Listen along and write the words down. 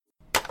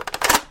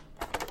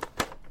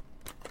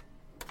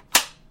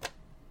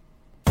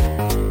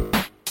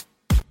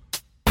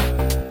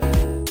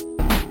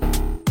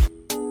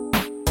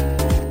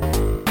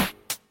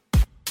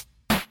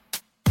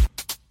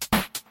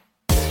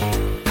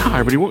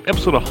everybody.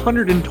 Episode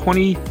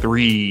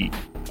 123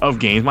 of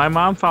Games My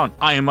Mom Found.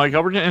 I am Mike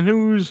Alberton, and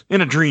who's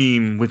in a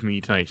dream with me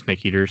tonight,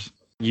 Snake Eaters?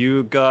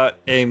 You got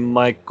a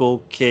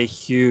Michael K.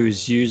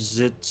 Hughes. Use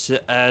it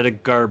to add a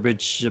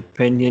garbage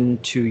opinion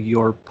to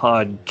your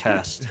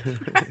podcast.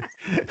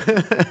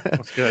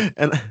 That's good.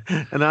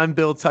 And I'm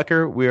Bill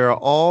Tucker. We are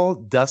all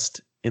dust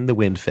in the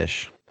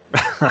windfish.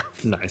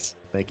 Nice.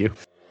 Thank you.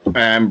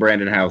 I'm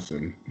Brandon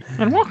Howson.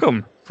 And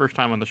welcome. First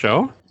time on the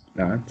show.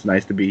 It's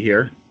nice to be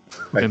here.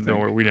 And don't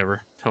worry, we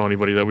never tell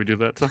anybody that we do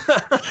that. So.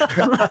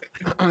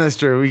 That's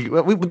true.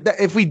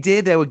 If we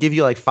did, that would give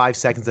you like 5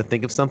 seconds to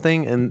think of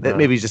something, and that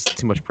maybe just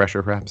too much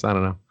pressure, perhaps. I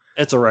don't know.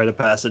 It's a rite of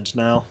passage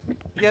now.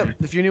 Yep.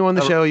 If you're new on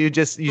the show, you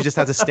just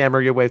have to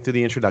stammer your way through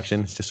the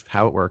introduction. It's just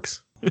how it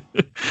works.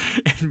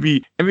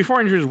 and before I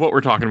introduce what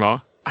we're talking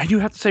about, I do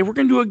have to say we're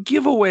going to do a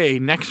giveaway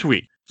next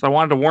week. So I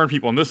wanted to warn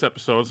people in this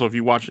episode. So if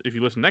you listen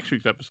to next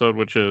week's episode,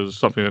 which is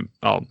something that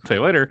I'll say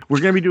later, we're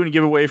going to be doing a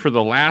giveaway for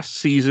the last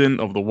season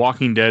of The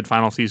Walking Dead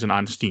final season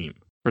on Steam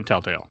for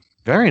Telltale.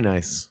 Very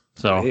nice.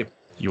 So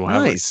you will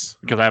have it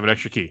because I have an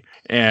extra key.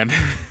 And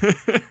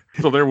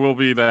so there will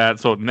be that.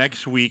 So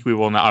next week I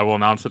will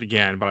announce it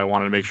again, but I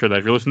wanted to make sure that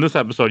if you're listening to this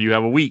episode, you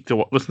have a week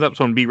to listen to the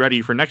episode and be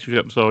ready for next week's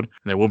episode.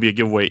 And there will be a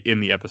giveaway in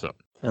the episode.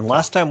 And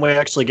last time we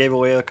actually gave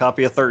away a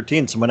copy of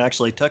 13. Someone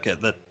actually took it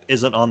that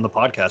isn't on the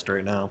podcast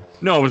right now.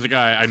 No, it was a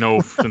guy I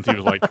know since he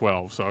was like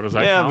 12. So does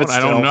that count? But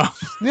I don't know.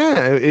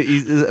 Yeah,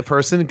 a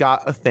person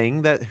got a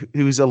thing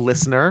who's a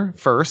listener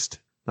first,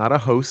 not a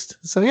host.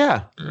 So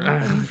yeah.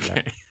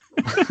 Okay.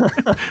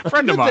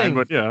 Friend of mine,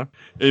 but yeah.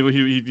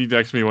 He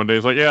texted me one day.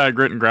 He's like, yeah, I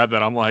grit and grabbed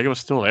that. I'm like, it was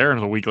still there. It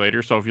was a week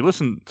later. So if you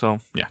listen, so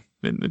yeah.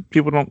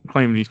 People don't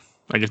claim these.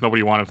 I guess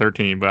nobody wanted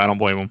 13, but I don't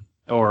blame them.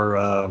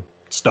 Or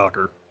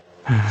Stalker.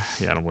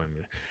 Yeah, I don't blame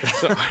you.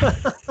 So,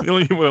 the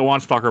only people that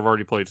want Stalker have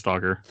already played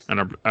Stalker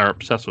and are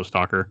obsessed with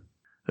Stalker.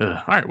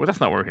 All right, well, that's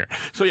not why we're here.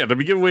 So yeah, there'll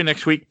be giveaway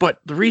next week. But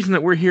the reason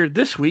that we're here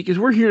this week is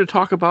we're here to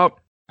talk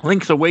about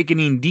Link's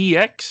Awakening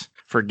DX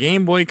for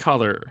Game Boy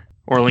Color.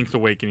 Or Link's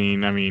Awakening,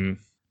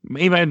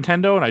 made by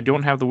Nintendo, and I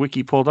don't have the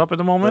wiki pulled up at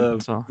the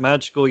moment. So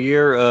magical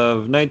year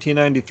of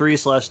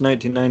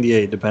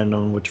 1993/1998, depending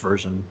on which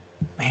version.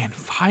 Man,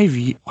 5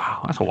 years.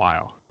 Wow, that's a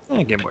while.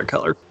 Game Boy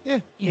Color. Yeah,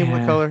 Game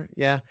Boy Color.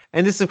 Yeah.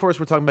 And this, of course,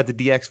 we're talking about the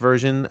DX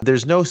version.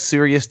 There's no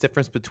serious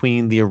difference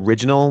between the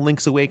original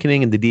Link's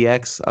Awakening and the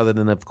DX, other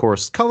than, of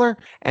course, color.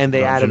 And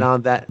they added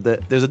on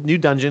there's a new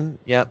dungeon.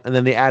 Yep. And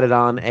then they added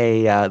on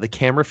the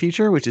camera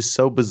feature, which is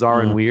so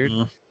bizarre and weird.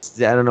 I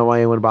don't know why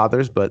anyone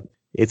bothers, but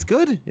it's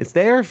good. It's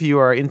there if you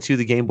are into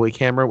the Game Boy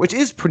camera, which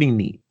is pretty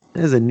neat.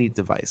 It is a neat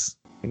device.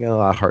 I got a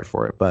lot of heart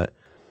for it, but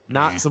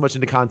not so much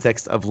in the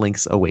context of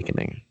Link's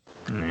Awakening.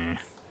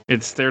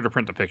 It's there to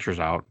print the pictures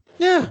out.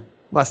 Yeah.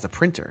 Well, that's the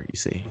printer, you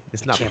see.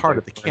 It's not part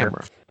of the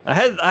camera.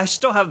 I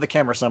still have the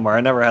camera somewhere.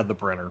 I never had the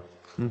printer.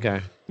 Okay.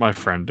 My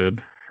friend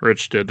did.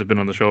 Rich did. They've been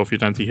on the show a few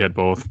times. He had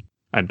both.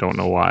 I don't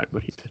know why,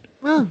 but he did.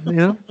 Well,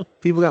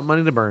 people got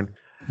money to burn.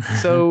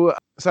 So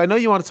I know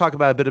you want to talk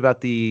about a bit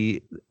about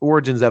the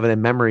origins of it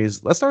and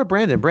memories. Let's start with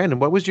Brandon. Brandon,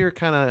 what was your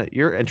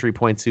entry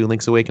point to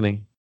Link's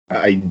Awakening?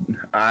 I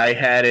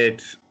had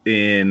it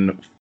I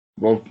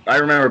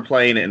remember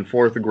playing it in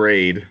 4th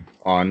grade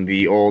on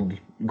the old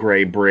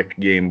gray brick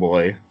Game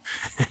Boy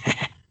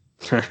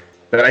that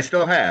I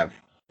still have.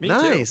 Me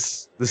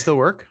nice. Too. Does it still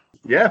work?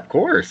 Yeah, of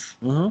course.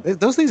 Mm-hmm.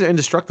 Those things are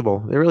indestructible.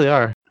 They really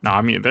are. No,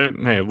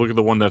 hey, look at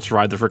the one that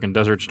survived the freaking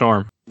Desert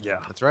Storm.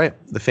 Yeah, that's right.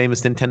 The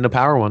famous Nintendo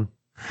Power one.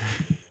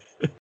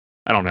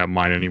 I don't have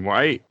mine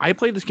anymore. I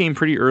played this game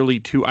pretty early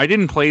too. I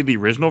didn't play the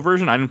original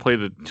version. I didn't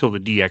play till the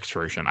DX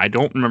version. I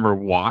don't remember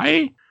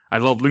why. I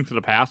loved Link to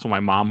the Past, so my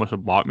mom must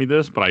have bought me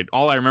this. But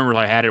all I remember is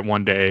I had it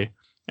one day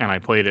and I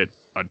played it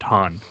a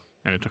ton.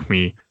 And it took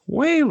me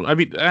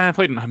I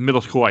played in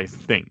middle school, I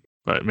think,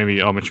 but maybe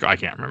elementary school. I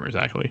can't remember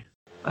exactly.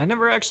 I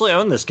never actually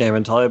owned this game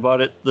until I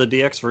bought it, the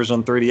DX version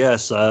on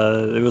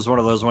 3DS. It was one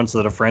of those ones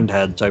that a friend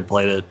had, so I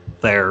played it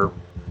there.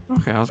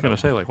 Okay, I was going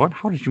to say, what?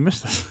 How did you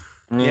miss this?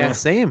 Yeah,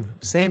 same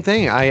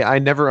thing. I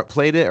never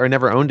played it or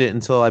never owned it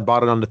until I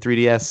bought it on the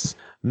 3DS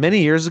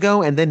many years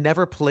ago and then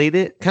never played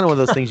it. Kind of one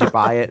of those things you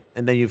buy it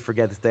and then you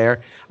forget it's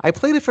there. I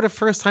played it for the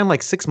first time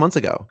like 6 months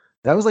ago.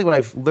 That was like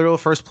my literal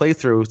first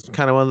playthrough,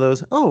 kind of one of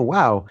those, oh,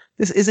 wow,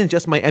 this isn't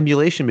just my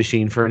emulation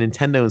machine for a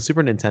Nintendo and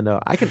Super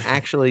Nintendo. I can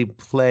actually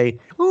play,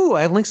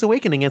 I have Link's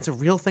Awakening. It's a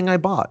real thing I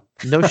bought.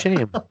 No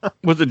shame.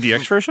 Was it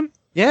DX version?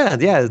 Yeah,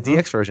 the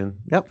DX version.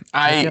 Yep.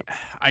 I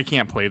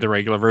can't play the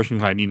regular version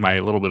because I need my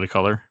little bit of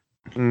color.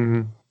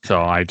 Mm-hmm.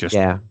 So I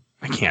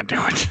can't do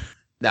it.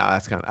 No,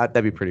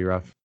 that'd be pretty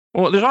rough.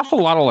 Well, there's also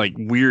a lot of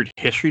weird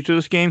history to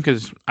this game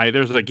because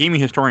there's a gaming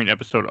historian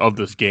episode of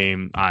this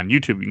game on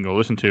YouTube you can go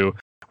listen to,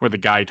 where the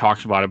guy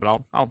talks about it,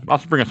 but I'll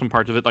also bring up some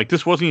parts of it.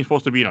 This wasn't even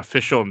supposed to be an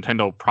official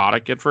Nintendo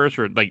product at first,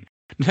 or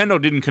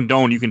Nintendo didn't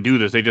condone you can do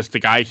this. The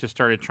guys just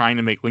started trying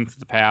to make Link to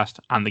the Past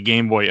on the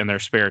Game Boy in their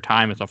spare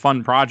time. It's a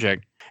fun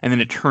project, and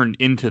then it turned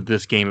into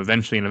this game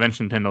eventually. And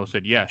eventually Nintendo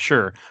said, "Yeah,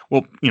 sure.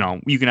 Well,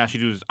 you can actually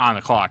do this on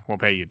the clock. We'll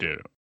pay you to do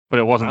it." But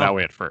it wasn't that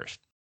way at first.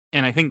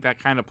 And I think that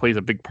kind of plays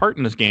a big part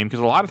in this game because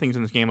a lot of things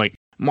in this game, like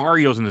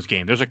Mario's in this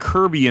game, there's a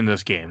Kirby in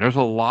this game, there's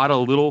a lot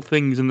of little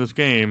things in this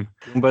game.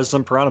 Goombas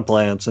and piranha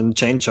plants and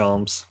chain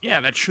chomps. Yeah,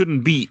 that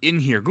shouldn't be in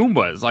here.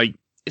 Goombas, like,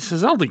 it's a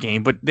Zelda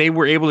game, but they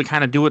were able to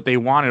kind of do what they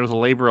wanted. It was a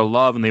labor of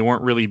love, and they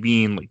weren't really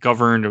being like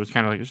governed. It was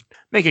kind of like, just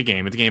make a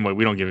game. It's a Game Boy.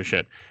 We don't give a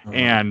shit.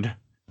 And,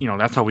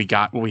 that's how we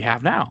got what we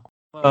have now.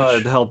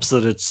 It helps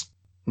that it's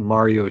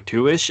Mario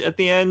 2-ish at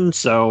the end,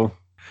 so...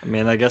 I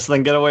mean, I guess they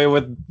can get away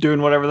with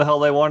doing whatever the hell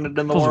they wanted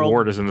in the world.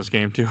 Ward is in this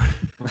game, too.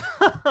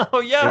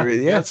 Oh,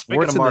 yeah.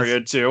 Speaking of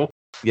Mario 2.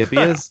 Yep, he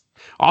is.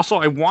 Also,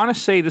 I want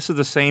to say this is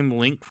the same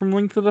Link from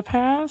Link to the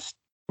Past?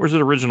 Or is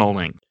it original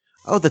Link?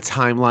 Oh, the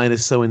timeline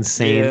is so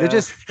insane. Yeah.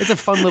 It's a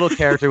fun little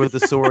character with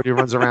a sword who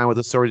runs around with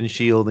a sword and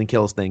shield and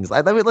kills things.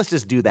 I mean, let's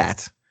just do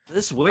that.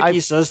 This wiki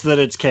says that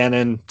it's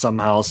canon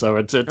somehow, so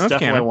it's definitely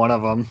canon. one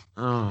of them.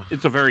 Oh.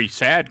 It's a very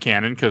sad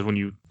canon, because when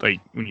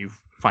you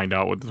find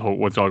out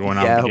what's all going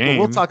on in the game.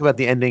 We'll talk about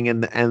the ending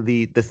and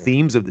the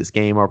themes of this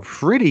game are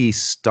pretty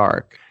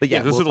stark. But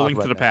yeah, this we'll is a talk Link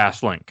to about the that.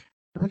 Past Link.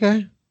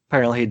 Okay.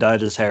 Apparently, he dyed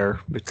his hair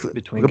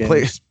between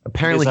games.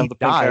 Apparently, he he doesn't have the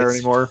pink hair dies.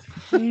 anymore.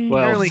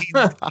 Well, Apparently, he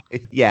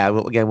died. Yeah.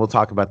 Well, again, we'll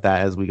talk about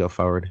that as we go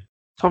forward.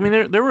 So, I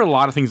mean, there were a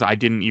lot of things I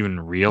didn't even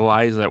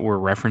realize that were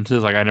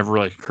references. Like, I never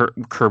realized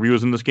Kirby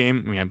was in this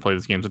game. I mean, I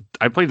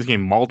played this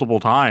game multiple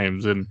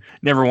times, and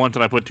never once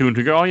did I put two and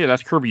two go, oh, yeah,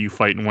 that's Kirby you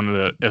fight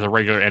as a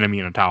regular enemy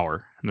in a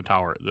tower. In the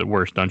tower, the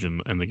worst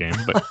dungeon in the game,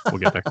 but we'll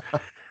get there. Yeah,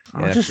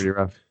 that's pretty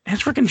rough.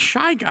 There's freaking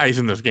Shy Guys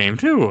in this game,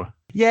 too.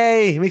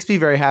 Yay! It makes me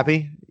very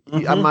happy.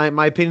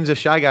 My opinions of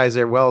Shy Guys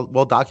are well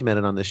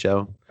documented on this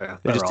show. yeah,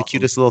 They're just awesome. the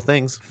cutest little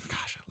things.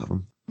 Gosh, I love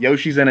them.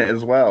 Yoshi's in it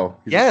as well.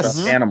 He's Yes. a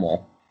stuffed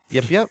animal.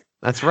 Yep.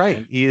 That's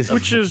right. He is.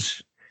 Which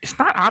is, it's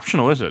not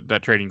optional, is it,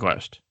 that trading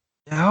quest?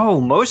 No,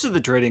 most of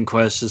the trading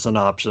quest isn't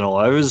optional.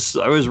 I was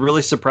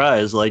really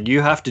surprised. Like, you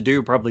have to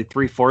do probably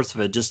 3/4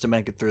 of it just to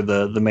make it through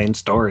the main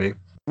story.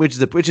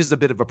 which is a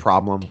bit of a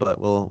problem, but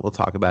we'll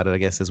talk about it, I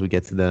guess, as we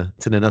get to the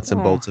nuts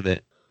and bolts of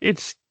it.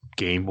 It's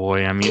Game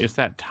Boy. I mean, it's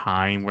that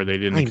time where they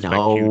didn't I expect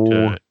know. you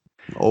to.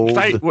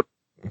 Old.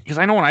 Because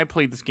I know when I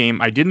played this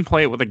game, I didn't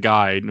play it with a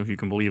guide, if you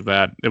can believe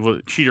that.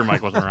 Cheater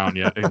Mike wasn't around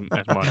yet as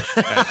much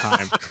at that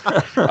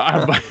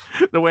time.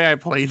 But the way I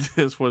played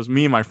this was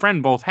me and my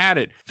friend both had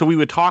it, so we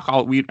would talk.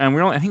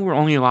 I think we're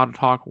only allowed to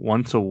talk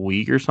once a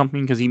week or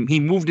something because he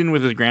moved in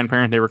with his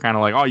grandparents. They were kind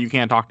of like, oh, you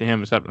can't talk to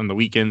him except on the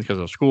weekends because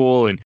of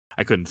school, and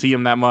I couldn't see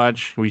him that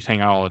much. We used to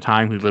hang out all the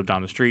time. We lived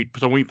down the street.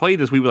 So when we played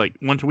this, we would like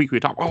once a week,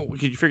 we'd talk, oh,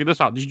 did you figure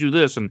this out? Did you do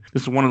this? And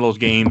this is one of those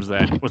games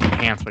that was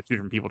enhanced by two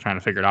different people trying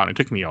to figure it out. And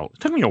it took me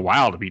a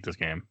while to beat this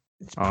game.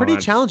 It's pretty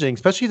challenging,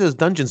 especially those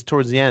dungeons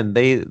towards the end.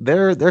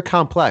 They're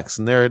complex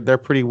and they're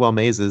pretty well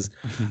mazes.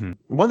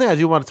 One thing I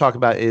do want to talk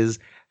about is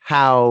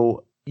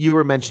how you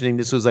were mentioning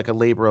this was like a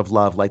labor of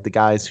love, like the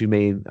guys who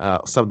made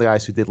some of the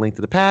guys who did Link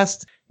to the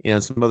Past.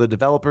 Some other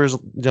developers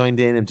joined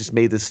in and just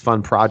made this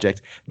fun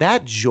project.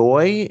 That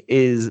joy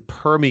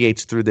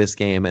permeates through this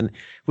game. And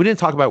we didn't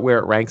talk about where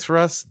it ranks for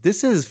us.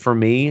 This is, for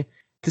me,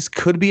 this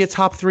could be a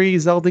top 3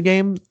 Zelda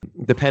game,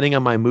 depending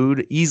on my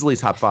mood. Easily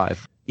top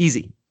 5.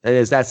 Easy.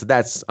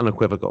 That's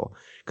unequivocal.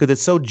 Because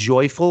it's so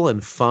joyful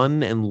and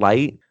fun and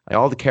light. Like,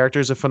 all the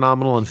characters are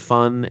phenomenal and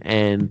fun.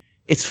 And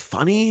it's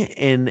funny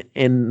in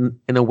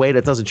a way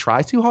that doesn't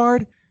try too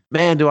hard.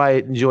 Man, do I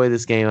enjoy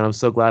this game, and I'm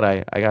so glad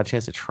I got a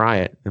chance to try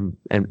it and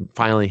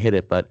finally hit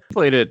it. But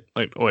played it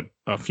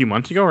a few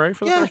months ago, right?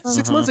 For the first time?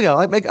 6 months ago,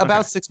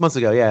 about 6 months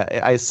ago. Yeah,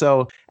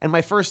 and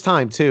my first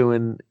time too.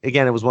 And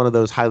again, it was one of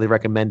those highly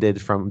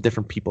recommended from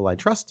different people I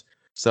trust.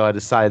 So I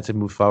decided to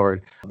move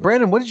forward.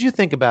 Brandon, what did you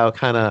think about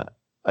kind of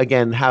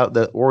again how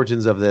the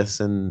origins of this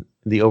and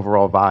the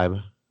overall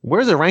vibe? Where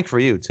does it rank for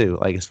you too?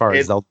 Like as far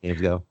as Zelda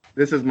games go?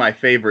 This is my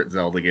favorite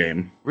Zelda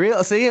game.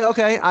 Really? See,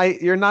 okay,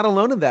 you're not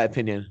alone in that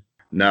opinion.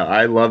 No,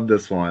 I love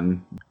this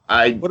one.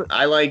 I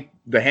like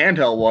the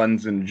handheld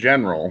ones in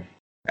general.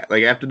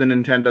 Like after the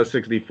Nintendo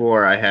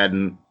 64, I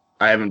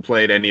haven't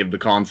played any of the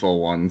console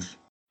ones.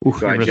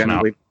 So I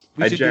generally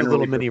we should do a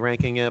little mini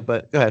ranking it,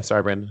 but go ahead.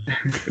 Sorry, Brandon.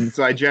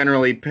 So I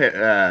generally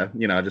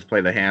just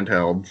play the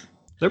handhelds.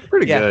 They're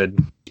pretty good,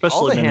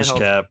 especially Minish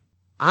Cap.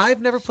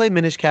 I've never played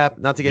Minish Cap,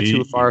 not to get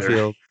too far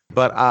afield,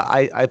 but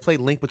I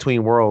played Link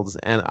Between Worlds,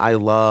 and I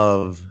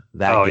love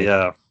that. Oh game.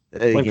 Yeah,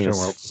 Link Between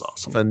Worlds is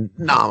awesome.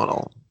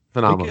 Phenomenal.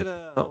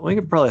 We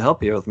could probably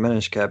help you with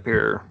Minish Cap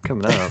here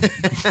coming up.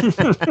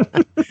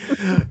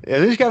 Yeah,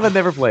 Minish Cap I've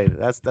never played.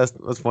 That's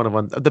one of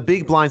them. The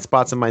big blind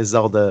spots in my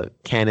Zelda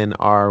canon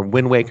are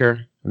Wind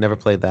Waker. Never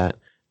played that,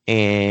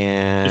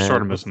 and you're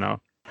sort of missing out.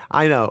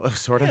 I know,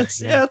 sort of. It's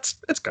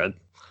good.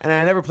 And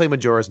I never played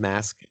Majora's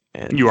Mask.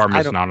 And you are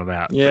missing out on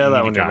that. Yeah,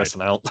 that one you're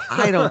missing out.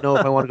 I don't know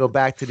if I want to go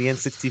back to the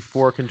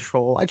N64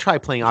 control. I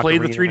tried playing Ocarina. Play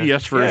the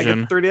 3DS version.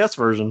 Yeah, 3DS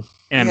version.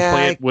 And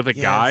play it with a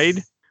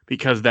guide,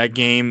 because that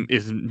game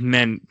is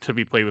meant to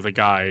be played with a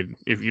guide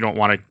if you don't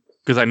want to,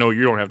 because I know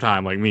you don't have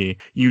time like me.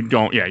 You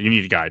don't, you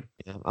need a guide.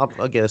 Yeah,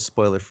 I'll get a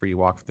spoiler-free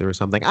walkthrough or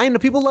something. I know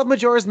people love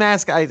Majora's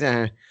Mask.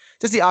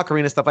 Just the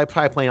Ocarina stuff. I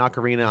probably playing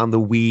Ocarina on the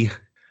Wii.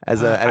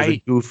 as a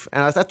goof.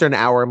 And after an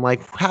hour, I'm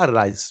like, how did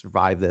I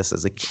survive this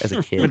as a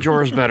kid?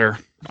 Majora's better.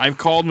 I've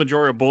called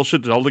Majora a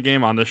bullshit Zelda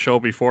game on this show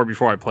before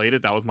I played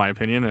it. That was my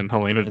opinion, and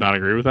Helena did not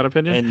agree with that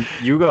opinion. And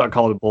you got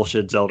called a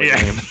bullshit Zelda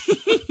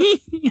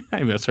game.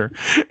 I miss her.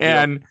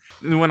 And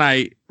when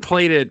I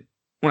played it,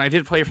 when I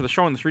did play it for the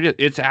show on the 3DS,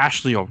 it's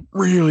actually a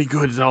really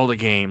good Zelda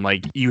game.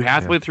 Like, you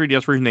have to play the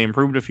 3DS version. They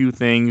improved a few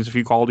things, a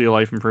few quality of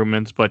life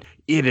improvements, but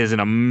it is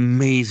an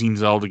amazing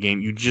Zelda game.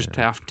 You just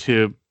have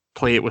to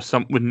play it with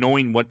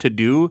knowing what to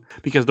do,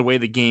 because the way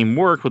the game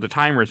works with the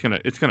timer, it's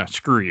gonna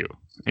screw you,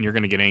 and you're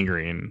gonna get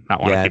angry and not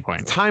want to keep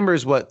playing.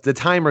 The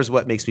timer is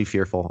what makes me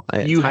fearful.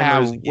 You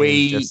have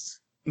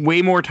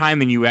way more time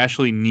than you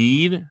actually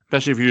need,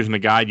 especially if you're using the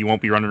guide. You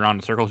won't be running around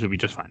in circles. You'll be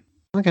just fine.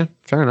 Okay,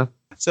 fair enough.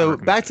 So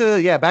back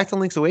to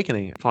Link's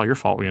Awakening. It's all your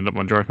fault. We end up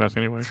on Majora's Mask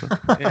anyway. So.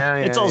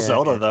 It's all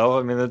Zelda though.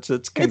 I mean, it's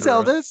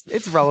Zelda.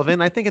 It's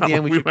relevant. I think at the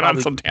end we went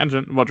on some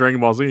tangent about Dragon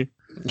Ball Z.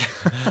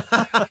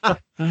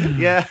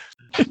 Yeah.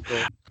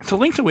 So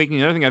Link's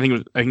Awakening, the other thing I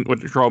think what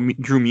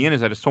drew me in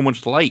is that it's so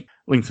much like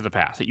Link to the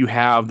Past, that you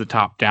have the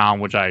top down,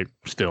 which I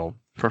still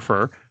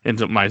prefer in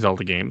my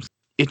Zelda games.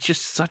 It's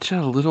just such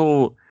a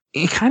little,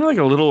 kind of like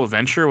a little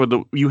adventure with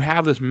you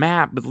have this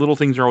map, but little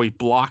things are always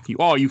blocked. You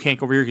can't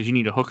go over here because you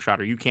need a hook shot,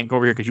 or you can't go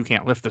over here because you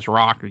can't lift this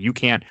rock, or you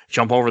can't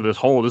jump over this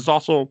hole. This is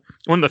also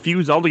one of the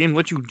few Zelda games that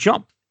lets you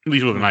jump, at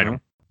least with an item,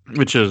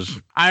 which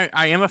is, I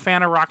am a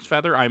fan of Rock's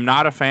Feather. I'm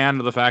not a fan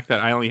of the fact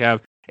that I only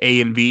have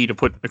A and B to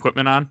put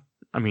equipment on.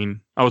 I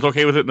mean, I was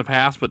okay with it in the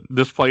past, but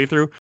this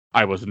playthrough,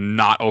 I was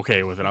not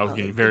okay with it. I was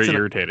getting very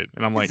irritated.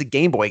 And I'm like, it's a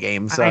Game Boy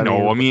game. So I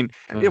know. I mean,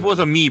 it was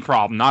a me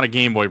problem, not a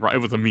Game Boy problem.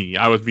 It was a me.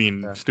 I was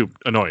being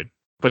annoyed.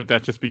 But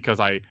that's just because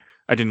I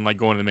didn't like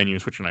going to the menu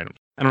and switching items.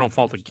 I don't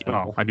fault the game.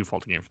 Oh, I do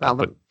fault the game for that.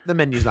 But the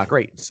menu's not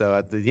great.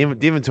 So the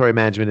inventory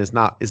management is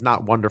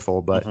not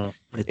wonderful, but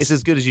it's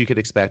as good as you could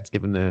expect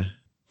given the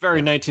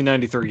very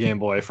 1993 Game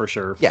Boy for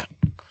sure. Yeah.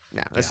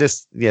 That's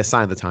just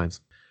sign of the times.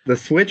 The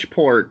Switch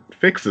port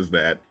fixes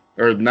that.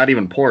 Or not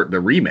even port,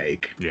 the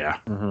remake. Yeah.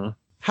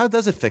 How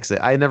does it fix it?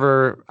 I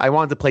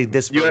wanted to play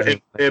this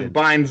version. It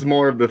binds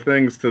more of the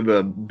things to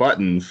the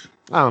buttons.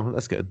 Oh,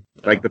 that's good.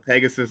 Like the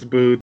Pegasus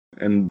boot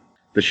and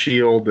the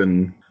shield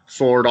and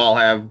sword all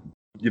have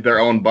their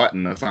own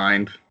button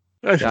assigned.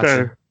 That's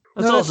fair.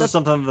 That's also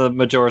something the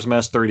Majora's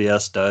Mask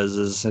 3DS does,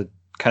 is it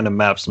kind of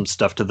maps some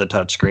stuff to the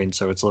touchscreen,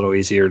 so it's a little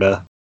easier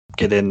to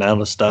get in and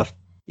out of stuff.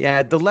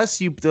 Yeah, the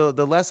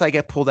less I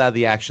get pulled out of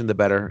the action, the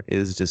better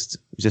is just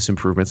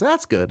improvements.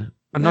 That's good.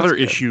 Another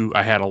issue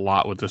I had a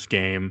lot with this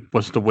game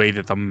was the way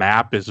that the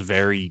map is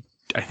very,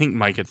 I think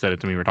Mike had said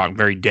it to me, we were talking,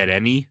 very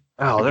dead-endy.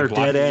 Oh, they're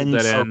dead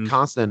ends.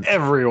 Constant.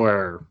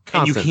 Everywhere.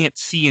 And you can't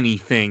see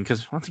anything,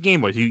 because once the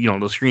Game Boy,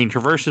 the screen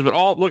traverses,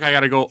 but look, I got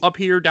to go up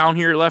here, down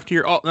here, left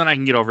here, then I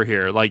can get over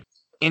here. Like,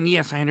 and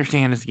yes, I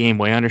understand it's Game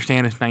Boy. I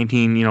understand it's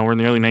 19, we're in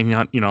the early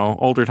 1900s,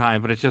 older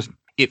time, but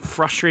it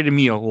frustrated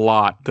me a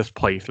lot, this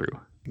playthrough.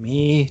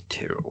 Me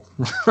too.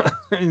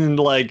 And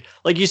like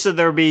you said,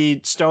 there would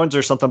be stones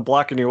or something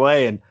blocking your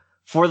way, and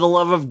for the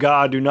love of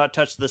God, do not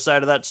touch the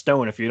side of that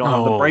stone if you don't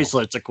have the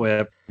bracelets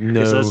equipped.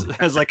 No.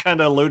 As I kind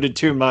of alluded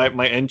to in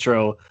my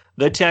intro,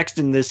 the text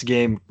in this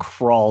game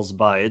crawls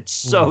by. It's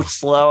so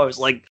slow. I was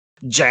like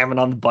jamming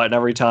on the button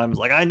every time. It's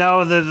like, I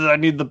know that I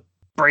need the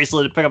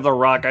bracelet to pick up the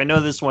rock. I know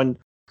this one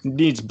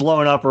needs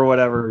blown up or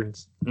whatever.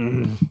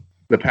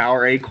 The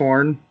power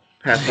acorn.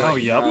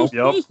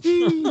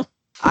 Yep.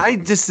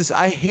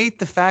 I hate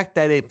the fact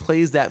that it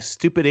plays that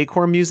stupid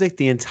acorn music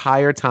the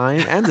entire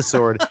time, and the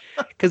sword,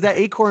 because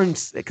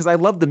I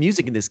love the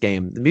music in this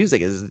game. The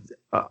music is,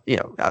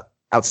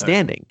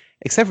 outstanding,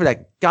 except for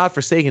that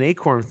godforsaken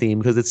acorn theme,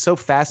 because it's so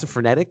fast and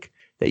frenetic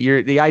that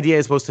the idea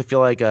is supposed to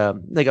feel like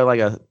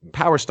a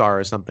power star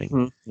or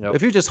something. Yep.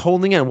 If you're just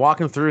holding it and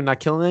walking through and not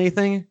killing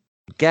anything,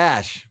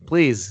 gosh,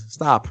 please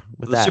stop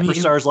with that. The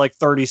superstar's like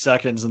 30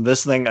 seconds, and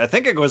this thing, I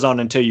think it goes on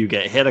until you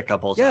get hit a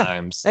couple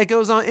times. It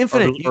goes on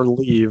infinite. Or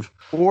leave.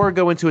 Or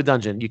go into a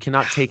dungeon. You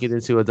cannot take it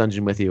into a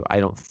dungeon with you, I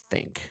don't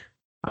think.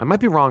 I might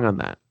be wrong on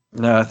that.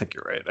 No, I think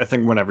you're right. I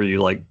think whenever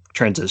you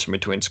transition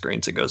between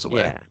screens, it goes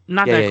away. Yeah.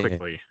 Not that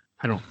quickly,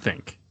 I don't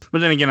think. But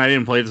then again, I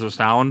didn't play this with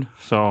sound,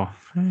 so...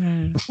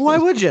 Why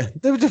would you?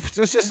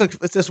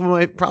 It's just one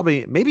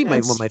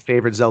of my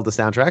favorite Zelda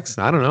soundtracks.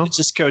 I don't know. It's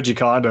just Koji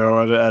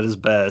Kondo at his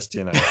best,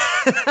 You know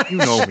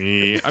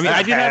me. I mean,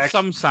 I did have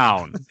some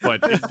sound,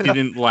 but it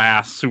didn't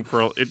last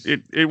super.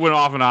 It went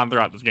off and on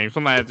throughout this game.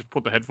 Sometimes I had to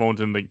put the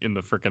headphones in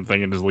the freaking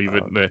thing and just leave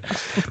it.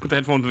 Put the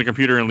headphones in the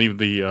computer and leave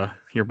the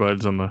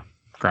earbuds on the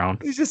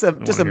ground. He's just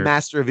a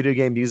master of video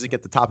game music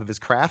at the top of his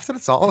craft.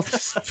 That's all.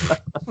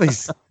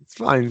 Please, it's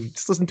fine.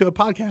 Just listen to a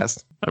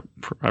podcast.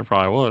 I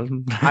probably was.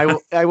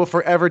 I will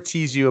forever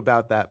tease you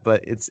about that,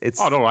 but it's.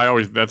 Oh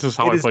no! That's just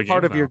how I play games. It is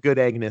part of your good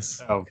eggness.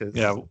 Oh,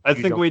 yeah. I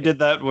think we did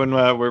that when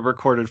we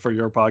recorded for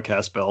your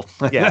podcast, Bill.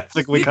 Yeah, I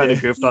think we kind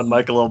of goofed on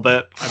Mike a little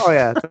bit. Oh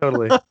yeah,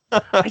 totally.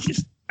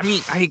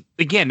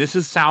 Again, this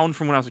is sound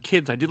from when I was a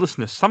kid. So I did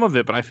listen to some of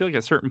it, but I feel like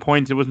at certain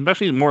points, it was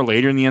especially more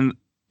later in the end,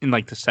 in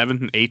like the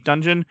 7th and 8th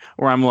dungeon,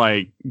 where I'm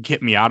like,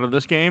 get me out of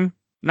this game.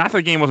 not that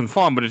the game wasn't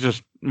fun, but it's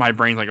just my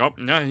brain's like, oh,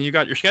 no, you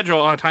got your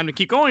schedule. Time to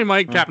keep going,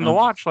 Mike. Tapping the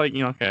watch, like,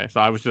 okay. So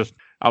I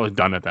was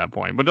done at that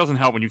point. But it doesn't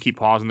help when you keep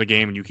pausing the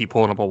game and you keep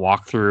pulling up a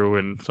walkthrough,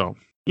 and so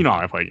you know how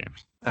I play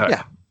games.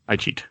 Yeah, I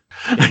cheat.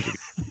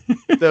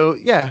 So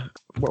yeah,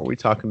 what were we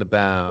talking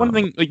about? One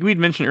thing, like we'd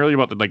mentioned earlier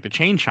about the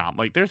chain shop.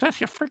 Like, there's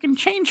actually a freaking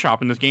chain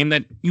shop in this game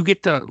that you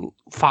get to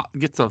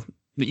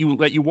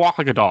let you walk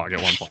like a dog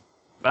at one point.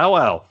 Bow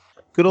Wow.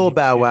 Good old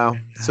Bow Wow.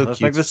 So I cute.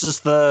 think this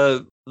is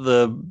the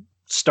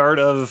start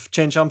of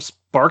Chain Chomp's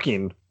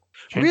barking.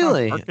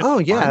 Really? Oh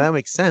yeah, that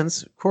makes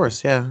sense. Of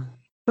course, yeah.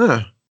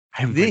 Huh.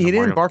 He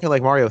didn't bark at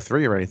like Mario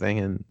 3 or anything,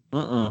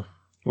 and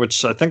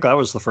Which I think that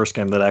was the first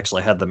game that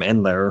actually had them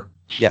in there.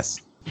 yes,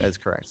 that is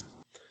correct.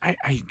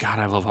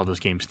 I love how this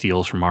game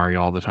steals from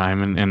Mario all the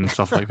time and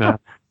stuff like that.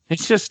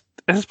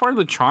 It's part of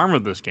the charm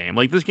of this game.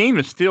 Like, this game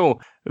is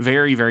still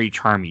very, very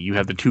charming. You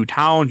have the two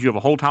towns. You have a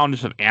whole town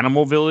just of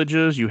animal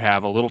villages. You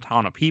have a little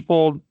town of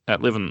people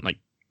that live in, like,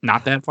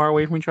 not that far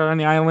away from each other on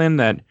the island.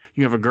 That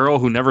you have a girl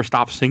who never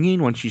stops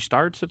singing when she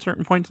starts at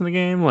certain points in the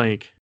game.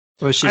 Like,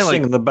 well, she's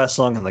singing the best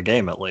song in the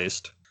game, at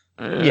least.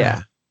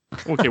 Yeah.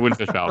 Okay,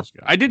 Windfish Battle is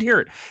good. I did hear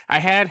it. I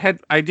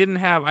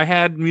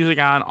had music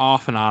on,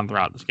 off, and on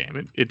throughout this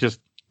game.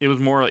 It was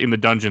more in the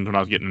dungeons when I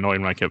was getting annoyed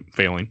when I kept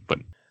failing. But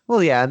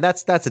Well, yeah, and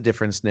that's a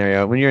different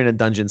scenario. When you're in a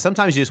dungeon,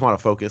 sometimes you just want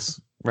to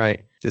focus,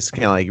 right? Just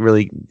kind of like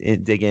really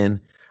dig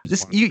in.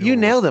 Just you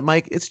nailed it,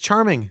 Mike. It's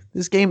charming.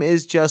 This game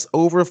is just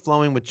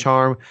overflowing with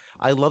charm.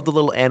 I love the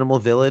little animal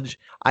village.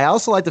 I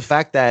also like the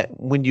fact that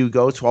when you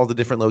go to all the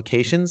different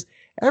locations,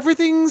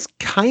 everything's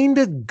kind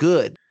of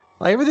good.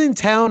 Like, everything in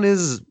town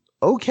is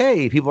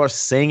okay. People are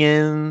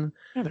singing.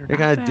 yeah, They're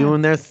kind of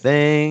doing their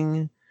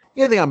thing.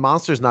 Yeah, they got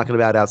monsters knocking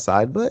about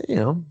outside, but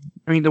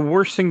I mean, the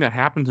worst thing that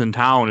happens in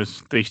town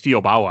is they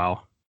steal Bow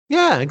Wow.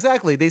 Yeah,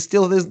 exactly. They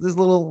steal this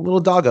little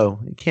doggo.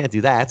 You can't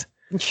do that.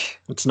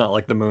 It's not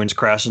like the moon's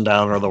crashing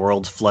down or the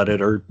world's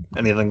flooded or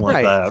anything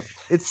like that.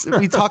 It's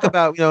we talk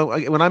about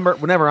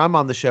whenever I'm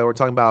on the show, we're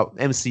talking about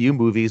MCU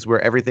movies where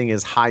everything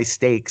is high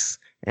stakes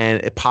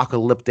and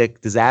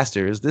apocalyptic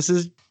disasters.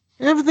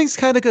 Everything's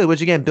kind of good,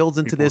 which again builds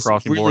into People this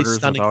crossing really borders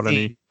stunning without theme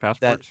any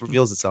passports. that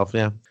reveals itself.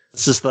 Yeah,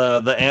 It's just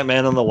the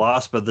Ant-Man and the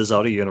Wasp of the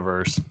Zelda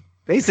universe.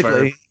 basically.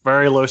 Very,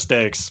 very low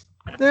stakes.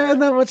 There's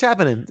not much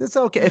happening. It's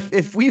okay.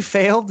 If we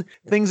failed,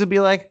 things would be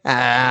like,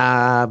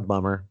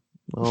 bummer.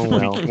 Oh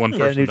well. One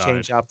Get a new person chain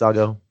died. shop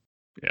doggo.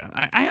 Yeah,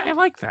 I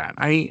like that.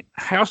 I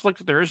also like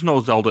that there is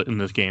no Zelda in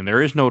this game.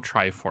 There is no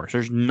Triforce.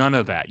 There's none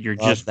of that. You're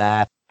Love just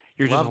that.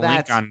 You're Love just a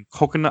Link that. on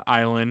Coconut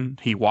Island.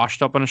 He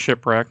washed up on a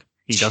shipwreck.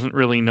 He doesn't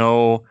really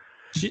know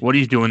what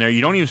he's doing there. You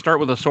don't even start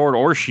with a sword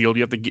or shield.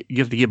 You have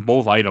to get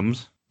both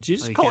items. Did you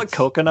just Like, call it it's-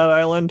 Coconut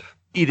Island?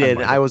 He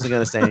did. I wasn't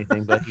going to say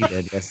anything, but he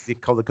did. Yes, he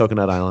called it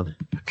Coconut Island.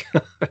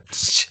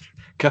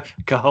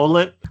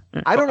 Caholet?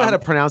 I don't know how to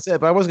pronounce it,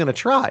 but I wasn't going to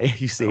try.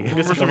 You see, We're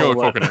just gonna go with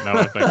Coconut now.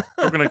 I think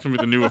Coconut's gonna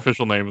be the new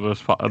official name of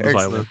this Excellent.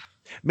 island.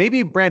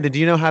 Maybe Brandon, do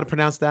you know how to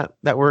pronounce that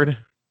word?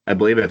 I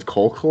believe it's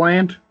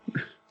Colcaland.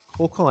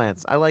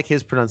 Colcalance. I like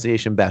his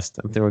pronunciation best.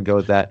 I think we'll go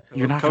with that.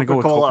 You're not gonna go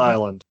with Coca-Cola Coconut?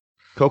 Island.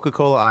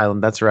 Coca-Cola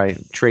Island. That's right.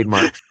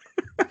 Trademark.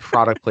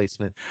 Product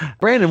placement.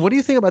 Brandon, what do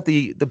you think about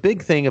the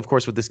big thing, of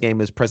course, with this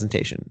game is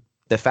presentation.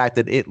 The fact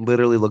that it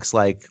literally looks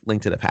like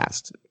Link to the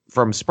Past.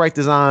 From sprite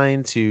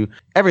design to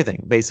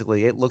everything,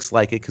 basically. It looks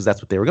like it because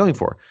that's what they were going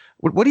for.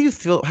 What do you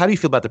feel? How do you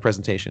feel about the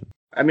presentation?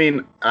 I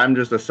mean, I'm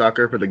just a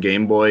sucker for the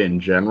Game Boy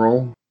in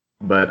general,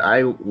 but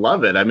I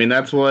love it. I mean,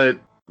 that's what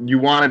you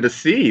wanted to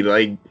see.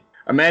 Like,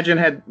 imagine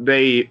had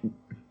they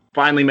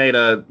finally made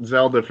a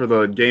Zelda for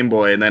the Game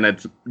Boy and then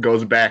it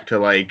goes back to,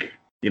 like,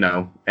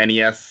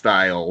 NES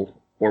style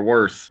or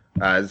worse,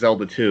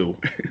 Zelda 2.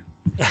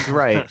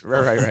 Right.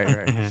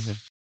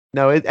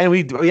 No, and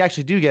we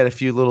actually do get a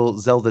few little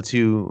Zelda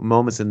 2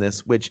 moments in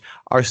this, which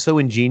are so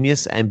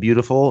ingenious and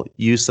beautiful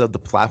use of the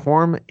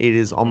platform. It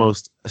is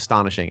almost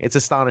astonishing. It's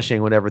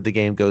astonishing whenever the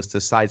game goes to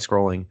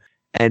side-scrolling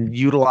and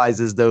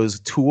utilizes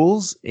those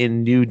tools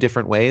in new,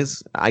 different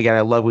ways. I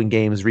love when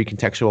games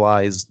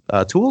recontextualize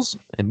tools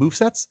and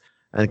movesets.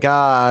 And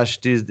gosh,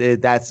 dude,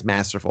 that's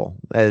masterful.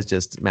 That is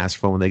just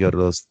masterful when they go to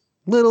those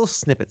little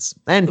snippets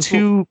and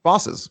two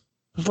bosses.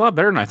 It's a lot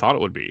better than I thought it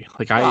would be.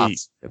 Like,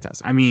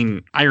 Fantastic. I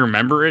mean, I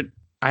remember it.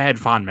 I had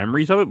fond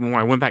memories of it. But when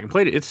I went back and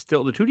played it, the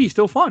 2D is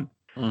still fun.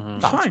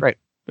 It's That's fine. great.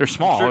 They're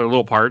small, Sure. they're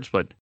little parts,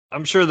 but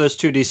I'm sure those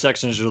 2D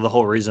sections are the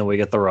whole reason we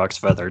get the Rock's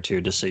Feather,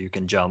 too, just so you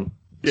can jump.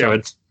 So Yeah.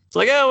 it's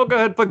like, we'll go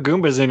ahead and put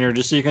Goombas in here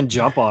just so you can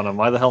jump on them.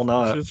 Why the hell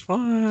not? it's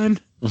fun.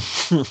 I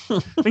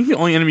think the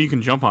only enemy you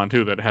can jump on,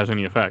 too, that has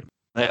any effect.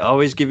 They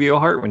always give you a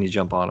heart when you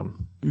jump on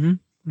them.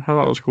 I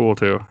thought that was cool,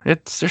 too.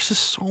 There's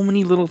just so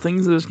many little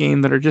things in this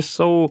game that are just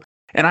so...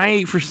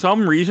 And for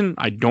some reason,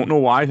 I don't know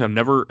why, I've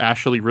never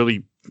actually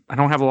really... I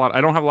don't have a lot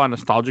of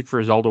nostalgic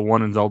for Zelda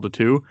 1 and Zelda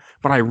 2,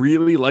 but I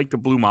really like the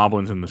blue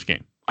moblins in this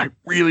game. I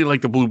really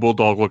like the blue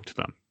bulldog look to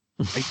them.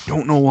 I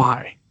don't know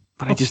why,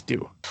 but I just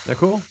do. They're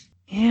cool.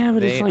 Yeah, but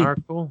They it's like are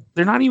cool.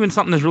 they're not even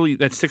something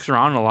that sticks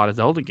around in a lot of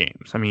Zelda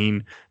games. I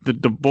mean, the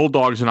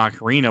bulldogs in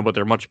Ocarina, but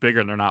they're much bigger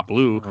and they're not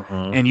blue.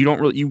 Mhm. And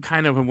you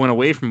kind of went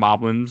away from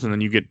moblins, and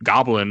then you get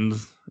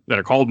goblins that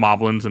are called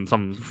moblins in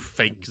some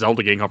fake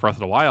Zelda game called Breath of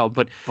the Wild.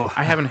 But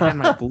I haven't had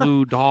my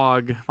blue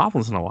dog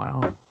moblins in a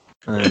while.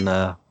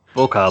 And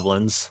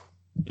Bokoblins.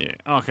 Yeah,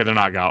 okay, they're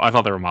not I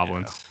thought they were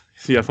moblins.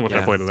 See how much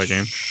I played of that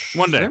game.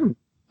 One day.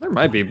 There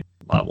might be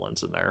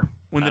Moblins in there.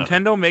 When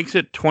Nintendo makes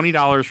it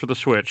 $20 for the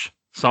Switch,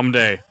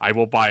 someday I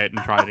will buy it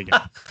and try it again.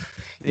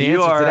 The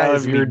You answer to are that out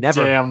is of your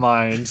never. damn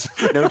mind.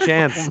 No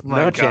chance. Oh my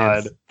no God.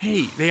 chance.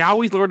 Hey, they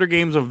always lower their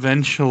games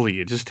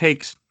eventually. It just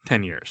takes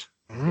 10 years.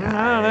 I don't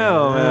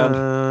know,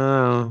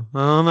 man. I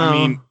don't know. I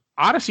mean,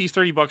 Odyssey's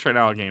 $30 right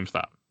now at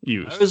GameStop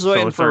used. I was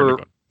waiting it's starting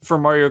to for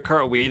Mario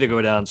Kart Wii to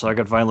go down so I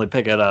could finally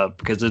pick it up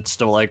because it's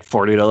still like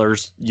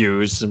 $40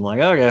 used. I'm like,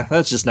 okay,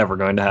 that's just never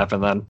going to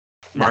happen then. go.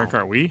 Mario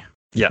Kart Wii?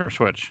 Yeah. Or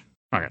Switch?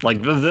 Okay.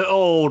 Like the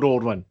old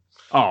one.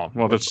 Oh,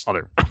 well, there's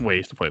other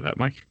ways to play that,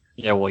 Mike.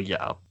 Yeah, well,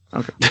 yeah.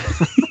 Okay.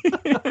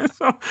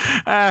 So,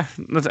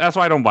 that's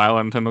why I don't buy a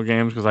lot of Nintendo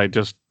games, because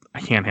I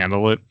can't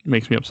handle it. It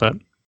makes me upset.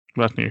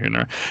 But that's neither here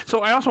nor there.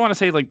 So I also want to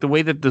say, like, the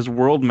way that this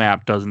world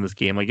map does in this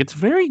game, like, it's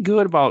very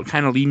good about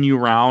kind of leading you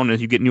around.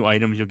 As you get new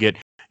items, you'll get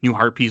new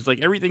heart pieces. Like,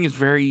 everything is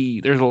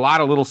there's a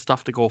lot of little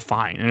stuff to go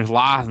find. And there's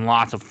lots and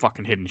lots of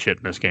fucking hidden shit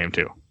in this game,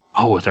 too.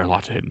 Oh, is there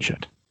lots of hidden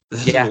shit?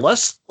 Yeah.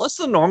 Less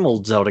than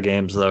normal Zelda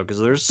games though, because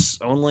there's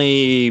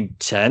only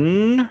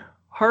 10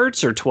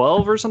 hearts or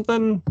 12 or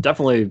something.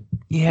 Definitely.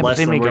 Yeah, but Less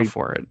they than make where up you-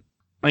 for it.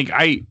 Like,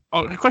 a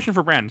question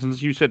for Brandon,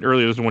 since you said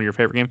earlier this is one of your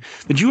favorite games.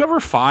 Did you ever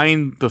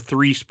find the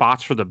 3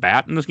 spots for the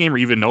bat in this game, or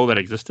even know that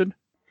existed?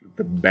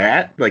 The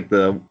bat, like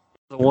the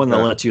one that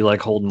lets you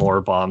like hold more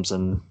bombs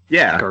and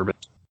yeah. garbage.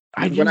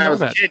 I didn't When I know was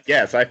that. a kid,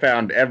 yes, I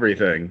found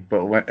everything.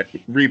 But when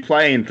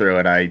replaying through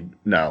it,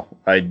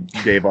 I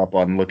gave up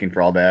on looking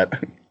for all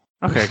that.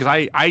 Okay, because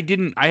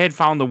I had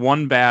found the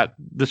one bat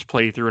this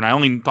playthrough, and I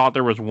only thought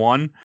there was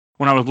one.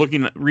 When I was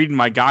reading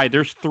my guide,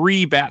 there's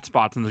 3 bat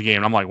spots in the game,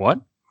 and I'm like, what?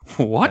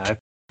 What? Yeah,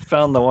 I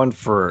found the one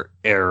for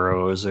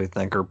arrows, I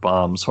think, or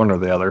bombs, one or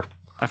the other.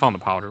 I found the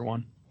powder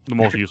one, the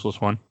most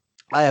useless one.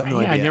 I have no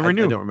Yeah, I idea. never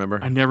knew. I don't remember.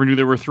 I never knew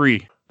there were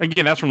 3.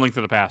 Again, that's from Link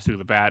to the Past too.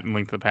 The bat and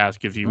Link to the Past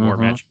gives you more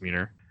Mhm. magic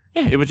meter.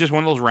 Yeah, it was just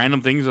one of those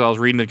random things that I was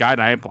reading the guide.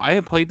 And I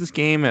had played this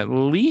game at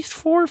least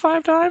 4 or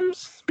 5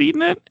 times,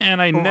 beating it,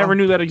 and I never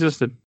knew that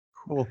existed.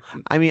 Cool.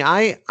 I mean,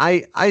 I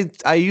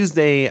used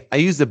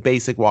a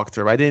basic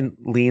walkthrough. I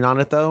didn't lean on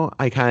it though.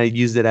 I kind of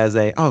used it as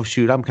oh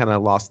shoot, I'm kind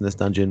of lost in this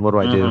dungeon. What do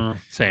I do? Mhm.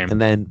 Same.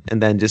 And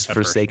then just for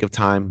Effort. sake of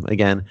time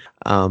again,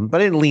 but I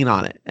didn't lean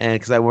on it, and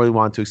because I really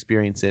wanted to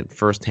experience it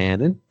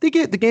firsthand. And the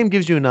game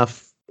gives you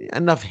enough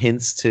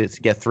hints to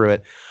get through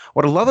it.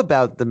 What I love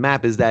about the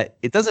map is that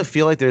it doesn't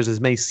feel like there's as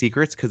many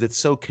secrets because it's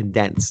so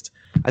condensed.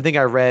 I think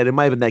I read, it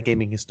might have been that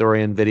Gaming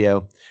Historian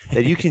video,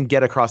 that you can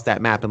get across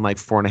that map in like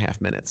 4.5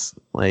 minutes.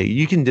 Like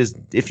you can just,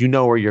 if you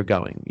know where you're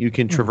going, you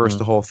can traverse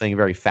the whole thing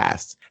very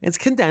fast. And it's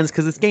condensed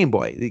because it's Game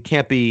Boy. It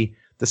can't be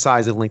the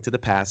size of Link to the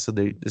Past, so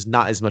there's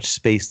not as much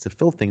space to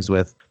fill things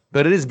with.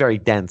 But it is very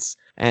dense.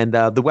 And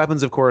the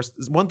weapons, of course,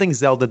 is one thing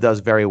Zelda does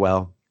very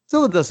well.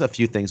 Zelda does a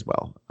few things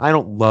well. I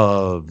don't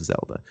love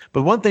Zelda,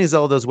 but one thing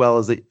Zelda does well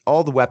is that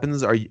all the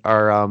weapons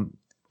are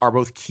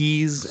both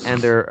keys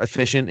and they're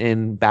efficient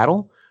in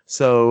battle.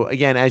 So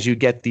again, as you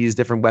get these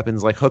different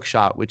weapons like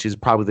Hookshot, which is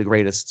probably the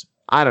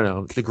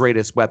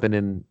greatest weapon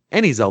in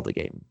any Zelda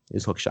game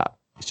is Hookshot.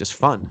 It's just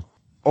fun.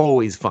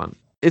 Always fun.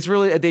 It's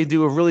really, they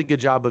do a really good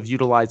job of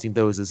utilizing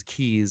those as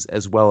keys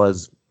as well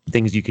as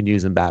things you can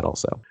use in battle.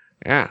 So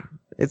yeah,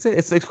 it's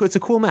a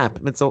cool map.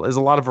 There's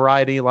a lot of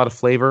variety, a lot of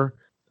flavor,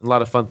 a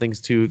lot of fun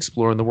things to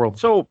explore in the world.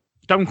 So,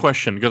 dumb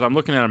question, because I'm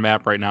looking at a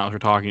map right now as we're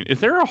talking.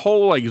 Is there a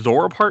whole like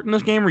Zora part in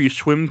this game where you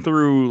swim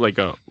through like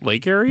a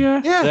lake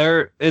area?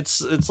 Yeah.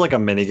 It's like a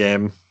mini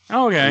game.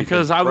 Oh, okay,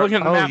 because I was looking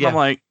at the Oh, map and yeah. I'm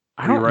like,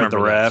 I don't You ride remember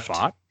the that raft.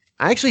 spot.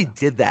 I actually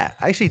did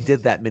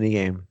that. Mini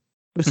game.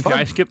 It was Okay, I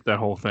fun. skipped that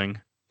whole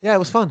thing. Yeah, it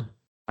was fun.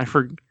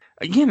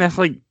 Again, that's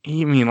like,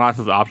 I mean, lots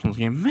of the options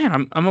game.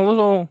 Man, I'm a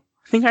little.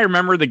 I think I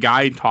remember the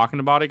guide talking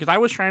about it because I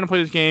was trying to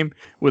play this game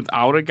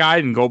without a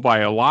guide and go by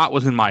a lot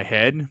was in my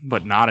head,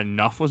 but not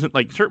enough wasn't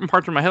like certain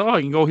parts of my head. Oh,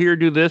 I can go here,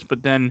 do this,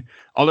 but then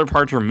other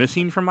parts were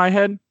missing from my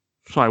head,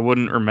 so I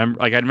wouldn't remember.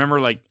 Like I'd remember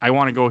like I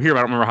want to go here, but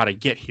I don't remember how to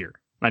get here.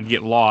 And I'd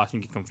get lost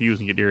and get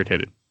confused and get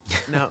irritated.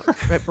 Now,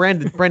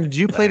 Brandon, did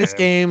you play this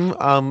game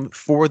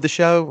for the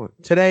show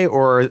today,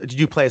 or did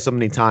you play it so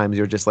many times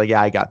you're just like,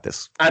 yeah, I got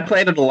this? I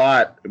played it a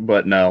lot,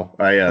 but no,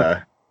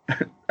 I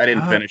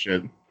didn't finish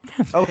it.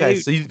 Okay,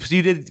 so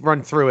you did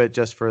run through it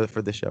just for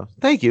the show.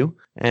 Thank you.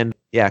 And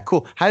yeah,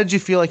 cool. How did you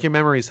feel like your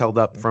memories held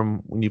up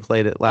from when you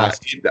played it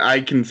last? I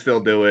can still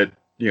do it,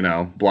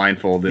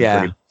 blindfolded. Yeah,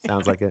 pretty-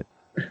 sounds like it.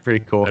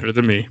 Pretty cool. Better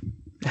than me.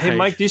 Hey,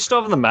 Mike, do you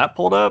still have the map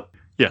pulled up?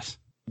 Yes.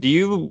 Do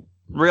you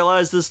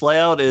realize this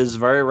layout is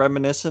very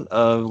reminiscent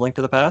of Link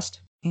to the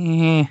Past?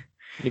 Eh.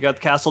 You got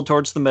the castle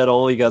towards the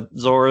middle. You got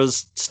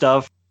Zora's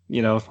stuff, a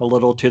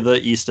little to the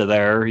east of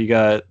there. You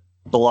got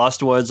the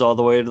Lost Woods all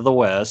the way to the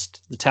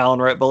west, the town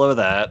right below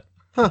that.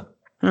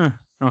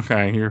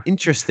 Okay, here.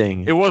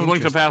 Interesting. It was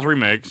Link to the Past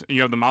remix.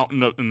 You have the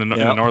mountain in the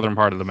northern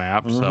part of the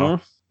map. So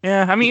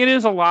yeah, I mean, it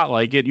is a lot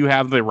like it. You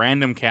have the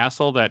random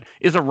castle that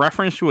is a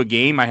reference to a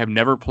game I have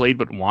never played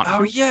but want to.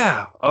 Oh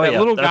yeah, that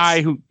little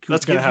guy who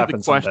gives you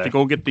the quest someday to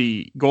go get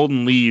the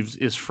golden leaves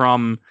is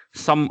from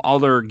some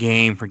other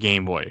game for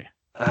Game Boy.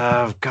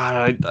 Oh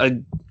God,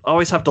 I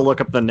always have to look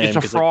up the name. It's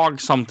a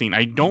frog something.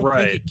 I don't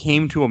think it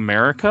came to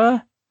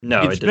America.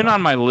 No, it's been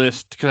on my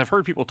list because I've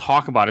heard people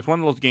talk about it. It's one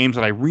of those games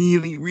that I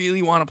really,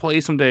 really want to play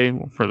someday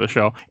for the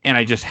show, and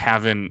I just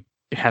haven't.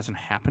 It hasn't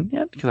happened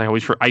yet because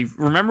I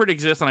remember it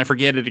exists and I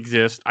forget it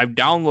exists. I've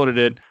downloaded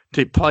it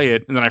to play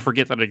it, and then I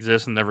forget that it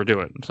exists and never do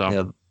it. So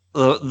yeah,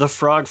 the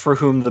frog for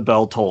whom the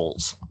bell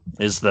tolls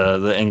is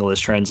the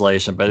English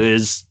translation, but it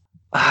is.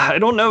 I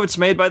don't know. It's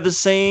made by the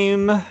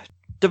same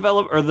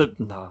developer or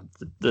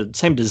the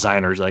same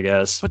designers, I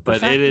guess,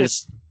 but it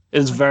is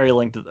very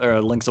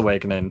Link's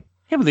Awakening.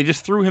 Yeah, but they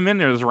just threw him in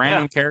there as a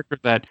random character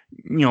that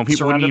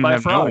people wouldn't even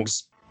have known.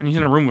 And he's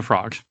in a room with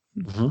frogs.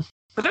 Mm-hmm.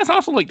 But that's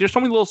also there's so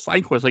many little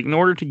side quests. Like in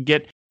order to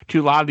get to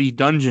a lot of these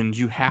dungeons,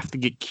 you have to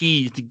get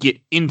keys to get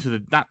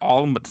into not all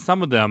of them, but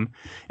some of them,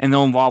 and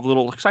they'll involve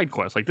little side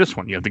quests like this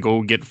one. You have to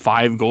go get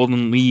 5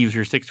 golden leaves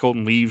or 6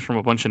 golden leaves from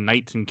a bunch of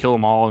knights and kill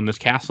them all in this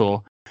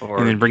castle,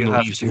 and then bring the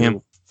leaves to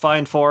him.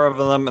 Find 4 of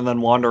them and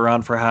then wander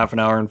around for half an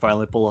hour and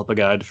finally pull up a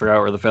guide to figure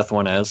out where the 5th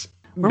one is.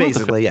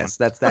 Basically, yes.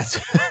 That's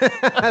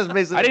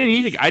basically.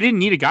 I didn't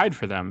need a guide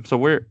for them. So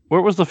where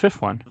was the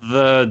 5th one?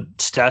 The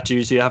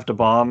statues you have to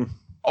bomb.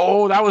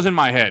 Oh, that was in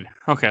my head.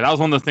 Okay, that was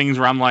one of the things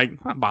where I'm like,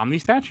 bomb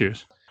these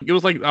statues. It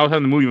was like I was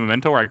having the movie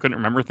Memento where I couldn't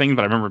remember things,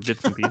 but I remember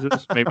bits and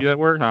pieces. Maybe that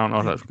worked. I don't know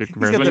if that's a good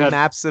comparison. He's got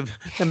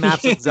the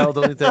maps of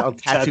Zelda with the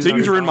tattoos.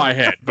 Things are in my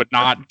head, but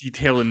not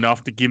detailed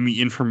enough to give me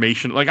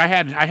information. Like I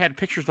had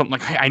pictures of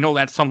like I know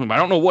that's something, but I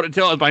don't know what it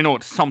tells, but I know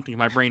it's something.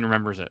 My brain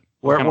remembers it.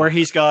 Where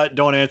he's got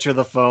 "Don't answer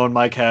the phone."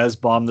 Mike has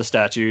 "Bomb the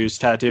statues"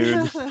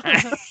 tattooed.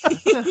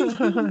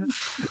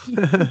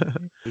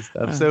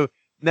 Stuff. So.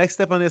 Next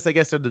step on this, I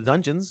guess, are the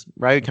dungeons,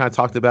 right? We kind of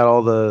talked about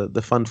all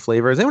the fun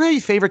flavors. Anyone have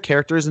any favorite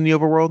characters in the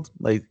overworld?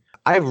 Like,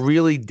 I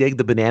really dig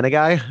the banana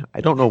guy.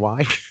 I don't know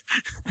why.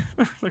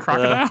 The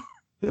crocodile?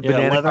 The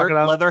banana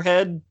crocodile.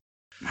 Leatherhead?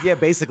 Yeah,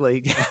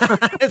 basically.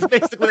 It's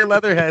basically a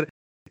leatherhead.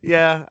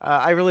 Yeah,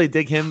 I really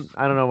dig him.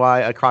 I don't know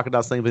why a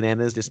crocodile selling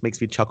bananas just makes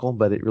me chuckle,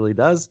 but it really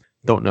does.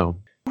 Don't know.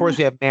 Of course,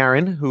 we have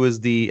Marin, who is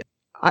the...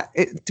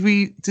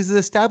 does it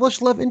establish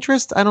love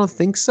interest? I don't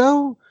think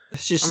so.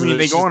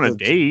 They go on a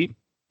date.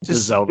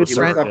 Just Zelda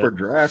dress up her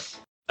dress.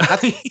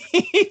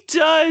 He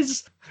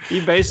does. He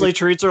basically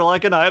treats her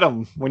like an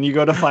item. When you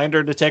go to find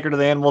her to take her to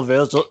the animal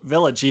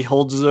village, he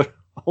holds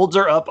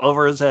her up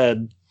over his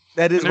head.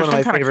 That is one of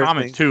my favorite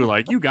comment things. too.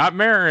 Like, you got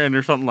Marin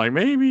or something. Like,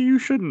 maybe you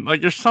shouldn't.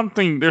 Like, there's some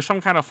kind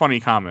of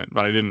funny comment,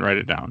 but I didn't write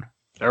it down.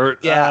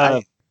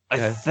 I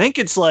think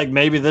it's like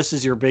maybe this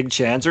is your big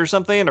chance or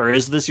something, or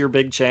is this your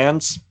big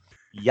chance?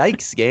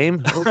 Yikes,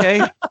 game.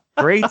 Okay,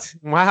 great.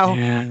 Wow.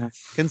 Yeah.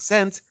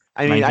 Consent.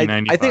 I mean,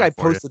 I think I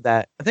posted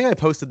that. I think I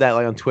posted that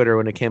like on Twitter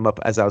when it came up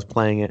as I was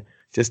playing it.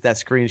 Just that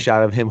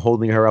screenshot of him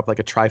holding her up like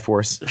a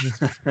Triforce.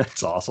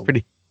 That's awesome.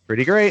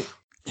 Pretty great.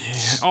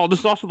 Yeah. Oh, this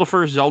is also the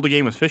first Zelda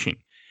game with fishing.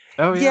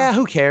 Oh yeah.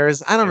 Who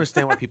cares? I don't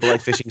understand why people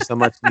like fishing so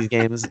much in these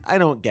games. I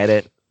don't get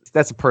it.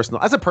 That's a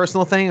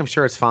personal thing. I'm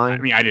sure it's fine.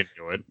 I mean, I didn't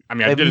do it. I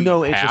mean, I did have it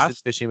no in the interest in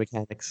past, fishing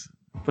mechanics.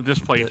 but this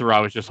playthrough, I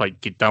was just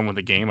like, get done with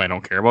the game. I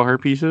don't care about her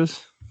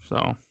pieces.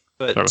 So.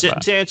 But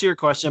to answer your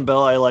question,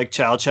 Bill, I like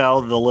Chow Chow,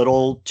 the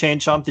little chain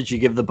chomp that you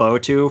give the bow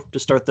to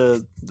start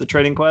the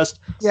trading quest.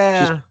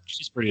 Yeah,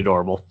 she's pretty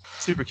adorable.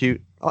 Super cute.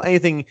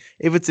 Anything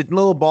if it's a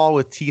little ball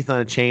with teeth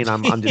on a chain,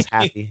 I'm just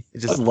happy.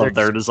 I love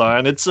their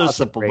design. It's so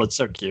simple but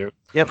so cute.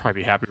 Yep.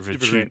 Probably happy if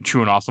it's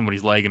chewing off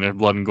somebody's leg and there's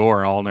blood and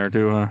gore all in there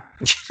too.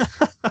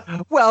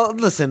 Well,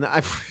 listen,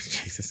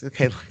 Jesus.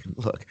 Okay,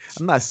 look,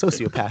 I'm not a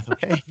sociopath.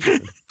 Okay.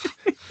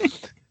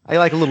 I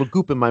like a little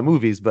goop in my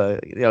movies,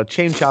 but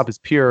Chain Chomp is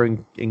pure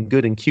and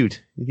good and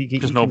cute.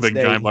 There's no big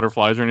giant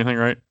butterflies or anything,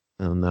 right?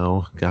 Oh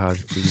no, God,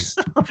 please.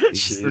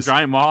 Or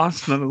giant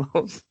moths, none of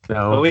those.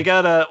 No. Well, we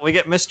get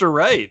Mr.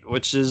 Wright,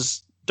 which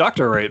is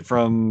Dr. Wright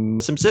from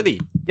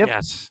SimCity. Yep.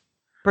 Yes.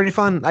 Pretty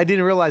fun. I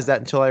didn't realize that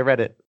until I read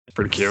it.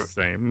 Pretty cute.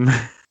 Same.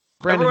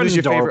 Brandon, who's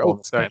your favorite?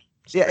 Oh, sorry.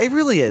 Yeah, it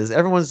really is.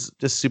 Everyone's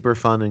just super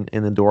fun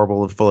and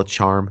adorable and full of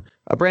charm.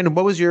 Brandon,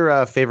 what was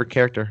your favorite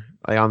character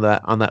on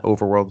that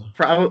overworld?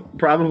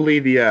 Probably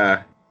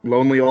the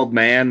lonely old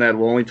man that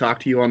will only talk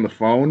to you on the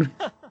phone.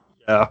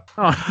 Yeah.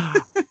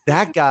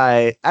 That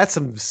guy, that's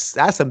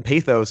some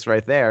pathos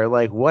right there.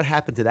 Like, what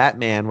happened to that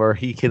man where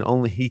he'll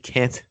only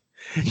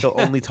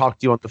talk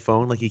to you on the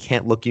phone, like he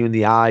can't look you in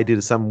the eye due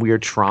to some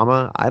weird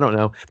trauma? I don't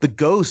know. The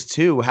ghost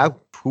too, how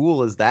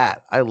cool is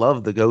that? I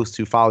love the ghost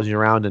who follows you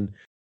around, and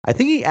I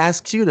think he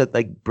asks you to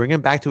like bring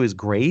him back to his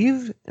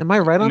grave. Am I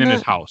right on that? In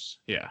his house.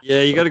 Yeah.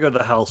 Yeah, you got to go to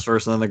the house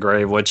first and then the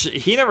grave, which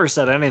he never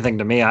said anything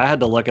to me. I had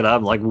to look it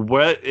up. Like,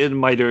 what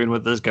am I doing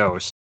with this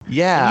ghost?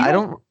 Yeah, I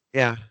don't.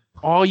 Yeah.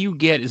 All you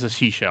get is a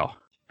seashell.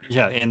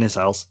 Yeah, in his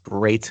house.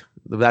 Great.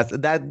 That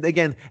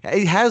again,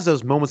 it has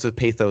those moments of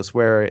pathos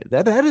where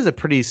that is a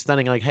pretty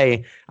stunning, like,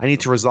 hey, I need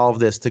to resolve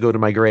this to go to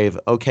my grave.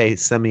 Okay,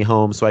 send me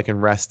home so I can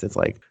rest. It's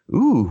like,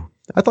 ooh,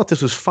 I thought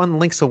this was fun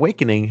Link's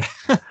Awakening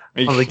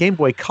on the Game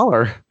Boy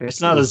Color.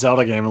 It's not a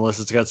Zelda game unless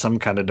it's got some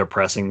kind of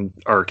depressing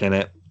arc in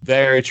it.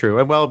 Very true.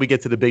 And well, we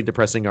get to the big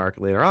depressing arc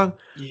later on.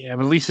 Yeah,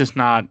 but at least it's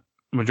not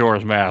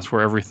Majora's Mask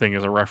where everything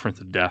is a reference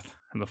to death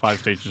and the 5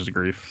 stages of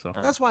grief. So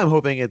That's why I'm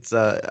hoping that's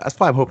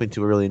why I'm hoping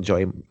to really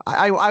enjoy.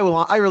 I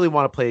really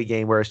want to play a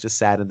game where it's just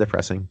sad and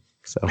depressing.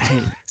 So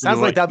sounds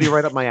like that'd be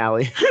right up my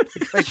alley.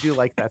 I do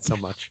like that so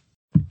much.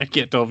 I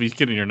can't tell if he's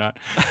kidding or not.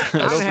 I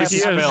don't think he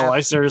is. I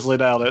seriously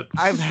doubt it.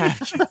 I've had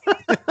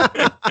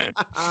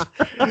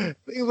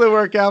things will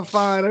work out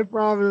fine. I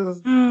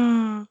promise.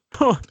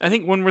 I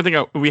think one more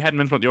thing we hadn't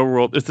mentioned about the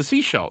overworld is the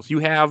seashells. You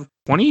have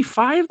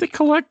 25 to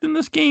collect in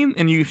this game,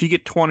 and if you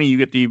get 20, you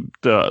get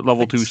the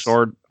level 2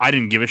 sword. I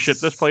didn't give a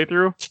shit this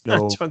playthrough.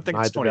 No, I think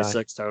it's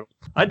 26 total.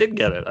 I did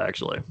get it,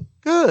 actually.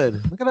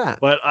 Good. Look at that.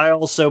 But I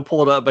also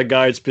pulled up a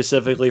guide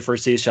specifically for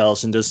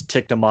seashells and just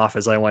ticked them off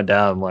as I went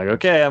down. I'm like,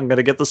 okay, I'm going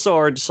to get the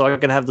sword so I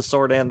can have the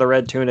sword and the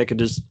red tunic and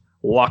just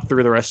walk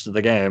through the rest of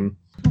the game.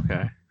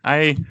 Okay.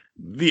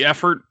 The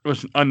effort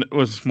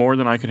was more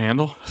than I could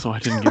handle, so I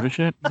didn't give a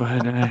shit. But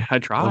I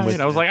tried.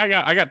 I was like,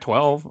 I got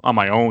 12 on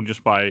my own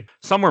just by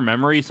somewhere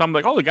memory. Some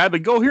like, oh, the guy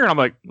would go here, and I'm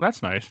like,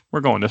 that's nice. We're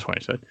going this way.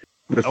 I said.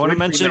 I want to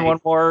mention one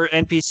more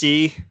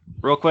NPC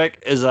real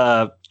quick. Is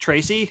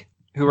Tracy,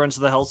 who runs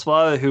the health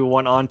spa, who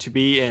went on to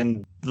be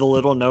in the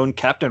little known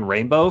Captain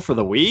Rainbow for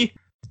the Wii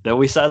that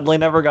we sadly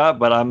never got,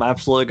 but I'm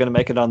absolutely going to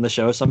make it on the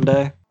show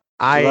someday.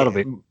 That'll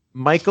be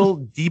Michael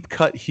Deep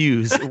Cut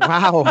Hughes.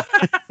 Wow.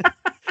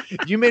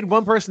 You made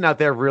one person out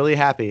there really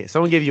happy.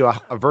 Someone gave you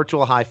a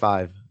virtual high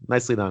five.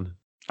 Nicely done.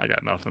 I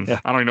got nothing. Yeah.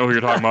 I don't even know who you're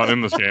talking about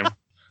in this game.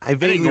 I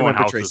vaguely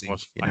remember Tracy.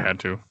 I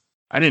had to.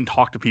 I didn't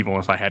talk to people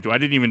unless I had to. I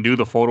didn't even do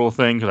the photo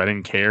thing because I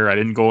didn't care. I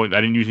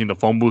didn't use the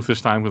phone booth this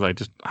time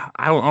because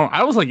I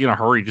was like in a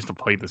hurry just to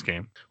play this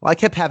game. Well, I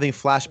kept having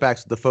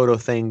flashbacks to the photo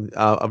thing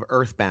of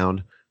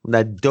Earthbound when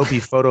that dopey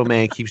photo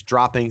man keeps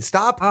dropping.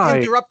 Stop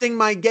interrupting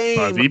my game.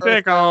 Fuzzy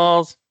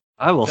Pickles.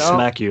 I will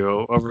smack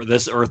you over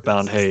this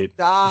Earthbound hate.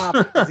 Stop.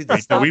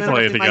 Stop we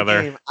play it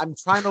together. I'm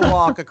trying to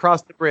walk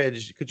across the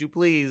bridge. Could you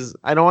please?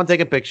 I don't want to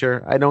take a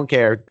picture. I don't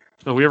care.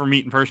 So if we ever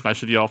meet in person, I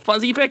should yell,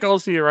 Fuzzy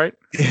Pickles to you, right?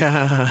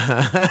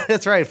 Yeah,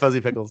 that's right,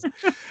 Fuzzy Pickles.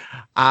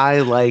 I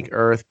like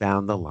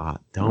Earthbound a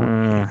lot.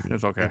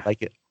 It's okay. I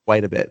like it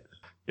quite a bit.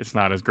 It's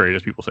not as great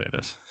as people say it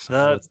is.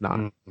 So it's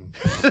not.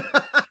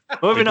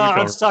 Moving on,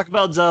 let's talk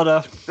about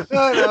Zelda.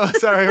 No,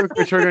 sorry, we're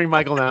triggering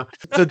Michael now.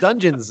 So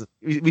dungeons,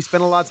 we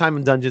spent a lot of time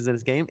in dungeons in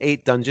this game.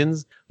 8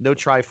 dungeons, no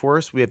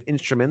Triforce. We have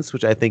instruments,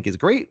 which I think is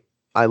great.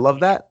 I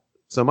love that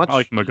so much. I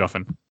like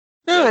MacGuffin.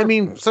 Yeah, I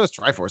mean, so is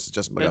Triforce. It's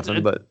just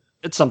MacGuffin, but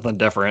it's something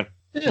different.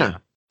 Yeah.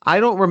 I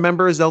don't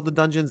remember Zelda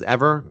dungeons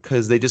ever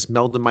because they just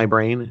meld in my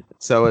brain.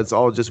 So it's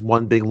all just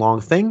one big long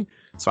thing.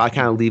 So I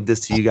kind of leave this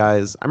to you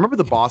guys. I remember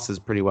the bosses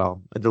pretty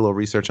well. I did a little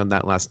research on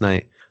that last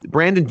night.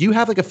 Brandon, do you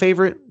have like a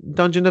favorite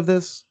dungeon of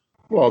this?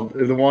 Well,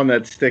 the one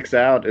that sticks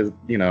out is,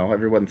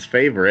 everyone's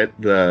favorite,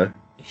 the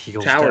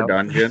Tower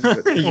Dungeon.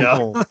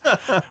 Yeah.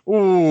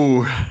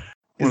 Ooh.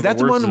 Is that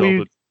the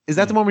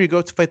one where you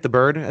go to fight the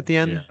bird at the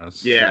end?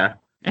 Yes. Yeah.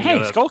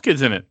 Hey, Skull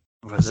Kid's in it.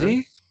 Was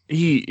he?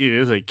 He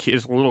is a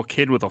kid, a little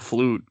kid with a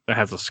flute that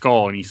has a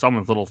skull, and he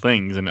summons little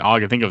things, and all I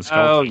can think of is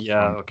Skull. Oh,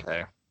 yeah,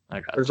 okay.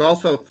 There's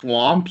also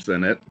Thwomps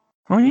in it.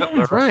 Oh, yeah,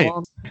 that's right.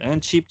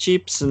 And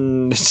Cheeps,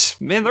 and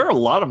man, there are a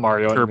lot of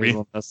Mario Kirby.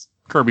 in this.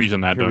 Kirby's in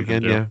that Here dungeon,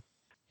 again, too. yeah.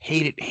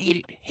 Hate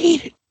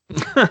it.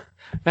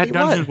 That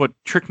dungeon is what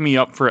tricked me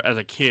up as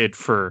a kid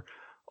for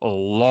a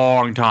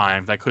long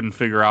time. I couldn't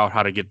figure out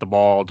how to get the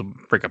ball to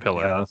break a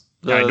pillar.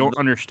 Yeah. I don't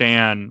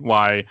understand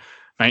why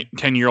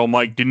 10-year-old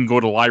Mike didn't go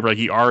to the library.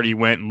 He already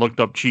went and looked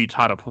up cheats,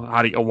 how to a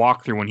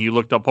walkthrough when he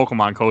looked up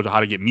Pokemon codes of how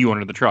to get Mew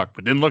under the truck,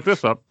 but didn't look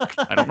this up.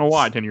 I don't know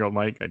why, 10-year-old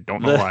Mike. I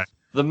don't know why.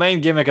 The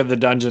main gimmick of the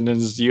dungeon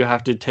is you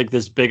have to take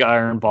this big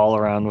iron ball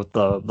around with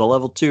the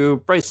level 2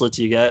 bracelets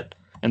you get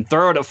and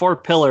throw it at 4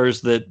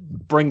 pillars that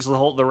brings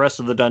the rest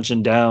of the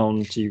dungeon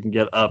down so you can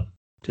get up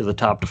to the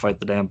top to fight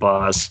the damn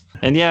boss.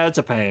 And yeah, it's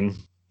a pain.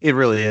 It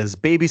really is.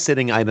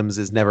 Babysitting items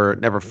is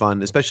never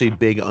fun, especially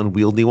big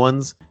unwieldy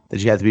ones that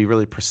you have to be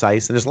really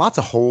precise. And there's lots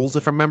of holes,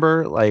 if I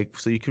remember,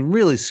 so you can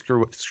really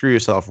screw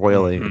yourself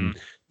royally and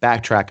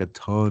backtrack a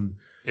ton.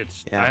 I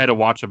had to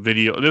watch a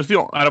video.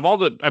 Out of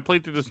all I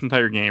played through this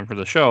entire game for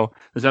the show,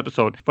 this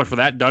episode, but for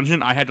that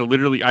dungeon, I had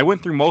to I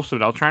went through most of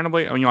it. I was trying to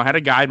play, I had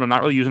a guide, but I'm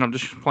not really using it. I'm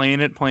just playing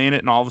it,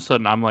 and all of a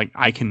sudden, I'm like,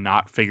 I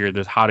cannot figure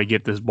how to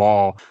get this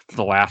ball to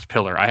the last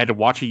pillar. I had to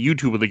watch a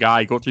YouTube with a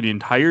guy go through the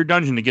entire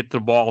dungeon to get the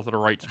ball to the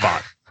right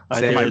spot.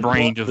 My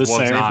brain just was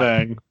not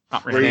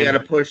where you got to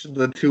push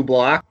the 2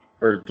 blocks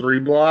or 3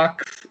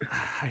 blocks.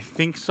 I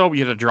think so.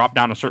 You had to drop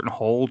down a certain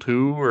hole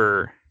too,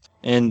 or.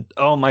 And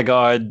oh my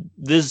god,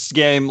 this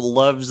game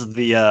loves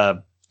the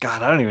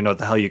God, I don't even know what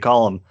the hell you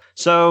call them.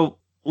 So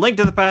Link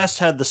to the Past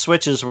had the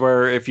switches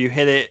where if you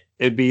hit it,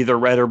 it'd be either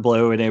red or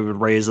blue, and it would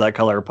raise that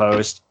color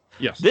post.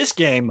 Yes. This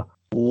game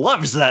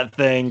loves that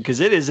thing because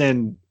it is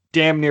in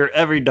damn near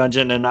every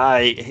dungeon, and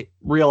I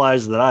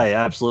realize that I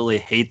absolutely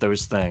hate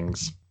those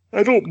things.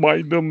 I don't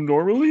mind them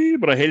normally,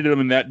 but I hated them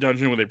in that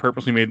dungeon where they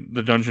purposely made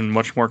the dungeon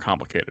much more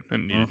complicated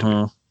than it needed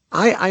to be.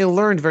 I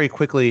learned very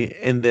quickly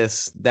in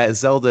this that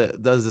Zelda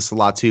does this a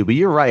lot too, but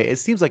you're right. It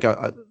seems like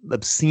a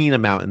obscene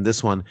amount in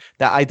this one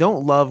that I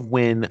don't love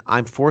when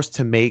I'm forced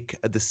to make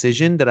a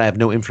decision that I have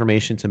no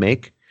information to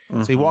make.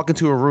 So you walk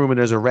into a room and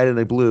there's a red and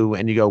a blue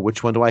and you go,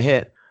 which one do I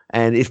hit?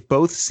 And if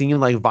both seem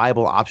like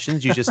viable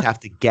options, you just have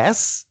to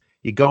guess.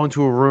 You go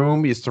into a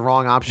room, it's the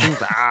wrong option.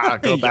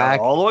 Go back.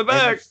 All the way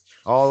back.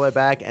 All the way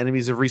back.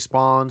 Enemies have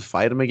respawned.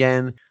 Fight them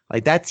again.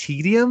 Like that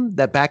tedium,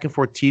 that back and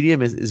forth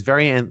tedium is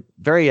very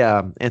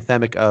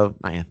anthemic of,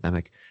 not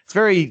anthemic. It's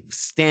very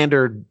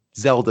standard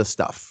Zelda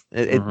stuff.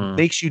 It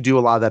makes you do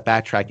a lot of that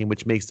backtracking,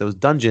 which makes those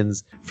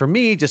dungeons, for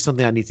me, just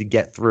something I need to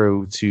get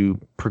through to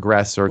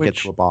progress or get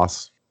to a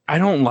boss. I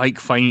don't like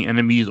fighting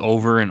enemies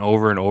over and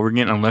over and over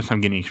again unless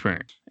I'm getting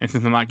experience. And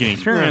since I'm not getting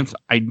experience,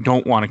 I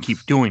don't want to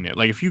keep doing it.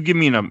 Like if you give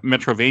me a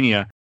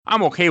Metrovania,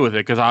 I'm okay with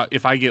it because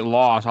if I get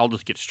lost, I'll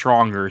just get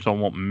stronger, so it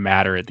won't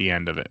matter at the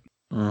end of it.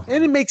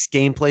 And it makes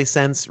gameplay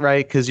sense,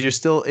 right? Because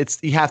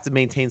you have to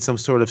maintain some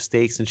sort of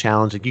stakes and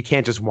challenge. Like you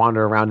can't just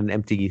wander around an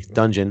empty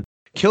dungeon.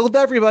 Killed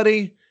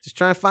everybody. Just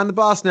trying to find the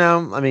boss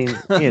now. I mean,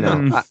 you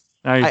know,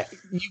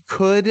 you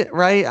could,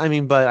 right? I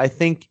mean, but I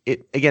think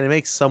it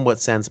makes somewhat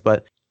sense.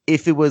 But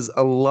if it was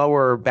a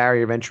lower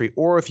barrier of entry,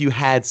 or if you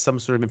had some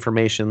sort of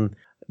information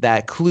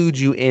that clued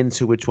you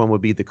into which one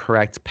would be the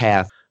correct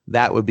path,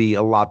 that would be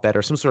a lot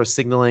better. Some sort of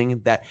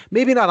signaling that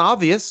maybe not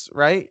obvious,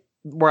 right?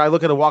 Where I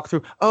look at a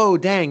walkthrough, oh,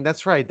 dang,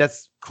 that's right.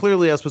 That's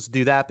clearly I was supposed to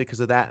do that because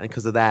of that and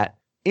because of that.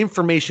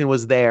 Information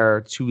was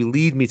there to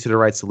lead me to the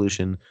right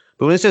solution.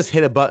 But when it's just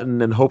hit a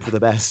button and hope for the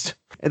best,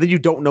 and then you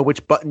don't know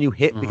which button you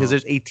hit because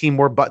there's 18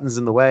 more buttons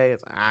in the way,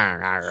 it's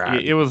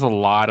it was a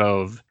lot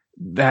of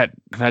that.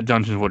 That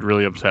dungeon would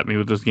really upset me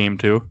with this game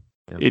too.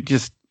 Yeah. It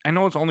just, I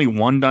know it's only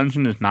one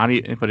dungeon, it's not,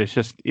 but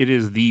it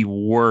is the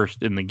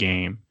worst in the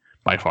game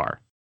by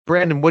far.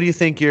 Brandon, what do you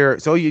think you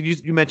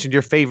mentioned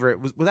your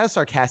favorite. Was that a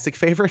sarcastic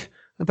favorite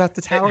about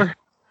the tower?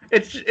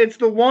 It's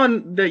the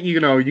one that,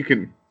 you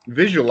can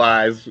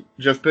visualize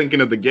just thinking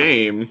of the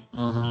game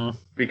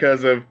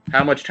because of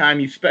how much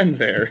time you spend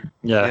there.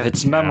 Yeah,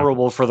 it's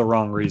memorable for the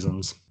wrong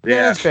reasons.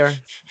 Yeah,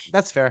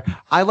 that's fair.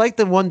 I like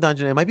the one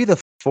dungeon. It might be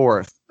the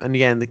fourth. And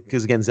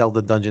because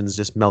Zelda dungeons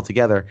just melt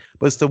together.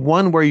 But it's the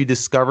one where you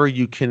discover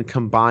you can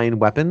combine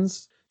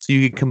weapons. So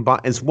you can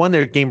combine. It's one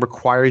that game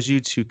requires you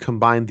to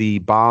combine the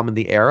bomb and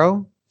the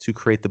arrow to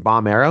create the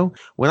bomb arrow.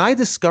 When I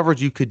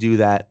discovered you could do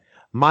that,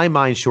 my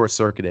mind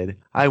short-circuited.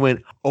 I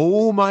went,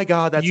 "Oh my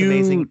god, that's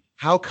amazing!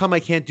 How come I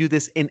can't do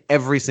this in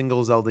every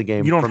single Zelda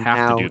game?" You don't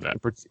have to do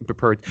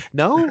that.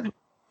 No,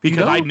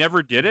 because I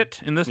never did it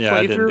in this playthrough.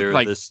 I didn't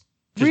do this.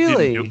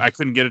 Really? I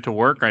couldn't get it to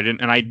work. I didn't,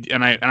 and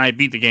I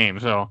beat the game.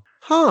 So.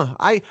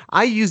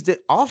 I used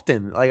it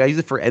often. Like I use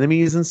it for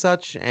enemies and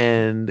such,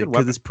 and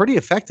because it's pretty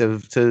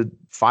effective to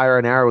fire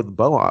an arrow with a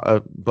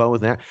bow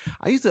with an arrow.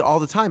 I used it all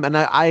the time, and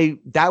I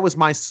that was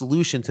my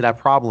solution to that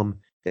problem.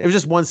 It was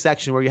just one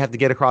section where you had to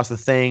get across the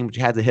thing, but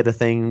you had to hit a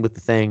thing with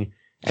the thing,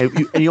 and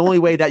the only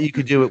way that you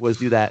could do it was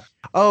do that.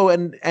 Oh,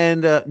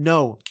 and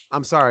no,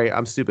 I'm sorry,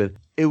 I'm stupid.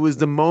 It was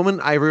the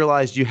moment I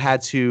realized you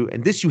had to,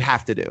 and this you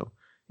have to do,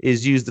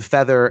 is use the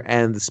feather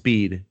and the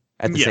speed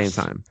at the same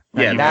time.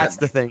 Yeah, that's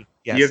the thing.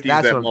 Yes, you have to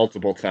use that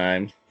multiple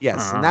times.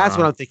 Yes, and that's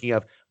what I'm thinking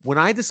of. When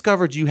I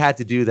discovered you had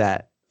to do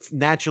that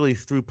naturally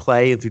through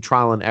play and through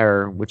trial and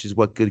error, which is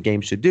what good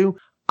games should do,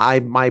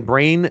 my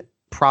brain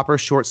proper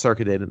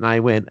short-circuited, and I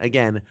went,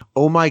 again,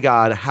 oh my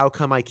god, how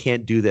come I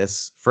can't do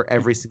this for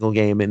every single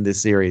game in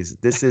this series?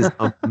 This is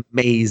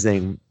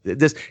amazing.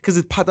 Because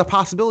the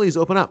possibilities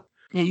open up.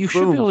 Yeah, you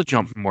should be able to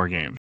jump in more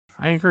games.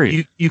 I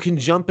agree. You can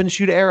jump and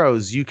shoot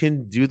arrows. You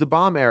can do the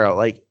bomb arrow.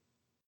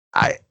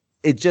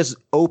 It just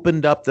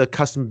opened up the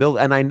custom build.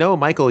 And I know,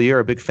 Michael, you're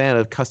a big fan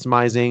of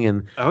customizing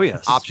and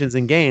options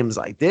in games.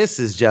 Like this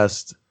is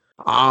just,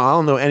 I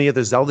don't know any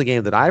other Zelda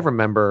game that I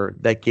remember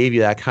that gave you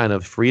that kind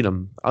of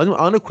freedom.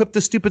 Unequip the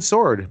stupid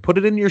sword. Put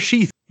it in your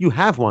sheath. You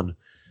have one.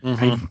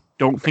 I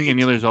don't think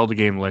any other Zelda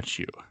game lets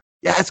you.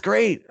 Yeah, it's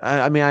great.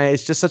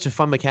 It's just such a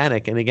fun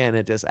mechanic. And again,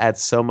 it just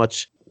adds so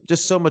much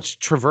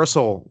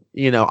traversal,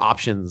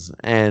 options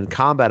and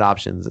combat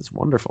options. It's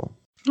wonderful.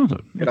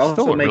 It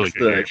also makes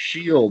the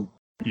shield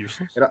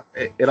useless.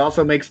 It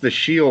also makes the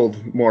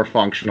shield more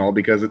functional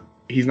because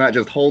he's not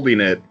just holding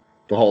it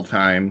the whole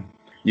time.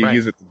 You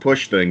use it to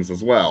push things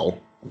as well.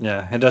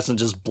 Yeah, it doesn't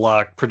just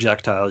block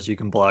projectiles. You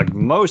can block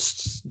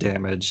most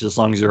damage as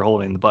long as you're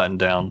holding the button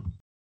down,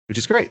 which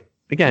is great.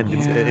 Again,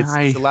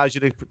 it allows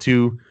you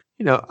to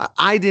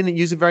I didn't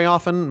use it very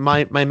often.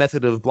 My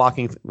method of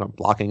blocking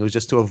was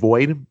just to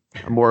avoid,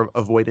 more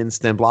avoidance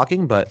than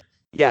blocking. But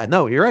yeah,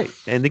 no, you're right.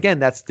 And again,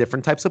 that's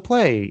different types of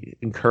play.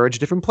 Encourage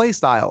different play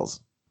styles.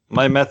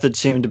 My method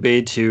seemed to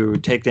be to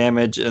take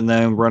damage and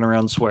then run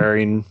around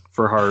swearing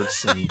for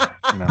hearts and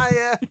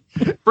Yeah.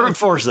 Brute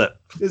force it.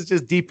 It's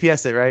just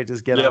DPS it, right?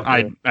 Just get Yep. up.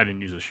 I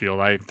didn't use a shield.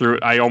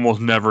 I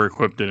almost never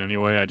equipped it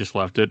anyway. I just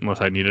left it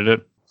unless I needed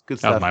it. Good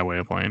That was stuff. my way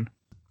of playing.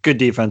 Good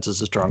defense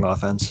is a strong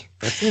offense.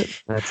 That's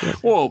it. That's it.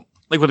 Well,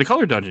 like with the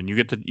color dungeon, you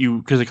get to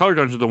because the color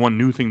dungeon is the one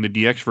new thing, the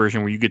DX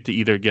version, where you get to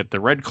either get the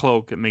red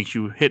cloak that makes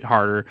you hit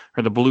harder,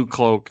 or the blue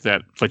cloak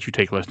that lets you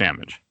take less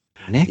damage.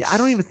 Yeah, I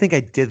don't even think I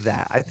did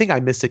that. I think I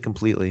missed it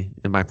completely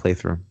in my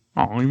playthrough.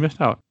 Oh, you missed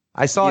out.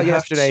 I saw it You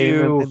have yesterday.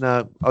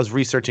 to- I was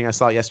researching. I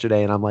saw it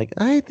yesterday, and I'm like,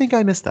 I think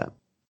I missed that.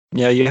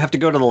 Yeah, you have to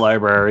go to the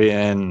library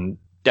and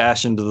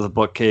dash into the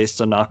bookcase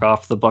to knock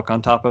off the book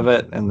on top of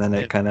it, and then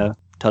it kind of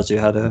tells you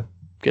how to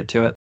get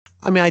to it.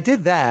 I mean, I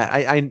did that.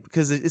 I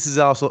because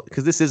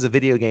this is a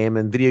video game,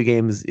 and video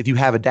games, if you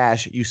have a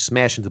dash, you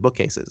smash into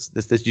bookcases.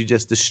 This you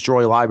just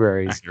destroy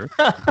libraries.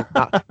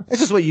 Accurate. It's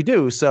just what you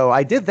do. So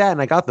I did that,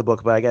 and I got the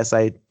book, but I guess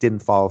I didn't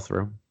follow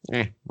through.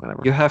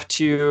 Whatever. You have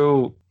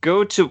to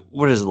go to,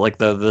 what is it, like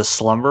the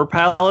slumber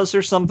palace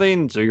or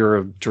something? So you're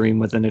a dream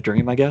within a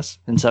dream, I guess.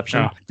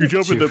 Inception. Yeah. You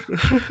jump in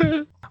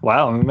the.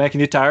 Wow, am I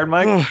making you tired,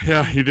 Mike? Oh,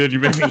 yeah, you did. You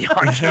made me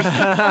yawn.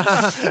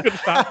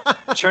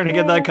 Trying to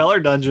get that color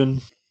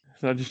dungeon.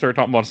 So I just started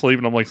talking about sleep,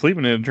 and I'm like,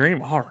 sleeping in a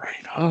dream. All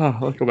right.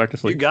 Let's go back to You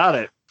sleep. got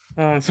it.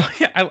 So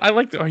yeah, I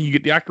like you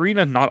get the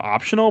ocarina, not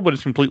optional, but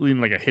it's completely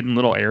in like a hidden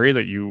little area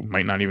that you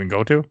might not even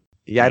go to.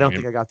 Yeah, I don't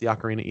think I got the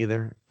ocarina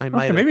either. I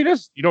might. Okay, maybe it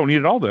is. You don't need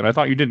it all then. I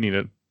thought you did need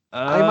it.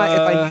 I might.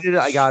 If I needed it,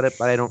 I got it,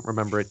 but I don't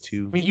remember it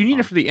too. I mean, you need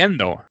it for the end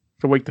though,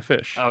 to wake the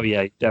fish. Oh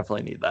yeah, you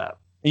definitely need that.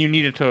 And you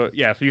need it to,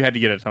 yeah. So you had to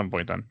get it at some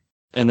point then.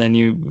 And then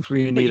you But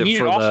need you it need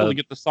for it also the to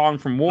get the song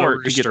from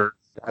War to get, rooster.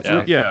 That's Yeah.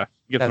 right. yeah,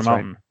 get to That's the right.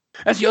 mountain.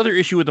 That's the other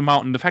issue with the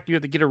mountain. The fact that you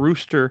have to get a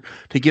rooster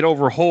to get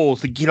over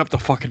holes to get up the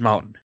fucking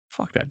mountain.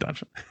 Fuck that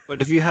dungeon.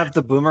 But if you have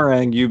the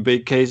boomerang, you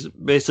basically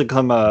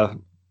become a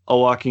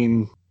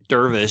walking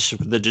dervish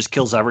that just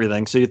kills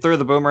everything. So you throw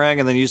the boomerang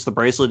and then use the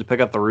bracelet to pick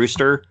up the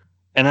rooster.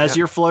 And as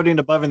you're floating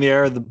above in the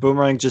air, the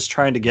boomerang's just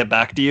trying to get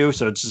back to you.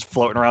 So it's just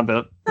floating around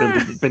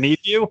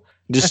beneath you.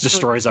 It just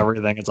destroys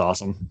everything. It's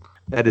awesome.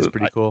 That is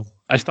pretty cool.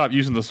 I stopped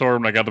using the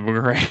sword when I got the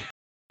boomerang.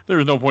 There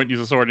was no point in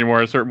using the sword anymore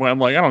at a certain point. I'm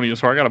like, I don't need a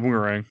sword. I got a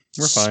boomerang.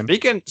 We're fine.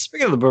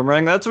 Speaking of the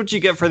boomerang, that's what you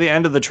get for the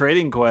end of the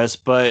trading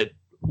quest. But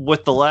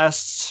with the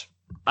last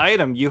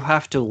item, you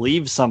have to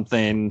leave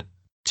something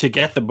to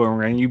get the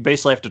boomerang. You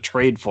basically have to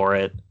trade for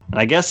it. And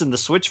I guess in the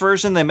Switch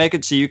version, they make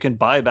it so you can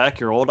buy back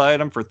your old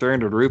item for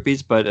 300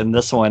 rupees. But in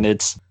this one, you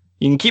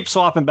can keep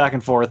swapping back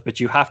and forth, but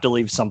you have to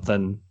leave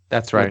something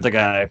That's right. with the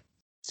guy.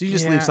 So you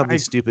just Yeah, leave something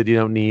stupid you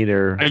don't need,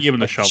 or I give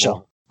him the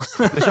shovel.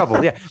 the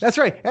shovel. Yeah, that's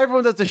right.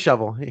 Everyone does the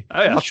shovel. Oh,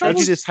 yeah. I'll trade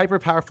you this hyper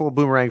powerful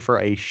boomerang for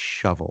a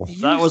shovel.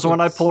 That was when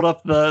I pulled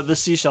up the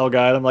seashell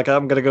guide. I'm like,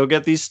 I'm going to go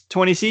get these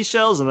 20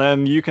 seashells, and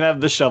then you can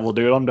have this shovel,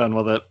 dude. I'm done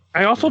with it.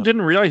 I also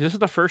didn't realize this is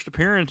the first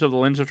appearance of the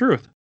Lens of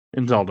Truth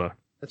in Zelda.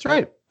 That's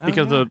right.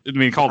 Because called the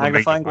Magnifying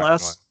magnifying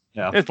glass?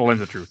 Yeah. It's the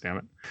Lens of Truth, damn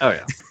it. Oh,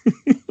 yeah.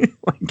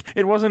 Like,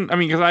 it wasn't, I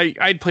mean, because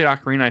I'd played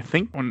Ocarina, I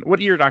think. What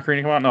year did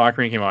Ocarina come out? No,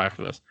 Ocarina came out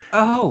after this.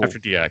 Oh. After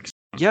DX.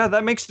 Yeah,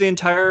 that makes the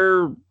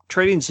entire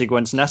trading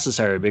sequence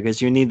necessary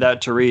because you need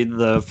that to read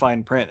the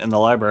fine print in the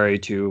library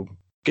to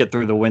get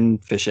through the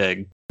windfish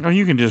egg. No,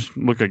 you can just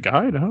look at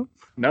guide, huh?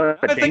 No, it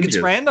I think it's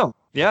changes. rand.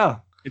 Yeah.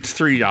 It's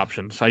 3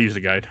 options. I use the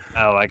guide.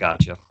 Oh, I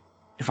got you.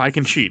 If I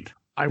can cheat,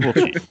 I will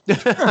cheat.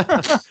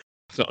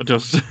 So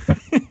just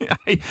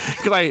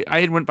because I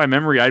had went by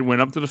memory, I went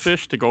up to the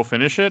fish to go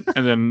finish it,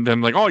 and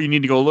then like, oh, you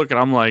need to go look, and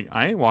I'm like,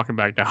 I ain't walking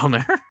back down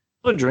there.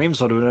 The Dreams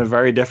would have been a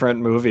very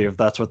different movie if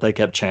that's what they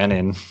kept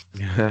chanting.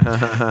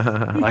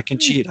 I can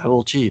cheat. I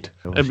will cheat.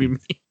 That'd be me.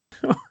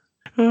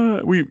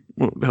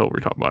 What the hell were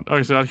we talking about?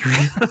 Okay, so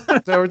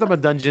So we're talking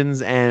about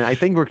dungeons, and I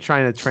think we're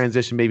trying to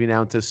transition maybe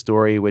now into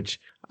story, which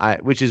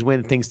is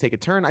when things take a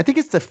turn. I think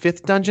it's the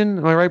 5th dungeon.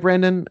 Am I right,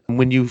 Brandon?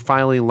 When you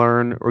finally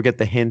learn or get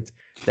the hint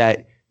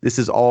that this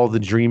is all the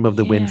dream of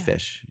the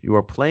windfish. You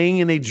are playing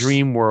in a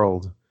dream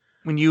world.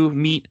 when you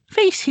meet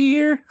Face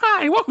here,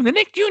 hi, welcome to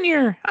Nick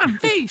Jr. I'm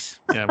Face.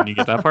 Yeah, when you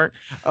get that part.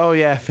 Oh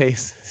yeah,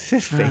 face.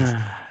 Face.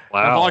 That's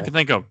all I can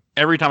think of.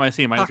 Every time I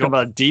see him, I just Talking go,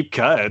 about deep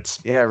cuts.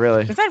 Yeah,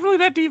 really. is that really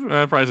that deep?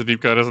 Probably is a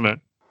deep cut, isn't it?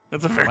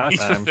 That's a very My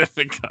time.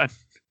 specific cut.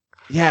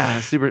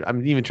 Yeah, super.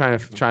 I'm even trying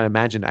to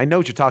imagine. I know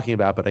what you're talking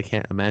about, but I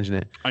can't imagine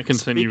it. I can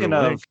send you a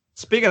link.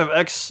 Speaking of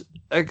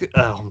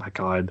oh my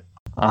god.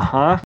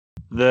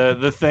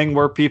 The thing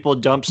where people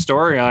dump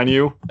story on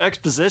you.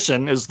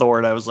 Exposition is the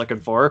word I was looking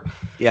for.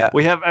 Yeah.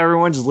 We have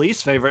everyone's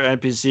least favorite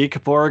NPC,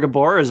 Kapora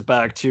Gabora, is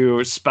back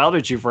to spout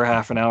at you for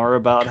half an hour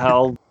about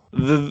how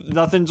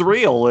nothing's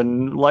real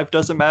and life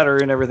doesn't matter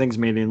and everything's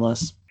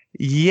meaningless.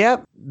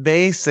 Yep,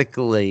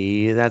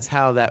 basically that's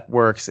how that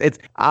works. It's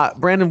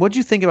Brandon, what'd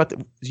you think about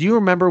do you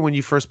remember when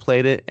you first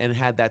played it and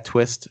had that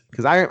twist?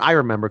 Because I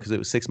remember because it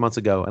was 6 months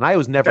ago and I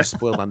was never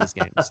spoiled on this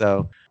game.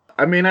 So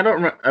I mean, I don't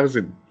remember. I was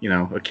a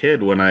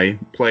kid when I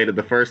played it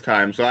the first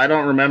time, so I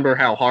don't remember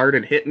how hard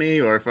it hit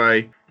me or if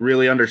I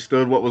really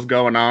understood what was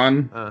going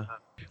on.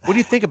 what do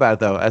you think about it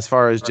though, as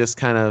far as just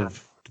kind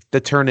of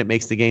the turn it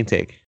makes the game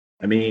take?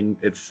 I mean,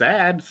 it's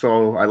sad,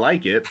 so I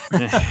like it.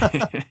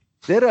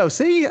 Ditto.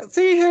 See,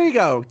 here you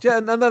go.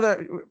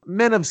 Another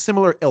men of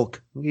similar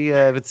ilk.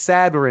 If it's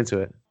sad, we're into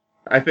it.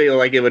 I feel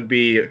like it would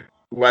be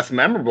less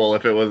memorable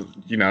if it was,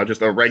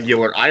 just a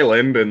regular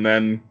island, and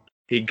then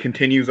he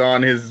continues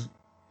on his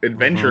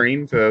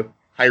adventuring to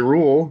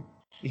Hyrule.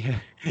 Yeah,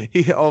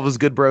 all of his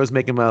good bros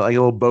make him a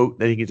little boat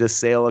that he can just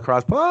sail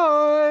across.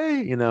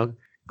 Bye,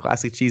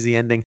 classic cheesy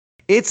ending.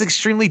 It's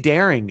extremely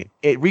daring.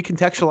 It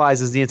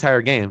recontextualizes the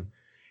entire game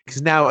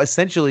because now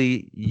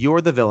essentially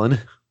you're the villain,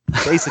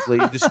 basically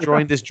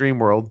destroying this dream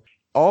world.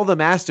 All the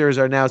masters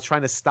are now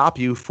trying to stop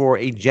you for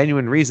a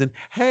genuine reason.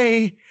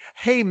 Hey,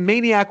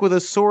 maniac with a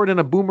sword and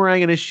a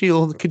boomerang and a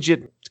shield, could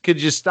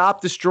you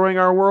stop destroying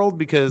our world?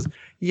 Because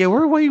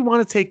we're what you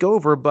want to take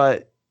over,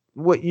 but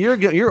what you're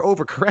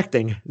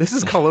overcorrecting. This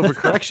is called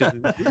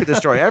overcorrection. You can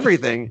destroy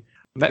everything.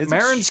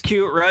 Marin's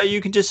cute, right?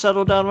 You can just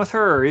settle down with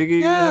her.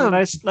 You have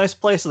a nice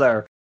place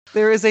there.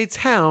 There is a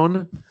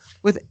town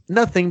with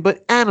nothing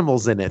but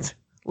animals in it.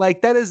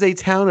 Like, that is a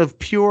town of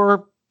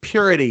pure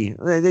purity.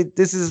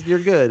 You're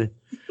good.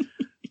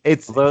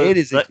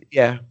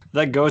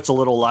 That goat's a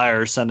little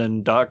liar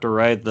sending Dr.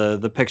 Wright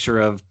the picture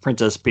of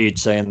Princess Peach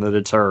saying that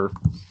it's her.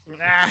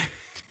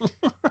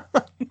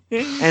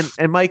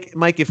 and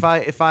Mike,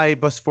 if I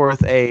bust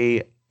forth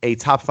a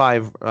top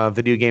 5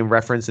 video game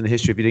reference in the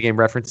history of video game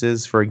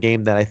references for a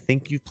game that I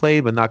think you've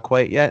played but not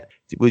quite yet,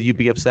 will you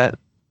be upset?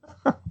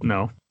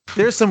 No.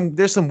 There's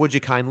some Would You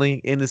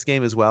Kindly in this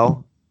game as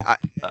well.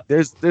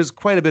 There's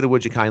quite a bit of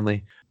Would You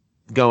Kindly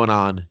going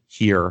on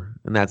here,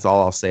 and that's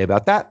all I'll say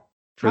about that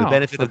for the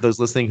benefit of those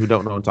listening who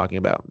don't know what I'm talking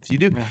about. If you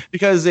do,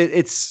 because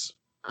it's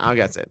I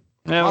guess it.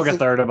 Yeah, we'll get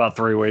there in about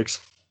 3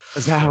 weeks.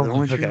 Is that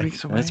only 3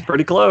 weeks away? That's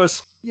pretty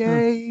close.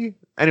 Yay!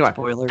 Anyway,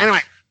 Spoiler.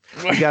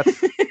 we got.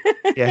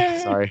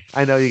 Yeah, sorry.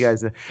 I know you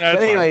guys.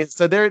 But anyway,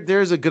 so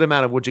there's a good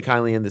amount of Would You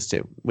Kindly in this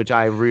too, which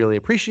I really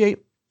appreciate.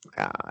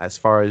 As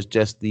far as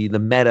just the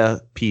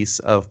meta piece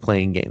of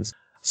playing games,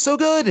 so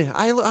good.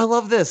 I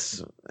love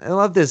this.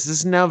 This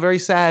is now very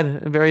sad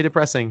and very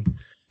depressing.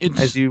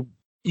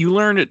 You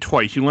learned it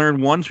twice. You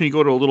learn once when you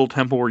go to a little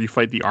temple where you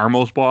fight the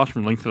Armos boss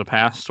from Link to the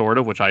Past, sort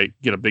of, which I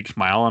get a big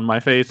smile on my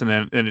face, and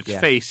then it's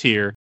face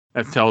here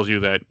that tells you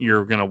that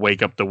you're gonna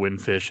wake up the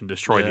Windfish and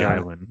destroy the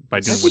island by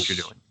doing what you're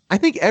doing. I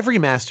think every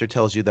master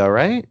tells you though,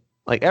 right?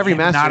 Like every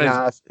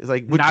master is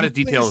like not as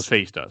detailed as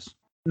face does.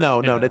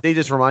 No, that they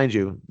just remind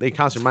you. They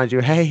constantly remind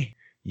you, hey,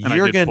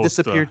 you're gonna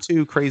disappear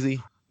too,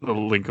 crazy. The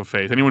link of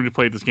Face. Anyone who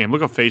played this game,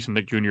 look up Face and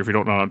Nick Jr. if you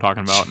don't know what I'm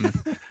talking about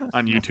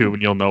on YouTube,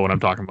 and you'll know what I'm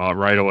talking about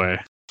right away.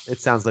 It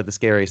sounds like the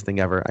scariest thing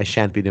ever. I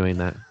shan't be doing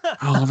that.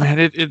 Oh man,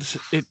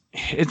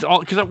 it's all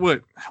because I was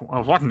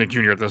watching Nick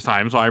Jr. at this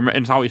time, so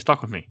it's always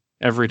stuck with me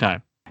every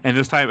time. And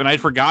this time, and I'd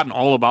forgotten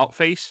all about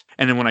Face,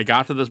 and then when I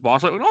got to this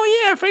boss, I went,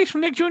 oh yeah, Face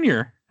from Nick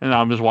Jr. And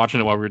I'm just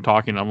watching it while we were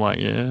talking. I'm like,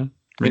 yeah.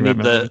 We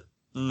need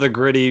the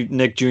gritty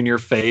Nick Jr.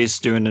 Face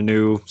doing a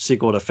new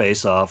sequel to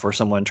Face Off, where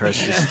someone tries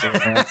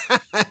to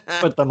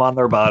put them on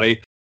their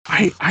body.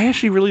 I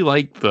actually really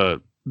like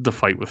the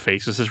fight with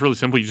Face. It's just really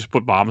simple. You just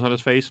put bombs on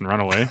his face and run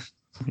away.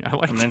 I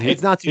like. And then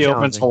it's not too he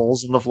opens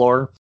holes in the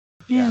floor.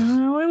 Yeah,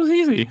 it was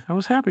easy. I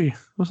was happy. It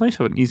was nice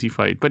to have an easy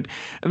fight. But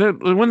the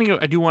one thing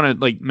I do want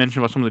to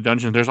mention about some of the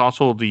dungeons. There's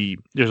also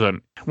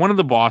one of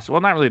the boss.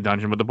 Well, not really a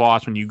dungeon, but the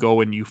boss when you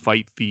go and you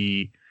fight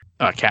the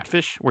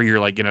catfish, where you're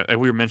like we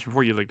were mentioned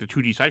before, you like the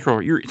 2D side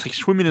scroller. It's like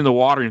swimming in the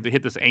water and you have to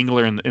hit this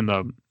angler in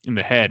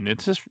the head, and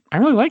it's just I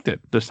really liked it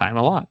this time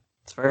a lot.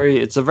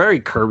 It's a very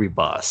Kirby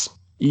boss.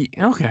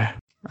 Yeah, okay,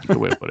 that's a good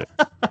way to put it.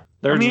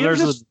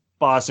 There's a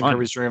boss in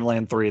Kirby's Dream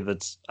Land 3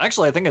 that's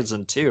actually I think it's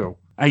in 2.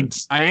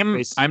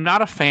 I'm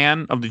not a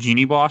fan of the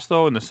genie boss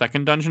though in the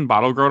second dungeon,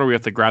 Bottle Grower, where you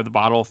have to grab the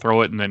bottle,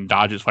 throw it, and then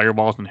dodge its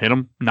fireballs and hit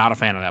him. Not a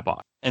fan of that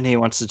boss. And he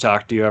wants to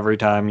talk to you every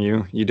time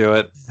you do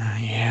it.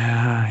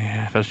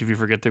 Yeah. Especially if you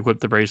forget to equip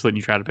the bracelet and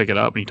you try to pick it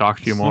up and he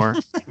talks to you more.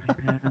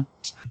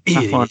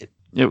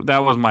 That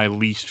was my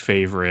least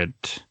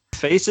favorite.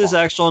 Face's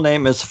actual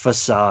name is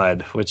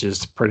Facade, which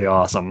is pretty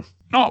awesome.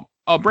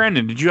 Oh,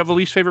 Brandon, did you have a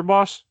least favorite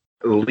boss?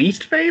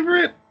 Least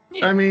favorite?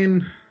 Yeah. I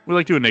mean, we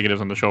like doing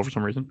negatives on the show for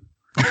some reason.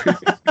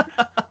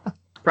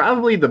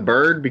 Probably the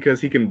bird,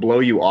 because he can blow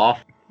you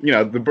off.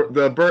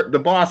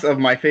 The boss of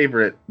my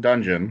favorite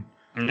dungeon.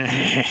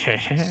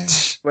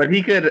 But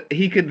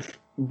he could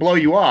blow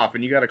you off,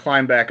 and you got to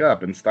climb back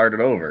up and start it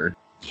over.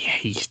 Yeah,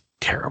 he's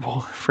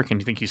terrible. Freaking,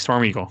 you think he's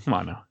Storm Eagle? Come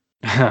on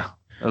now.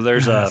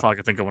 That's all I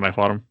could think of when I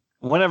fought him.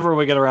 Whenever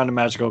we get around to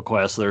Magical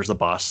Quest, there's the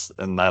boss,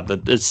 and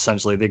it's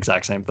essentially the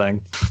exact same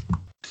thing.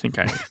 I think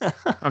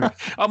okay.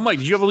 Mike,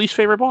 did you have a least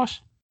favorite boss?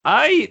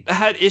 I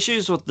had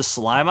issues with the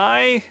Slime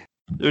Eye,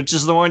 which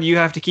is the one you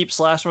have to keep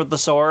slashing with the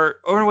sword.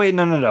 Oh wait,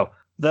 no.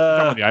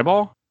 The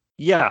eyeball?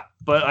 Yeah,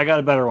 but I got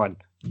a better one.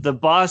 The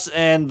boss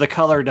and the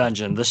color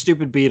dungeon, the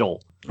stupid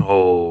beetle.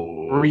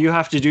 Oh. Where you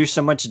have to do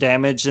so much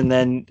damage and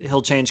then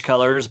he'll change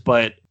colors,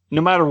 but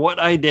no matter what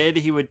I did,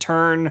 he would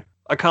turn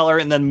a color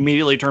and then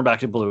immediately turn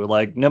back to blue.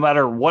 Like, no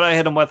matter what I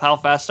hit him with, how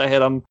fast I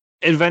hit him,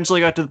 it eventually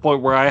got to the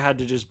point where I had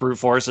to just brute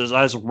force it.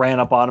 I just ran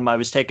up on him, I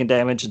was taking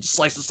damage and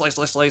slice,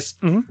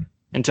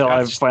 until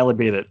I finally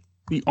beat it.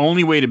 the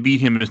only way to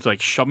beat him is to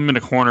like shove him in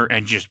a corner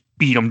and just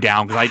beat him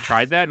down. Because I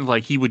tried that and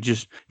like he would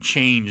just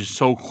change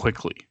so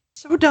quickly.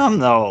 So dumb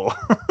though.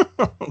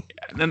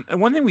 And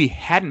one thing we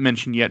hadn't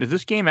mentioned yet is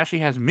this game actually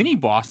has mini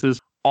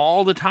bosses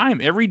all the time.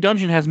 Every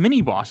dungeon has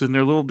mini bosses, and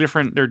they're a little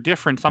different. They're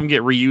different. Some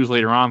get reused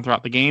later on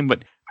throughout the game,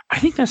 but I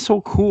think that's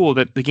so cool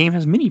that the game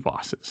has mini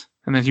bosses.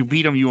 And as you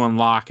beat them, you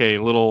unlock a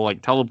little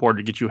like teleporter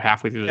to get you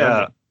halfway through the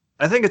dungeon.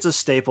 I think it's a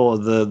staple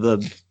of the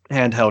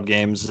handheld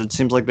games. It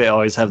seems like they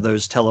always have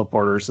those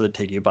teleporters that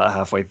take you about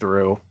halfway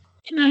through.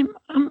 And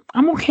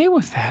I'm okay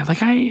with that. Like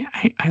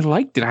I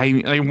liked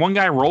it. Like one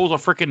guy rolls a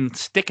freaking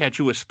stick at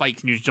you with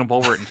spikes and you just jump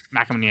over it and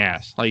smack him in the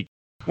ass. Like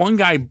one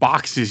guy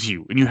boxes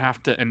you and you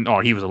have to. And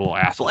he was a little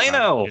asshole.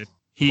 Plano.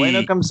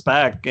 Plano comes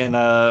back in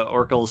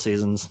Oracle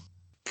seasons.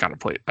 Gotta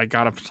play. I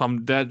gotta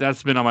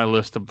that's been on my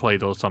list to play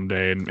those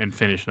someday and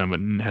finish them,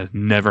 but it has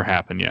never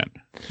happened yet.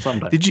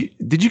 Someday.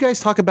 Did you guys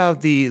talk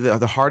about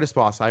the hardest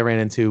boss I ran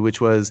into, which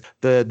was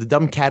the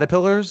dumb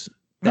caterpillars?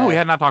 No, we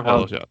had not talked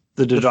about those yet.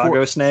 The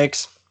Dodongo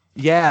snakes.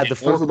 Yeah,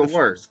 Those are the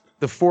worst.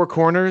 The four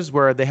corners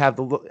where they have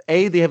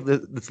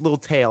this little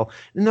tail.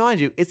 And mind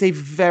you, it's a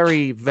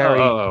very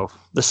the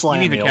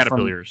slime. You mean the meal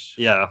caterpillars?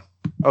 Yeah.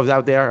 Oh, is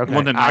that there? Okay. The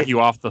one that knock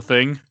you off the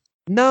thing.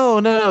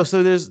 No.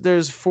 So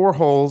there's 4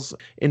 holes.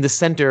 In the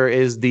center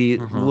is the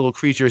little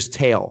creature's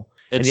tail.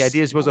 And the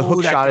idea is supposed to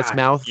hook shot its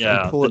mouth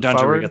and pull it dungeon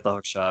forward. We get the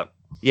hook shot.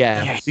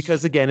 Yeah, Yes.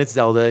 because again, it's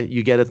Zelda.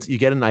 You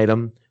get an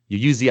item. You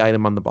use the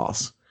item on the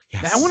boss.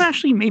 Yes. That one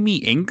actually made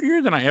me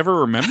angrier than I ever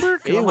remember.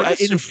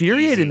 It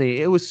infuriated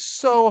me. It was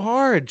so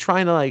hard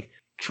trying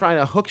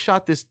to hook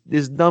shot this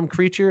dumb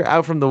creature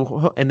out from the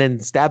hook and then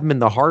stab him in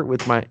the heart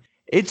with my.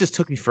 It just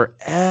took me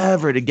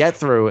forever to get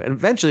through, and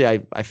eventually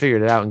I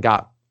figured it out and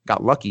got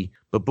lucky.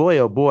 But boy,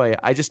 oh boy,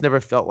 I just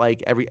never felt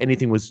like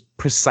anything was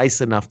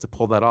precise enough to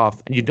pull that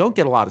off, and you don't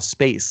get a lot of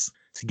space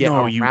to get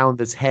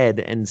around its head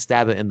and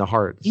stab it in the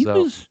heart. He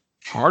was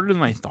harder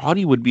than I thought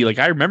he would be. Like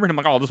I remember him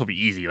like, oh, this will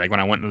be easy. Like when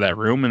I went into that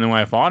room, and then when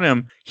I fought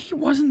him, he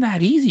wasn't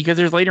that easy because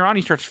there's later on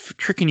he starts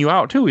tricking you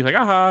out too. He's like,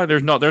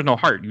 there's no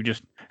heart. You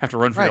just have to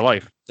run for your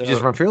life. You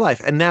just run for your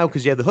life. And now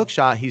because you have the hook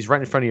shot, he's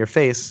right in front of your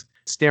face,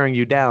 staring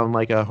you down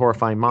like a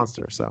horrifying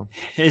monster. So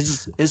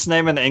his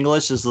name in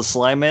English is the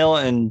slime male.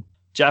 In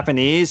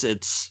Japanese,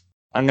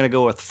 I'm gonna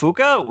go with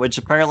Fuka, which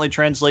apparently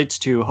translates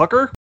to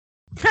hooker,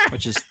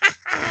 which is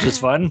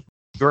fun.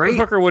 Great.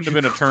 Hooker wouldn't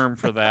have been a term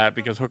for that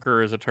because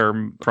hooker is a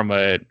term from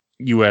a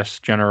U.S.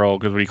 general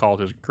because what he called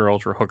his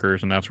girls were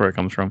hookers, and that's where it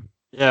comes from.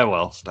 Yeah,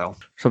 well, still.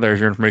 So there's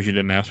your information you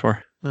didn't ask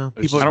for. Well,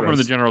 I don't remember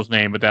the general's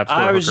name, but that's where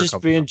I was hooker just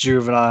comes being from.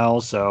 juvenile,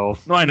 so.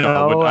 No, I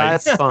know. But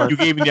that's fun. You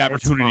gave me the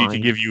opportunity to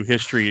fine. give you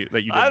history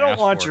that you didn't I don't ask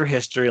want for. your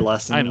history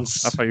lessons. I know.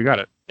 That's how you got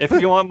it. If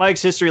you want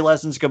Mike's history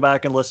lessons, go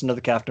back and listen to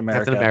the Captain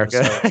America.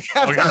 episode.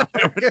 Oh, God.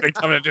 They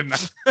tell me I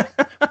didn't.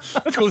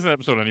 Let's go to that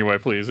episode anyway,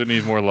 please. It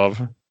needs more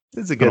love.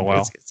 It's a good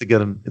one. It's a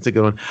good one. It's a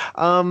good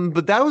one.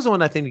 But that was the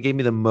one I think that gave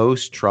me the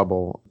most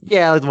trouble.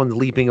 Yeah, like the one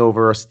leaping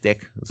over a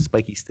stick, a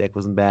spiky stick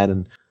wasn't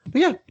bad. But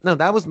yeah, no,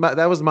 that was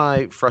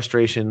my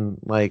frustration.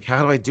 Like,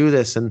 how do I do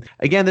this? And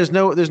again, there's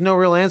no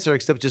real answer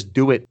except just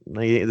do it.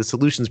 Like, the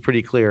solution's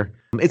pretty clear.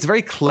 It's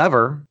very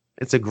clever.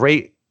 It's a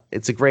great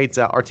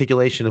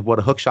articulation of what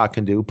a hook shot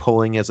can do,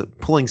 pulling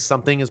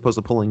something as opposed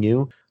to pulling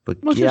you. But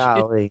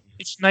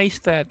it's nice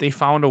that they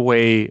found a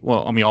way.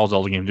 Well, I mean, all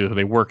Zelda games do.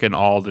 They work in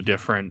all the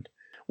different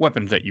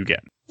weapons that you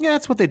get. Yeah,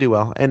 that's what they do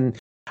well. And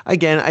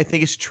again, I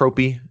think it's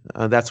tropey.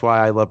 That's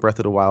why I love Breath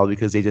of the Wild,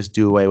 because they just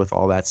do away with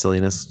all that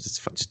silliness.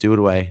 Just do it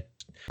away.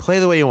 Play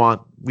the way you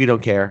want. We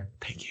don't care.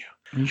 Thank you.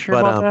 Are you sure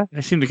about that?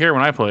 I seem to care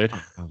when I played.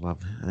 I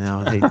love it.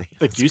 No, I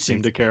think you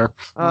seem to care.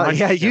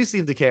 Yeah, you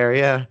seem to care.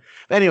 Yeah.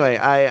 Anyway,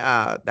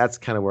 that's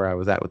kind of where I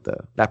was at with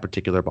that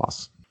particular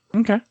boss.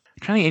 Okay. I'm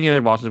trying to think any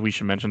other bosses we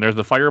should mention. There's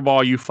the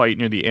fireball you fight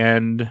near the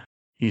end.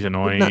 He's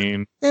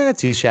annoying. Not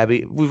too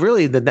shabby. We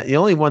really the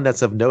only one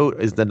that's of note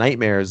is the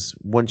nightmares.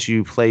 Once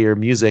you play your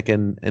music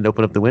and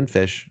open up the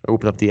windfish, or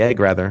open up the egg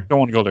rather. Don't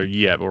want to go there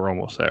yet, but we're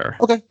almost there.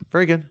 Okay,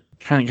 very good.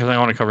 Because I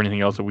want to cover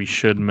anything else that we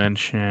should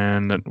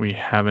mention that we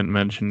haven't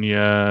mentioned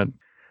yet.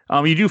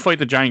 You do fight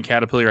the giant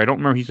caterpillar. I don't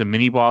remember if he's a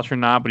mini boss or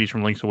not, but he's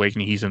from Link's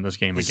Awakening. He's in this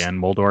game again,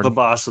 Moldor. The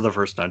boss of the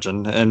first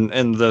dungeon, and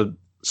in the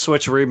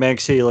Switch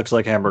remakes, he looks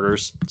like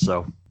hamburgers.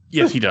 So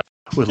yes, he does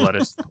with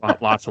lettuce,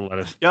 lots of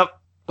lettuce. Yep.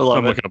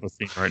 I'm looking up a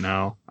theme right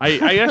now.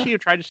 I actually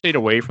have tried to stay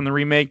away from the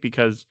remake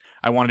because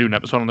I want to do an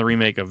episode on the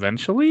remake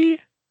eventually,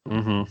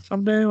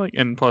 someday. Like,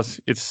 and plus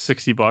it's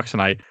 $60,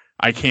 and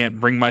I can't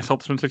bring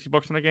myself to spend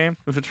 $60 on a game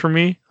if it's for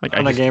me. Like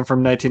on a game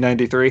from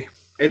 1993.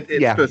 It's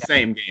the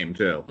same game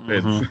too.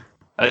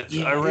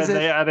 I read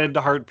they added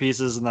heart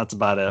pieces, and that's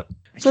about it.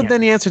 So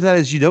then the answer to that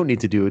is you don't need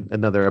to do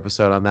another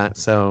episode on that.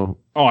 So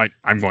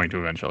I'm going to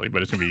eventually,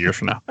 but it's gonna be years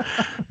from now.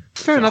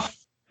 Fair enough.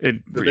 The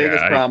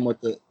biggest problem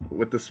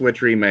with the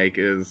Switch remake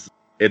is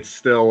it's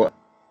still,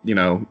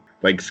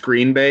 like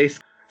screen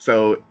based.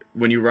 So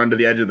when you run to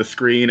the edge of the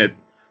screen, it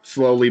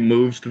slowly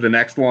moves to the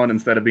next one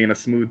instead of being a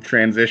smooth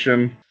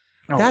transition.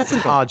 That's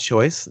an odd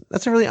choice.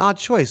 That's a really odd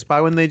choice.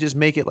 Why wouldn't they just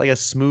make it like a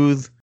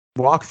smooth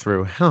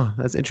walkthrough. Huh,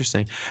 that's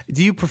interesting.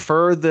 Do you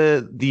prefer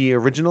the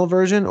original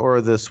version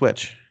or the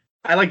Switch?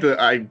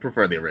 I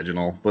prefer the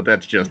original, but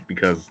that's just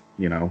because,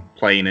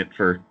 playing it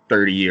for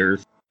 30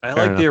 years. I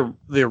Fair like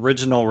the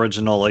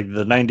original, like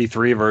the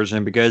 93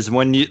 version, because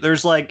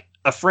there's like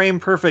a frame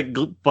perfect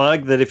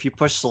bug that if you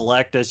push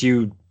select as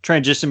you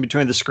transition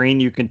between the screen,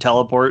 you can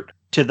teleport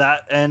to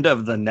that end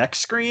of the next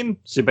screen.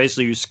 So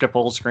basically you skip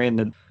whole screen.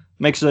 It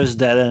makes those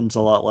dead ends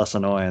a lot less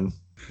annoying.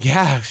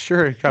 Yeah,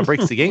 sure. It kind of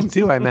breaks the game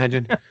too, I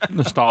imagine.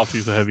 Nostalgia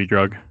is a heavy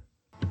drug.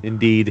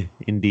 Indeed.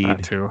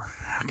 That too.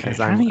 Okay. As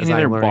Are I'm- there as any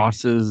I'm other learning.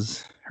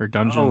 bosses or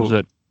dungeons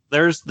that?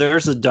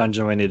 There's a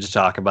dungeon we need to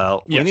talk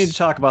about. Yes. We need to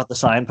talk about the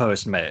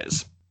signpost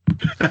maze.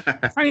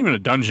 It's not even a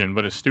dungeon,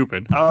 but it's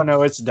stupid. Oh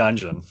no, it's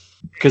dungeon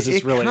because it's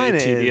It really kinda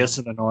tedious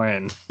and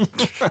annoying.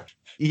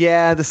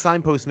 Yeah, the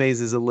signpost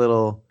maze is a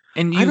little.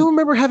 And I don't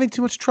remember having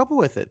too much trouble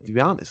with it, to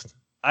be honest.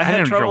 I didn't had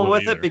have trouble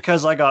with either. it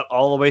because I got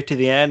all the way to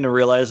the end and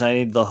realized I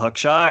needed the hook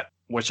shot,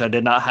 which I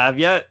did not have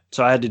yet.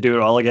 So I had to do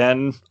it all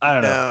again. I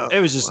don't know. No. It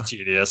was just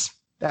tedious.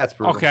 That's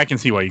brutal. Okay, I can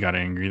see why you got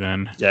angry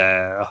then.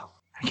 Yeah.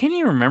 I can't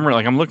even remember.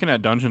 Like, I'm looking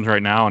at dungeons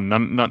right now, and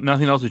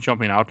nothing else is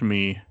jumping out to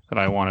me that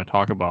I want to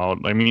talk about.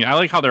 I mean, I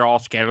like how they're all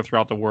scattered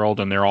throughout the world,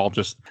 and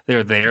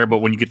they're there. But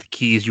when you get the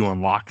keys, you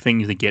unlock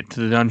things to get to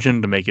the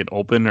dungeon to make it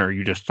open, or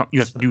you have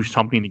to do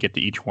something to get to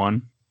each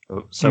one.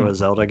 Oh, so a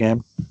Zelda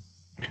game?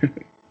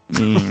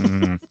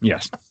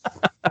 Yes.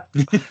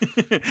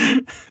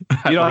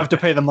 You don't have to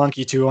pay the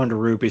monkey 200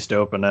 rupees to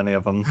open any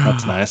of them.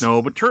 That's nice.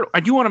 No, but I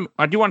do want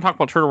to talk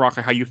about Turtle Rock,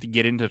 like how you have to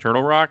get into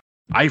Turtle Rock.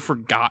 I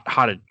forgot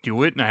how to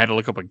do it, and I had to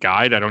look up a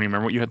guide. I don't even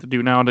remember what you have to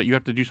do now. That you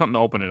have to do something to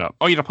open it up.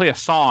 Oh, you have to play a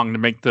song to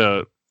make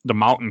the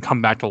mountain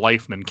come back to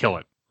life and then kill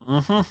it.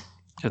 Mm-hmm.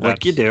 So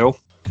Like you do.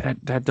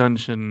 That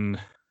dungeon.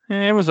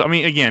 It was. I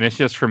mean, again, it's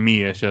just for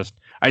me. It's just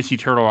I see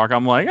Turtle Rock.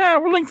 I'm like,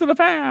 we're Link to the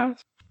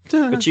Past.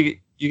 But you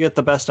get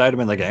the best item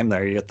in the game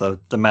there. You get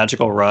the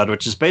magical rod,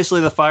 which is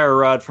basically the fire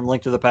rod from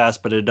Link to the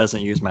Past, but it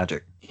doesn't use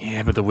magic.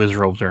 Yeah, but the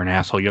Wizrobes are an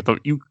asshole.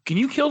 Can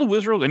you kill the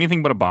Wizrobes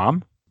anything but a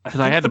bomb? Because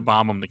I had to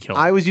bomb them to kill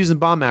them. I was using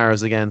bomb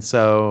arrows again,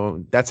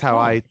 so that's how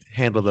I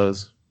handle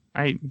those.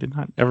 I did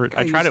not ever.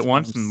 I I tried used it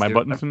once bombs and my too.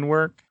 buttons didn't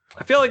work.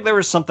 I feel like there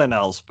was something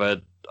else,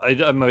 but I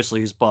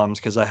mostly use bombs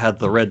because I had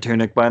the red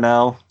tunic by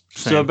now.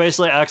 So Same. it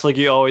basically acts like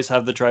you always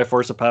have the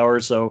Triforce of Power.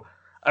 So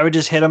I would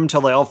just hit them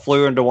until they all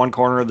flew into one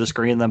corner of the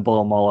screen, then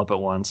blow them all up at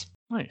once.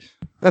 Nice.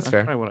 That's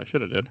fair. Probably what I should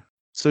have did.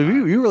 So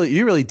you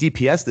really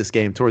DPS this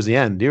game towards the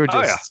end. You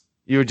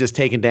were just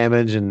taking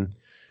damage and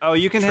Oh,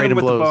 you can hit Trading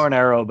them with the blows. bow and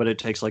arrow, but it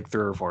takes like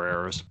 3 or 4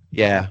 arrows.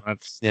 yeah,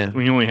 Yeah.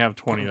 We only have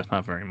 20. That's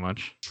not very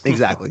much.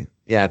 exactly.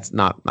 Yeah, it's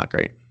not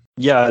great.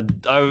 Yeah,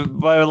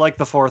 by like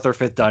the 4th or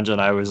 5th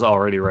dungeon, I was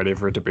already ready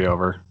for it to be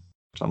over.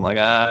 So I'm like,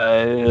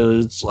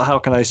 how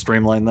can I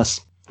streamline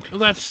this? Well,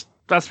 that's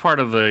part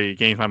of the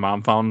games my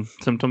mom found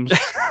symptoms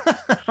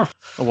of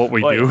what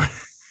we do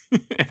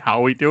and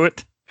how we do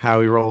it. How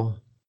we roll.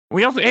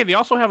 They also have you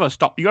also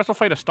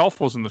fight a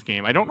Stolfos in this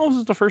game. I don't know if this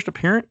is the first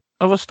appearance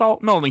of a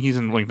Stolf. No, like he's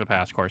in Link to the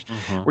Past, of course,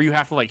 where you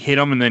have to like hit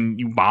him and then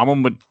you bomb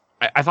him. But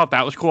I thought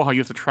that was cool how you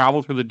have to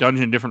travel through the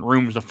dungeon in different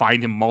rooms to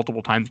find him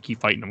multiple times to keep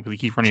fighting him because he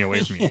keeps running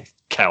away from you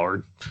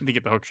Coward. to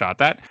get the hook shot.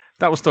 That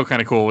was still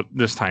kind of cool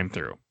this time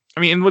through. I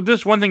mean, and with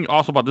this one thing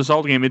also about this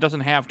Zelda game, it doesn't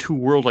have 2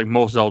 worlds like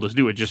most Zeldas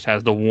do. It just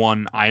has the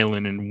one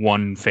island in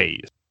one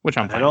phase, which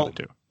I'm fine with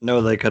too. No,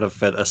 they could have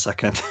fit a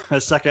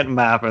second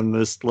map in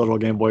this little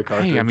Game Boy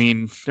cartridge. Hey, I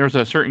mean, there's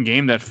a certain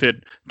game that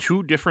fit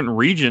 2 different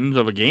regions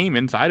of a game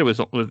inside of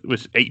it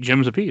with 8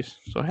 gems apiece.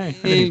 So hey,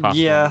 anything's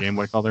possible yeah. on Game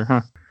Boy Color,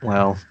 huh?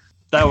 Well,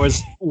 that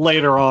was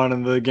later on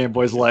in the Game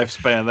Boy's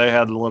lifespan. They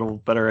had a little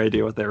better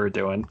idea what they were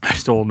doing. I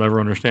still will never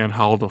understand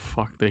how the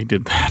fuck they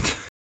did that.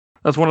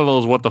 That's one of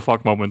those what the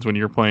fuck moments when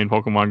you're playing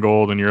Pokemon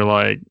Gold and you're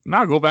like,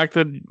 go back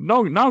to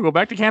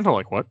Kanto.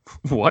 Like what?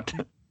 What?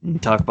 We'll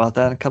talk about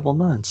that in a couple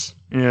months.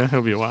 Yeah,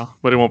 it'll be a while,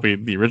 but it won't be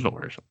the original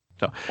version.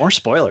 So More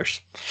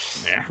spoilers.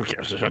 yeah, who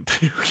cares?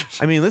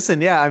 I mean, listen,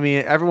 yeah. I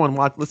mean, everyone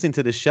listening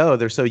to the show,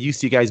 they're so used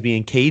to you guys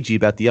being cagey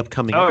about the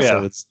upcoming Oh, yeah.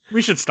 episodes.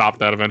 We should stop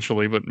that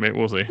eventually, but maybe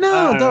we'll see.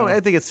 No, don't. I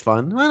think it's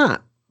fun. Why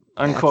not?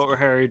 Unquote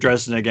Harry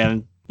Dresden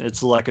again.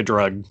 It's like a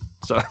drug.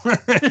 So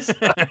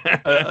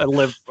I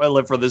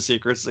live for the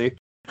secrecy.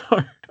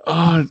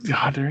 Oh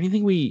God!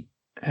 Anything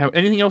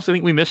else? I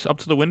think we missed up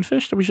to the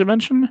Windfish that we should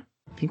mention.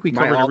 I think we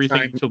My covered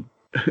everything. all-time-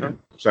 So,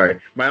 Sorry.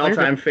 My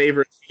all-time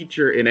favorite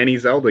feature in any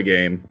Zelda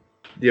game,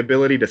 the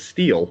ability to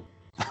steal.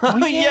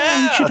 we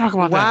should talk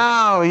about that.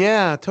 Wow.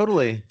 Yeah.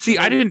 Totally. See,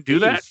 I didn't do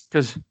that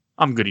because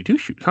I'm goody two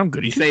shoes. I'm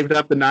goody. You saved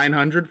up the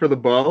 900 for the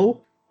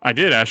bow? I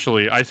did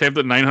actually. I saved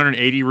the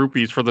 980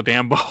 rupees for the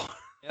damn bow.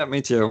 Yeah,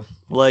 me too.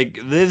 Like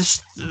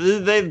this,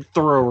 they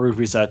throw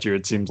rupees at you.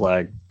 It seems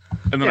like.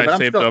 And then Yeah, but I I'm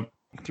saved still- up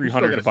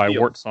 300 to gonna buy steal.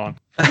 Wart Song.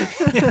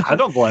 I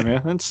don't blame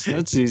you.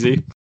 It's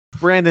easy.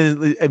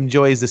 Brandon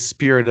enjoys the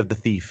spirit of the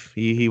thief.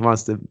 He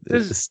wants the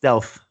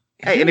stealth.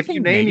 Hey, and if you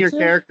anything name your negative?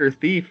 character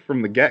Thief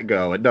from the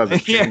get-go, it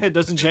doesn't Yeah, change. it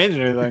doesn't change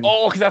anything.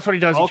 Oh, because that's what he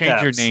does. All He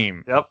changed your caps.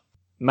 name. Yep.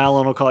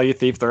 Malin will call you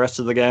thief the rest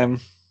of the game.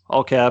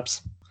 All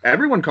caps.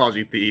 Everyone calls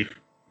you Thief.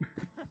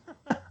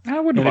 I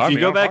wouldn't And if bother you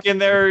me. go back in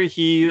there,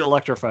 he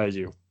electrifies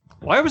you.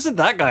 Why wasn't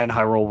that guy in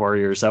Hyrule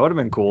Warriors? That would have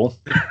been cool.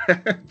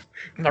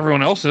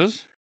 Everyone else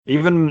is.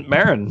 Even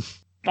Marin.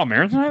 Oh,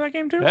 Marin's in that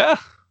game too? Yeah.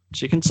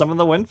 She can summon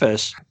the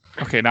Windfish.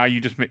 Okay, now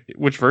you just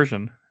which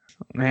version?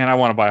 Man, I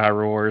want to buy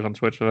Hyrule Warriors on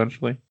Switch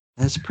eventually.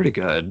 That's pretty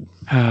good.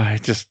 I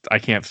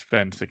can't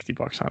spend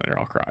 $60 on it or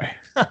I'll cry.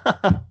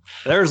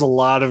 There's a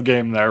lot of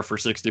game there for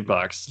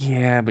 $60.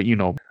 Yeah, but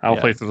I'll Yeah.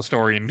 play through the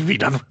story and be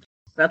done.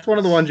 That's one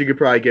of the ones you could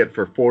probably get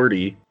for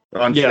 40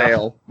 on Yeah.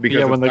 sale because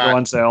Yeah, when it's they not, go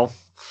on sale.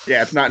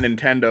 yeah, it's not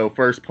Nintendo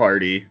first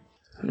party,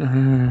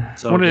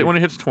 So when it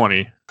hits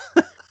 20.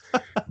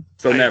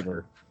 so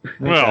never.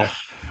 Well,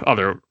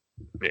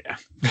 yeah.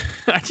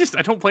 I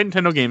don't play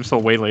Nintendo games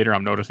till way later.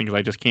 I'm noticing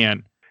because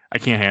I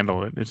can't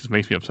handle it. It just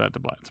makes me upset to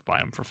buy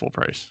them for full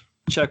price.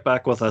 Check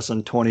back with us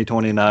in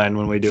 2029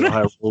 when we do a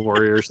Hyrule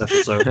Warriors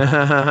episode.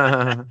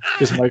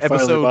 Because Mike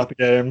finally Episode- bought the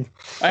game.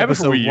 I have it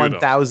for Episode Wii U, though.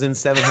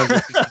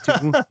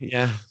 1752.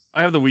 Yeah.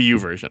 I have the Wii U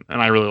version,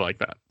 and I really like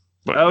that.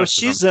 But Oh, that's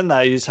she's in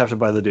that. You just have to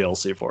buy the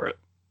DLC for it.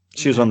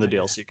 She's one of the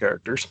DLC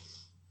characters.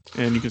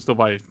 and you can still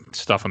buy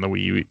stuff on the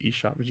Wii U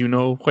eShop, as you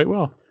know quite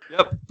well.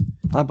 Yep.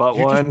 I bought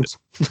You one just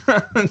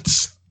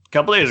a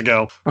couple days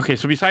ago. Okay,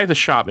 so besides the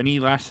shop, any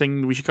last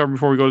thing we should cover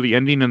before we go to the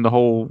ending and the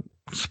whole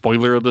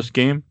spoiler of this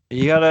game?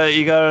 You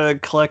gotta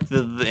collect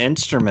the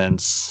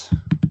instruments.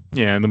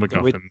 Yeah, and the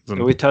Did we, MacGuffins. did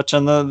And, we touch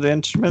on the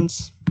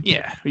instruments?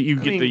 yeah, you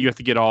mean- you have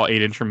to get all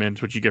 8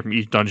 instruments, which you get from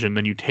each dungeon.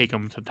 Then you take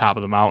them to the top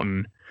of the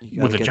mountain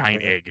You with gotta a get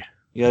giant the- egg.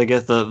 You gotta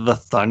get the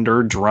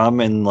thunder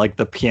drum and like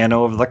the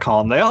piano of the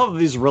calm. They all have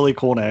these really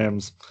cool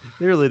names.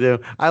 They really do.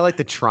 I like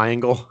the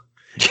triangle.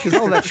 Because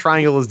all that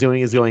triangle is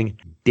doing is going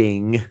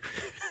ding.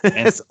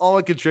 That's all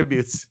it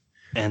contributes.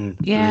 And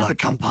Yeah, La but-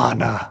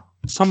 Campana.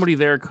 Somebody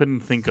there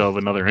couldn't think of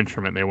another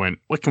instrument. They went,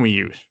 "What can we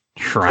use?"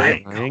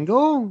 Triangle.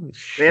 Triangle?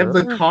 They have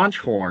the Sure. conch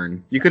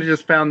horn. You could have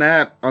just found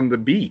that on the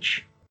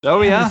beach.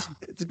 Oh yeah,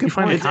 It's a good You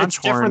find point. a it's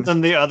different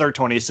than the other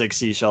 26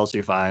 seashells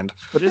you find.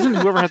 But isn't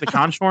whoever had the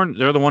conch horn?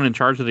 They're the one in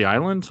charge of the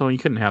island, so you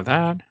couldn't have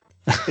that.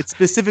 It's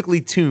specifically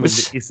tuned.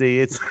 Was- You see,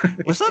 it's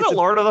Was that a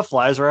Lord of the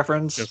Flies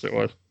reference? Yes, it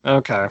was.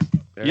 Okay.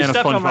 You and a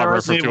stepped on my SpongeBob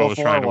Resident reference too. I Evil was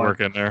 4 trying to one. work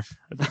in there,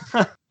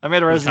 I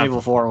made a Resident Con-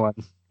 Evil 4 one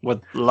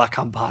with La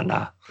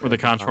Campana, where the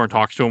conch horn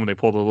talks to him and they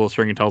pull the little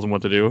string and tells him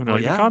what to do. And they're Oh,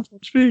 like, yeah? the conch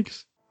horn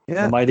speaks.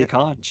 yeah, the mighty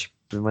conch.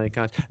 the mighty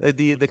conch.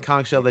 The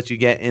conch shell that you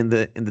get in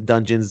the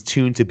dungeons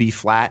tuned to B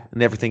flat,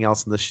 and everything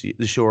else in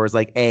the shore is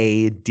like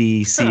A,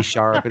 D, C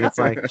sharp, and it's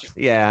like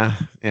yeah.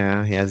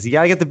 So you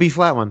gotta get the B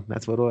flat one.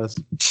 That's what it was.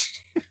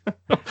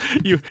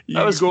 you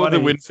was go to the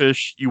funny.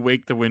 windfish, you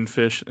wake the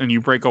windfish, and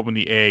you break open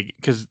the egg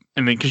because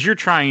you're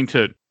trying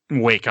to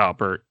wake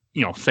up or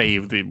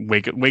save the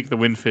wake the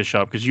windfish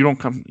up because you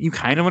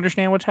kind of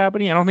understand what's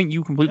happening. I don't think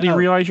you completely Yeah.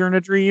 realize you're in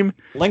a dream.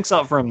 Link's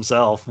out for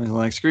himself. He's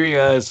like, screw you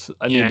guys.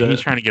 I need Yeah, to.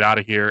 he's trying to get out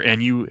of here,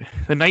 and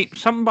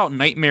something about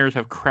nightmares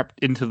have crept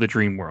into the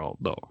dream world.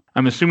 Though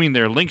I'm assuming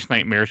they're Link's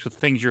nightmares because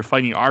things you're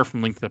fighting are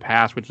from Link to the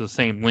Past, which the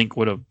same Link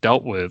would have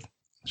dealt with.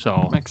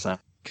 So Makes sense.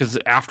 because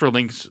after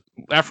Link's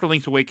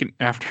Awakening,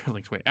 after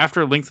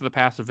Link to the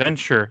Past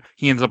adventure,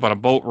 he ends up on a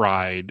boat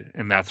ride,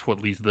 and that's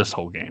what leads this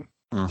whole game.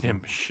 Mhm.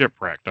 Him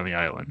shipwrecked on the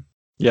island.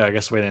 Yeah, I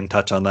guess we didn't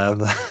touch on that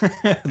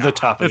at the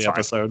top of That's the fine.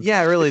 episode.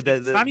 Yeah, really.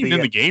 It's not even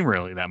in the game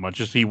really that much.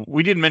 Just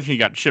we didn't mention he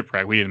got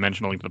shipwrecked. We didn't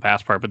mention the Link to the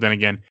Past part. But then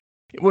again,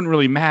 it wouldn't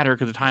really matter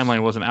because the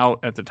timeline wasn't out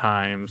at the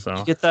time. So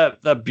You get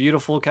that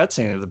beautiful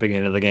cutscene at the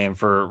beginning of the game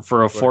for a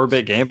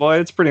 4-bit Game Boy.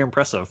 It's pretty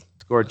impressive.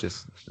 It's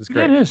gorgeous. It's yeah,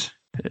 great. it is.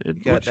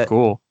 It got looks that-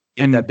 cool.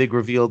 And that big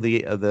reveal of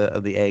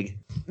the egg.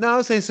 No, I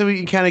was saying so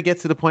you kind of get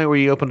to the point where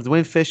you open up the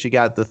windfish. You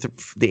got the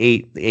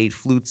eight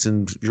flutes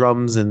and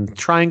drums and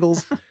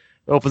triangles.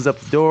 Opens up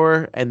the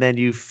door, and then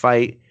you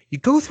fight. You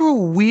go through a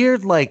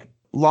weird like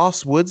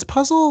Lost Woods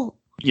puzzle.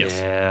 Yes.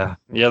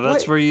 Yeah,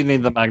 that's What? where you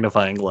need the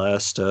magnifying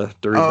glass to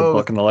read the Oh.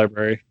 book in the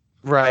library.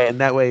 Right, and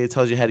that way it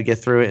tells you how to get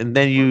through it, and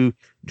then you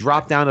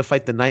drop down to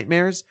fight the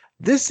nightmares.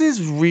 This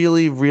is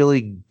really,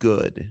 really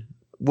good.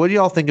 What do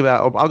y'all think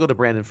about? I'll go to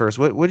Brandon first.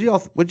 What do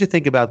you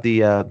think about the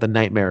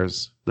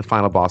nightmares, the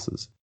final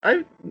bosses?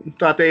 I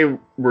thought they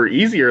were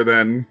easier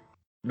than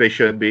they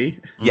should be.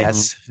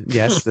 Yes,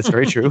 that's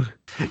very true.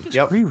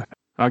 Yep. Agree with it.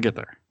 I'll get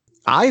there.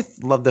 I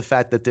love the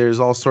fact that there's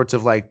all sorts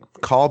of like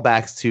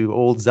callbacks to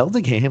old Zelda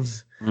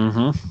games.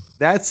 Mm-hmm.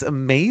 That's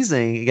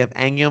amazing. You have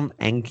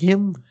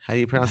Angium. How do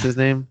you pronounce his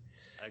name?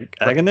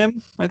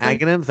 Aghanim, I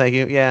think. Aghanim. Thank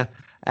you. Yeah,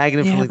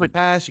 Aghanim Yeah, from Link to the but-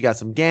 Past. You got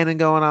some Ganon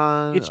going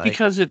on. It's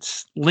because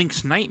it's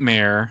Link's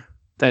nightmare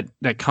that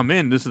come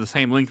in. This is the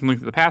same Link from Link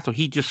to the Past. So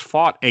he just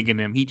fought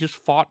Aghanim. He just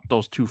fought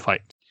those two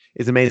fights.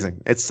 it's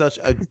amazing. It's such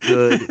a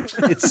good.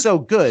 It's so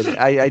good.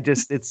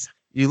 It's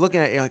you look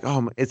at it, you're like,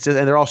 oh, it's just,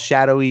 and they're all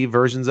shadowy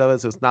versions of it,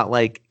 so it's not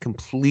like they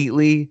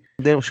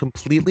don't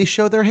completely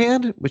show their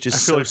hand, which is I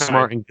feel so like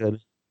smart and good.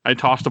 I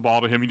tossed the ball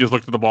to him. He just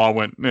looked at the ball,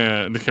 went,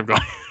 and just kept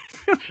going.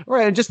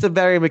 Right, and just the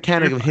very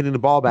mechanic of hitting the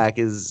ball back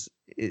is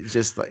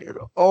just like,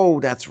 oh,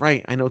 that's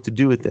right. I know what to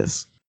do with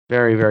this.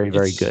 Very, very,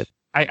 very It's- good.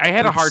 I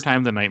had a hard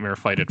time the nightmare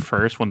fight at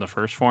first when the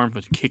first form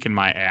was kicking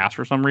my ass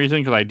for some reason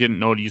because I didn't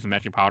know to use the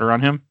magic powder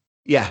on him.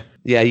 Yeah.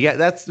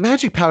 That's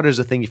magic powder is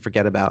a thing you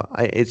forget about.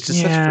 It's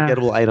just such a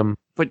forgettable item.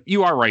 But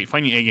you are right.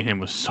 Fighting Egg and him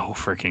was so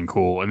freaking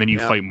cool. And then you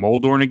fight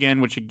Moldorn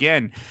again, which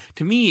again,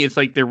 to me, it's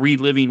like they're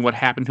reliving what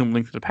happened to him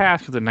Link to the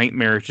Past because the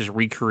nightmare is just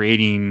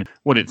recreating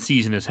what it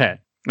sees in his head.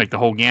 Like the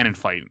whole Ganon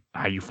fight,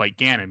 how you fight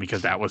Ganon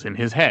because that was in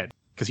his head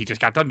because he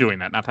just got done doing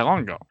that not that long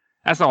ago.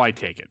 That's how I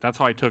take it. That's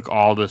how I took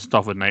all this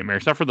stuff with Nightmare,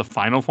 except for the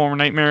final form of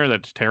Nightmare.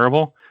 That's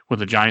terrible with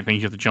the giant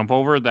things you have to jump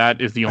over. That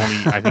is the only,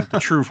 I think, the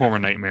true form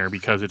of Nightmare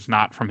because it's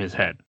not from his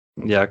head.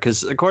 Yeah,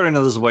 because according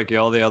to this wiki,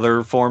 all the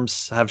other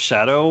forms have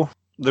shadow.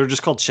 They're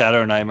just called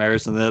shadow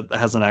nightmares, and it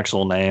has an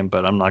actual name,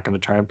 but I'm not going to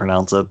try and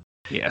pronounce it.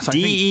 Yeah, so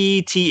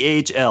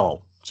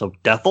Dethl. So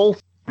Deathel?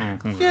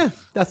 Mm-hmm. Yeah,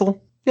 Deathel.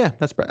 Yeah,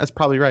 that's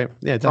probably right.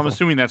 Yeah, so I'm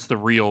assuming that's the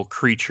real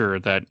creature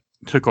that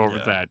took over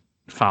that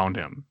found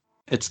him.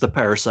 It's the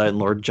parasite in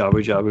Lord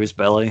Jabu Jabu's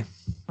belly.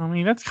 I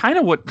mean, that's kind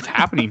of what's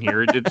happening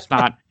here. It's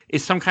not.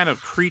 It's some kind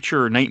of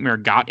creature Nightmare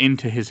got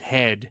into his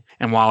head,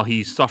 and while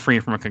he's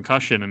suffering from a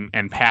concussion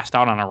and passed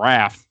out on a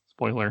raft,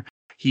 spoiler,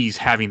 he's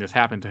having this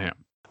happen to him.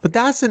 But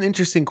that's an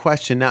interesting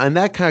question now, and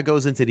that kind of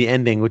goes into the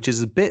ending, which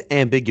is a bit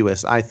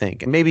ambiguous, I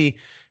think. And maybe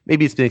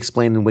it's been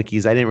explained in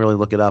wikis. I didn't really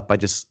look it up. I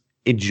just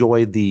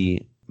enjoyed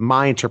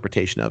my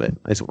interpretation of it.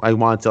 I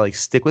wanted to like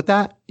stick with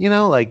that,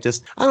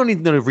 just I don't need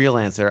to know the real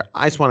answer.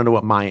 I just want to know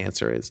what my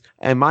answer is.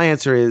 And my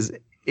answer is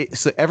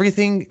so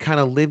everything kind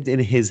of lived in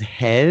his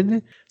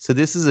head. So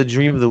this is a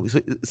dream so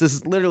this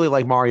is literally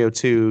like Mario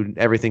 2,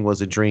 everything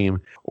was a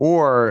dream.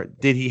 Or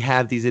did he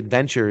have these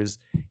adventures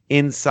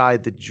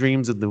inside the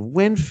dreams of the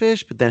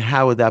windfish? But then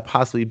how would that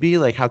possibly be?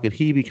 Like, how could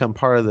he become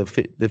part of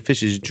the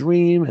fish's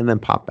dream and then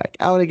pop back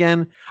out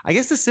again? I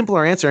guess the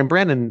simpler answer, and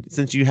Brandon,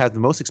 since you have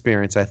the most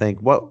experience, I think,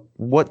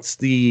 what's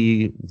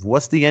the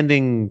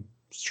ending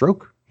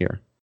stroke here?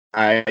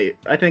 I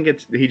think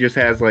he just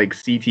has like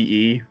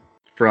CTE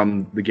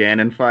from the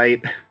Ganon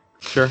fight.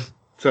 Sure.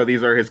 So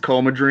these are his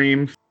coma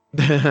dreams.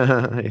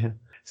 Yeah.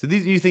 So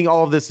you think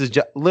all of this is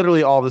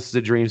literally all of this is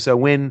a dream. So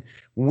when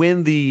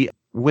the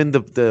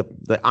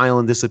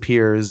island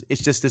disappears,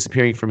 it's just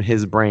disappearing from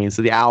his brain.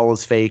 So the owl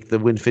is fake, the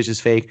windfish is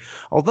fake.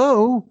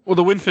 Although, well,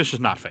 the windfish is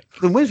not fake.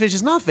 The windfish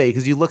is not fake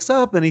because he looks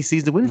up and he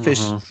sees the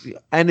windfish,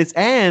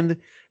 and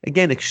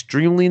again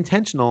extremely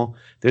intentional.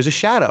 There's a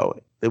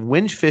shadow. The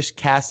windfish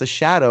casts a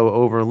shadow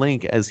over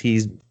Link as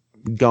he's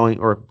going,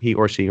 or he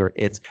or she or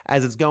it's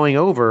as it's going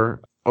over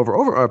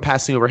or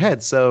passing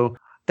overhead. So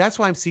that's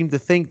why I seem to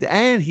think that,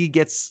 and he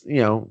gets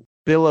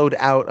billowed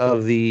out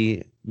of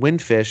the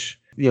windfish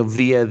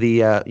via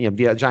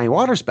a giant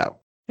water spout.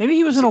 Maybe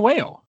he was in a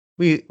whale.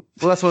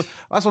 That's what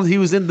he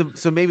was in the.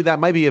 So maybe that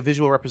might be a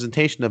visual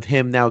representation of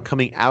him now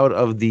coming out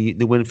of the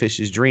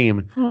windfish's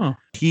dream.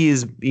 He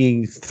is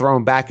being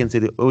thrown back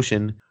into the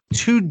ocean.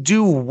 To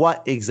do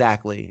what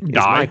exactly? Is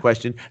my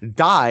question.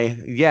 Die?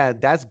 Yeah,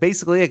 that's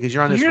basically it. Because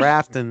you're on this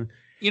raft, and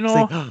here's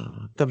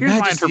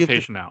my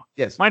interpretation now.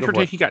 Yes, my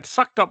interpretation. He got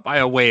sucked up by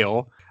a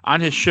whale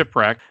on his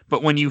shipwreck,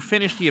 but when you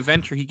finish the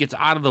adventure, he gets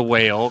out of the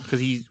whale because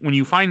when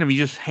you find him, he's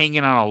just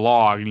hanging on a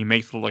log, and he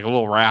makes like a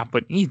little raft,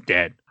 but he's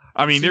dead.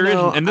 I mean, there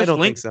isn't, and this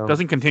Link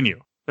doesn't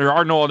continue. There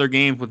are no other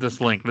games with this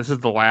Link. This is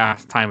the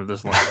last time of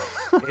this Link.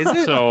 Is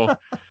it? So,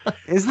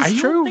 is this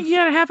true? I don't think he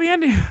had a happy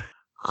ending.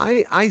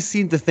 I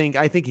seem to think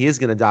I think he is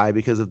going to die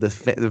because of the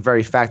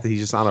very fact that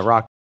he's just on a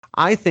rock.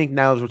 I think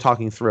now as we're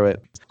talking through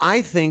it,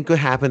 I think what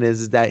happened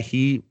is that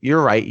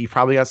you're right, he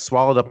probably got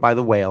swallowed up by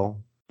the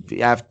whale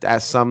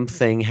as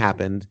something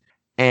happened.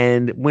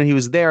 And when he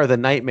was there, the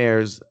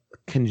nightmares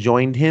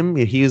conjoined him.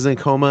 He was in a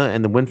coma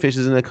and the windfish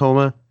is in a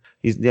coma.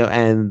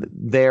 And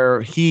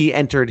there he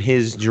entered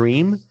his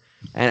dream.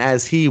 And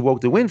as he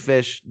woke the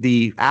windfish,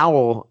 the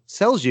owl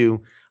tells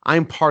you,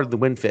 I'm part of the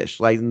windfish,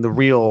 like in the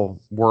real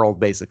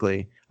world,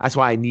 basically. That's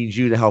why I need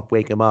you to help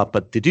wake him up.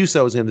 But to do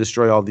so is going to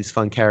destroy all these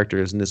fun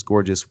characters in this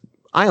gorgeous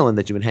island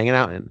that you've been hanging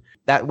out in.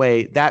 That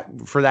way,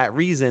 for that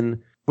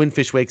reason,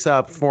 Windfish wakes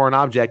up, foreign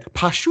object,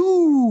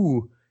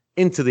 pashoo,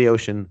 into the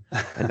ocean.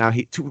 And now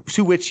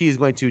to which he is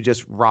going to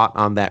just rot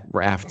on that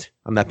raft,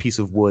 on that piece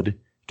of wood,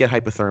 get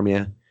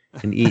hypothermia,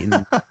 and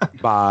eaten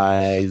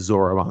by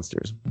Zora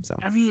monsters. So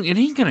I mean, it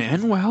ain't going to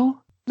end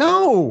well.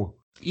 No.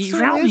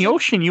 You're out in the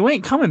ocean. You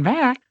ain't coming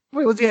back.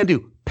 Wait, what's he gonna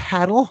do?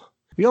 Paddle?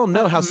 We all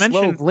know how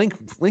slow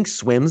Link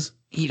swims.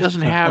 He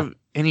doesn't have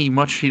any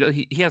much.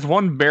 He has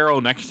one barrel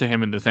next to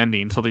him in this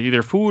ending, so there's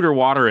either food or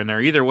water in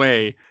there. Either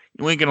way,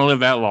 you ain't gonna live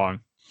that long.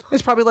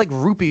 It's probably like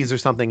rupees or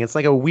something. It's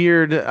like a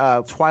weird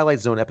Twilight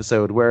Zone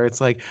episode where it's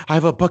like, I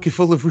have a bucket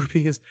full of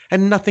rupees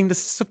and nothing to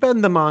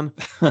spend them on.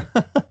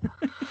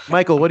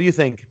 Michael, what do you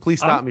think? Please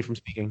stop me from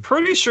speaking.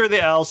 Pretty sure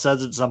the owl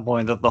says at some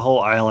point that the whole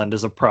island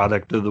is a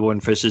product of the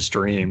windfish's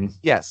dream.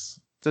 Yes.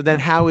 So then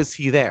how is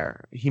he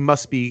there? He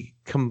must be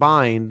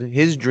combined.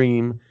 His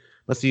dream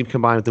must be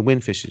combined with the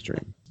windfish's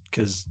dream.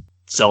 Because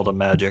Zelda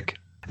magic.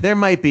 That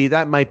might be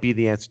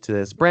the answer to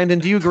this. Brandon,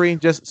 do you agree?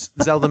 Just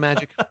Zelda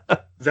magic?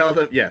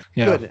 Zelda, yeah.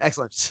 Good,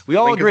 excellent. We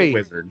all Link agree. is a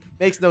wizard.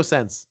 Makes no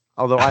sense.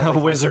 Although A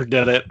wizard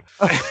did it.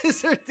 A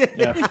wizard did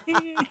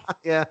it.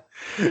 Yeah.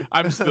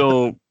 I'm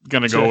still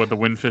gonna go with the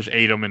windfish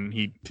ate him, and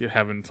he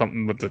having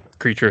something with the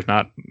creatures.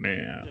 Not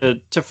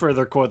To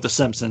further quote The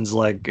Simpsons,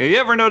 like, you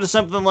ever notice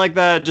something like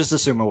that? Just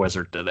assume a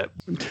wizard did it.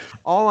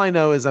 All I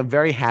know is I'm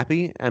very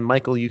happy, and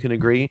Michael, you can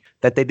agree,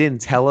 that they didn't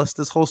tell us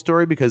this whole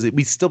story because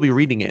we'd still be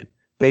reading it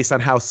based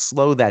on how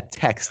slow that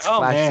text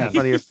flashes in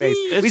front of your face.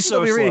 It's We'd still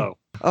so be reading. slow.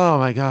 Oh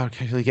my God.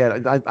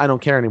 I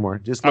don't care anymore.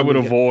 Just I would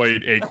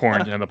avoid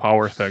acorns and the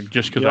power thing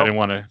just because I didn't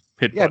want to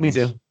hit buttons.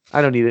 Me too.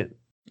 I don't need it.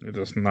 It's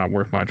just not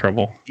worth my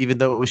trouble. Even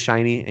though it was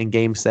shiny and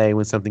games say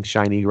when something's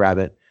shiny, grab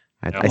it.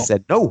 I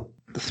said no.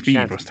 The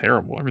speed was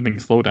terrible. Everything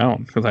slowed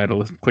down because I had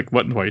to click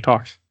buttons while he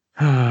talks.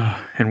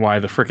 And why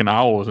the freaking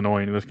owl was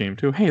annoying in this game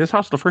too. Hey, this is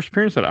also the first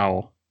appearance of the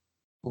owl.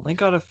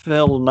 Link ought to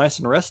feel nice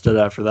and rested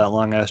after that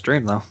long ass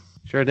dream, though.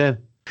 Sure did.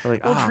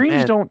 Like,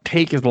 dreams don't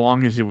take as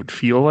long as it would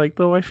feel like,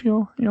 though. I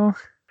feel,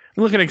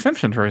 look at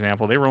Exemption, for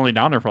example. They were only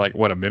down there for like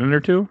a minute or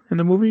two in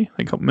the movie,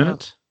 like a couple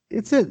minutes.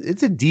 It's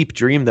a deep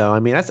dream, though.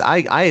 I mean,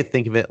 I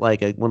think of it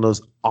like one of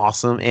those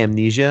awesome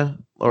amnesia,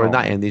 or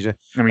not amnesia,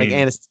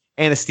 like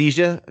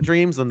anesthesia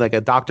dreams when like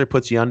a doctor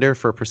puts you under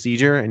for a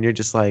procedure, and you're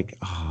just like,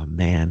 oh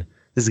man,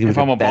 this is gonna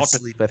be the best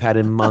sleep I've had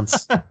in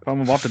months. If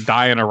I'm about to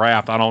die in a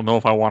raft, I don't know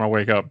if I want to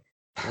wake up.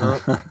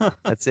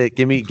 That's it.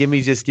 Give me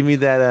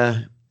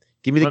that.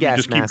 Give me the gas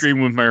mask. Just keep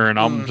dreaming with Marin.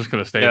 I'm just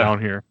going to stay down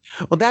here.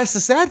 Well, that's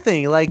the sad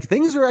thing. Like,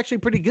 things are actually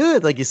pretty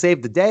good. Like, you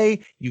saved the day.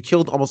 You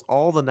killed almost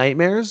all the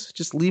nightmares.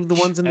 Just leave the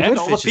ones in the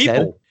windfish's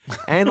head.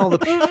 And all the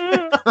people.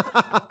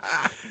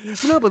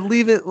 No, but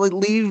leave it. Like,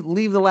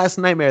 leave the last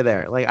nightmare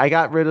there. Like, I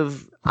got rid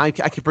of. I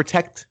could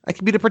protect. I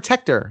could be the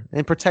protector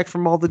and protect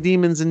from all the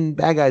demons and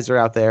bad guys that are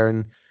out there.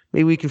 And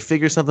maybe we can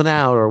figure something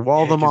out or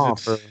wall them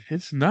off.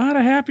 It's not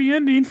a happy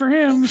ending for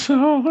him.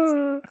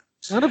 So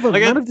none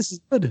of this is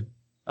good.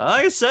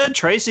 Like I said,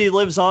 Tracy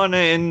lives on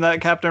in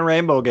that Captain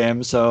Rainbow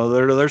game, so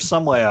there's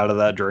some way out of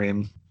that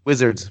dream.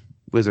 Wizards.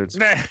 Where's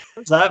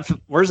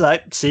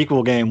that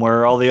sequel game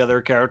where all the other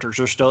characters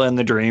are still in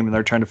the dream and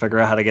they're trying to figure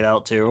out how to get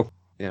out too?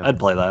 Yeah, I'd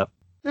play that.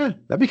 Yeah,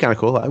 that'd be kind of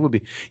cool. I would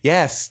be.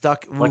 Yeah,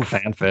 stuck like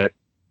fanfic.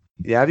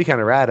 Yeah, that'd be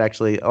kind of rad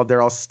actually. Oh,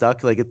 they're all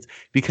stuck. Like it's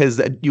because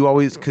the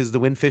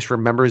windfish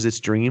remembers its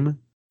dream.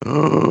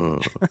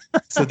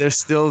 So they're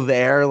still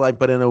there, like,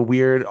 but in a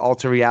weird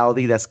alter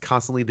reality that's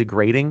constantly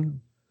degrading.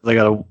 They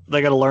gotta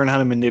learn how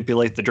to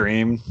manipulate the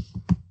dream.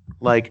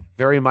 Like,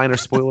 very minor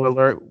spoiler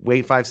alert.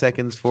 Wait 5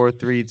 seconds. 4,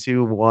 3,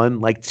 2, 1.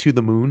 Like, to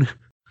the moon.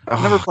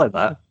 I've never played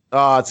that.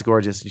 Oh, it's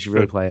gorgeous. You should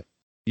really play it.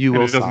 It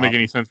doesn't make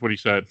any sense what he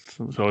said,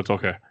 so it's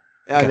okay.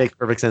 It makes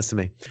perfect sense to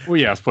me. Well,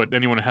 yes, but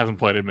anyone who hasn't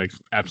played it makes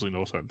absolutely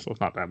no sense, so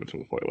it's not that much of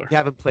a spoiler. If you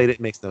haven't played it, it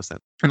makes no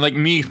sense. And like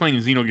me explaining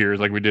Xenogears,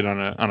 like we did on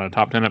a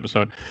top 10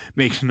 episode,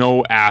 makes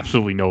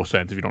absolutely no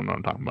sense if you don't know what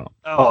I'm talking about.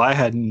 Oh,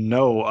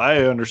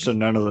 I understood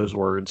none of those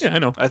words. Yeah, I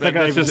know. I think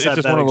it's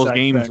just one of those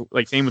games,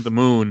 like same with the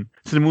Moon.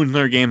 So the Moon's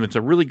another game that's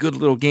a really good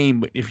little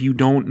game, but if you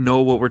don't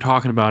know what we're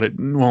talking about,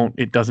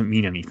 it doesn't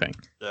mean anything.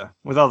 Yeah,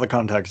 without the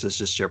context, it's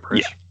just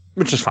gibberish. Yeah,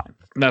 which is fine.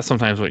 That's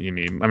sometimes what you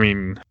need. I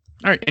mean,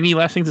 all right. Any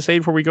last things to say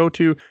before we go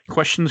to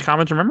questions,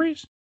 comments, or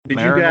memories?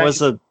 Marin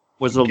was a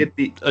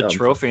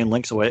trophy in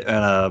Link's Away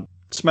and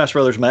Smash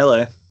Brothers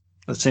Melee.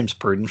 That seems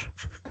prudent.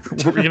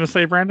 What were you gonna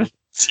say, Brandon?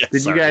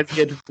 Did you guys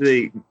get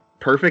the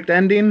perfect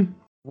ending?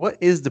 What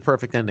is the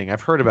perfect ending?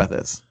 I've heard about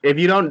this. If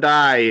you don't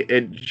die,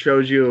 it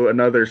shows you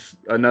another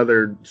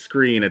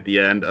screen at the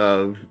end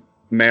of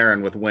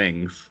Marin with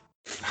wings.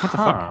 What the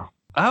fuck?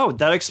 Oh,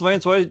 that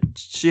explains why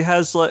she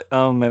has like.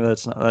 Oh, maybe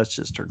that's not. That's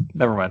just her.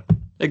 Never mind.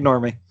 Ignore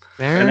me.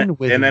 And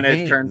then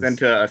it turns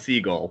into a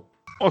seagull.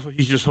 Also,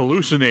 he's just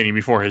hallucinating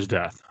before his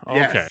death. Okay.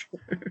 Yes.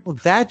 Well,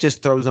 that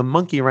just throws a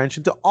monkey wrench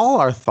into all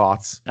our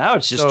thoughts. Now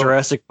it's just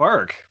Jurassic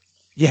Park.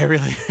 Yeah,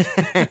 really.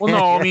 Well,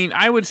 no, I mean,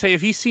 I would say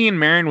if he's seeing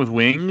Marin with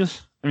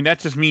wings, I mean, that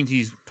just means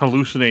he's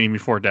hallucinating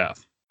before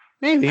death.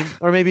 Maybe.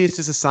 Or maybe it's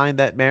just a sign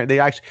that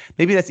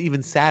maybe that's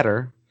even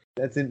sadder.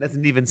 That's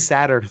an even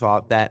sadder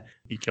thought that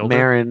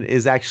Marin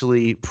is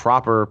actually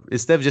proper.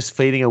 Instead of just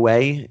fading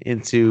away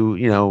into,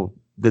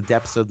 the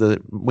depths of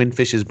the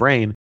windfish's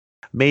brain,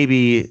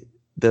 maybe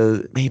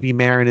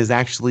Marin is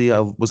actually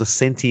was a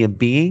sentient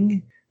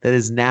being that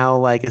is now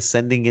like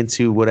ascending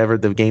into whatever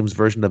the game's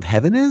version of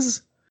heaven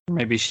is.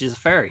 Maybe she's a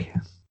fairy.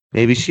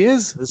 Maybe she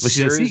is. This but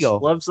she's a seagull.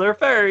 Loves their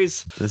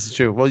fairies. This is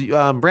true.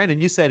 Well,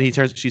 Brandon, you said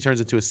she turns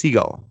into a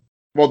seagull.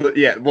 Well,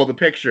 the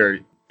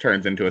picture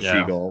turns into a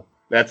seagull.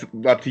 That's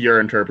up to your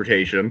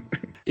interpretation.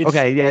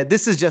 Okay, yeah,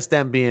 this is just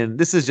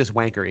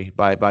wankery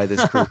by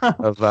this group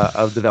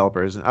of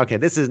developers. Okay,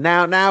 this is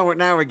now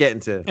we're getting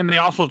to. And they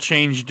also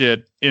changed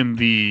it in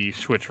the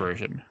Switch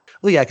version.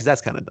 Well, yeah, because that's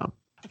kind of dumb.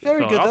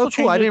 Very good though.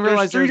 Cool. I didn't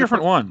realize there's 3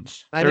 different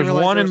ones. There's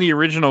one in the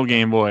original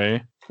Game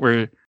Boy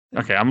where.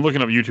 Okay, I'm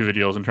looking up YouTube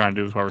videos and trying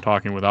to do this while we're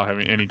talking without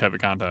having any type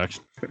of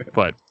context.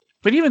 But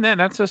even then,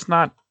 that's just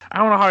not. I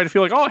don't know how I'd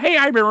feel like. Oh, hey,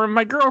 I remember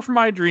my girl from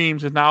my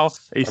dreams is now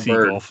a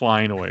seagull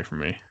flying away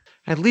from me.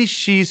 At least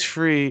she's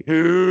free.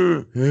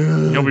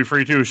 You'll be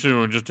free too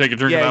soon. Just take a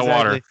drink of that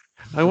water.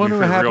 I wonder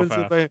what happens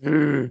if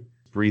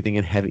I. breathing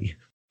and heavy.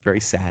 Very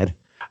sad.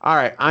 All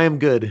right, I am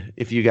good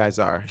if you guys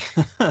are.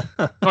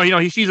 Oh,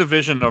 he sees a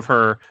vision of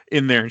her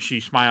in there, and she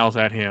smiles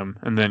at him,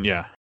 and then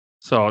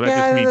So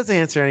that doesn't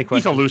answer any he's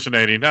questions.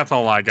 hallucinating. That's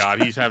all I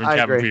got. He's having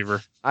cabin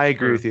fever. I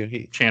agree with you.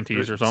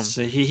 Shanties or something.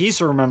 So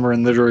he's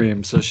remembering the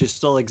dream, so she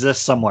still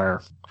exists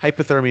somewhere.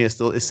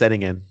 Hypothermia is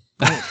setting in.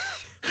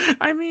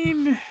 I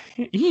mean,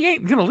 he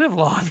ain't gonna live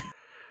long.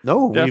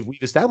 No,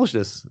 we've established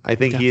this. I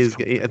think he is.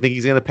 I think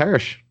he's gonna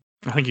perish.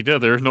 I think he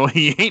did.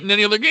 He ain't in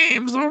any other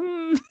games.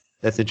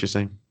 That's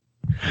interesting.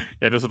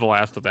 Yeah, this is the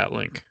last of that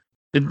link.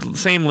 The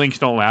same links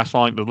don't last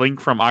long. The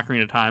link from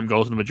Ocarina of Time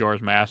goes into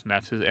Majora's Mask, and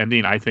that's his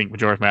ending. I think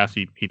Majora's Mask,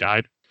 he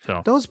died.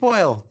 So don't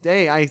spoil.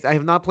 Hey, I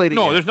have not played it.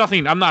 No, yet. There's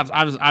nothing.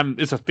 I'm.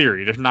 It's a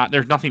theory.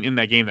 There's nothing in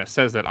that game that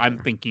says that. I'm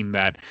thinking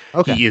that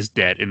he is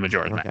dead in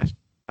Majora's Mask.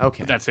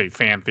 Okay, that's a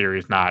fan theory.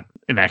 It's not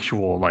an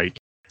actual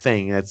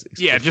thing. That's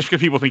just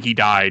because people think he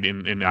died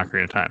in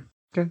Ocarina of Time.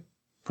 Okay,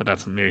 but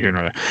that's neither here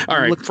nor there. All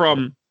right,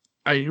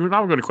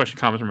 now we're going to question,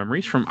 comments, and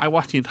memories. From I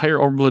watched the entire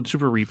Overblood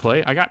Super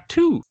replay. I got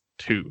two.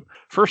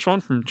 First one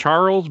from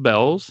Charles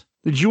Bells.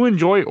 Did you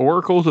enjoy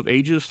Oracles of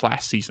Ages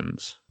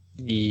 /Seasons?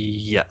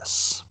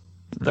 Yes.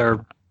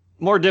 They're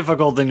more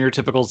difficult than your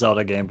typical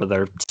Zelda game, but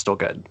they're still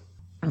good.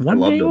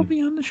 One day we'll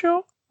be on the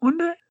show. One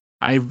day.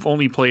 I've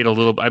only played a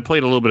little. I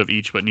played a little bit of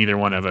each, but neither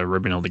one have ever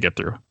been able to get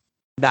through.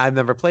 I've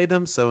never played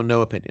them, so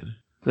no opinion.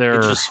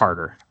 They're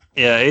harder.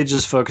 Yeah,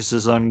 Ages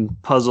focuses on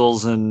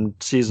puzzles and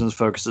Seasons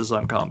focuses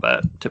on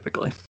combat,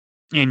 typically.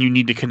 And you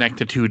need to connect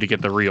the two to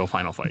get the real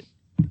final fight.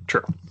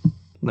 True.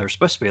 There's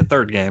supposed to be a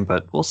third game,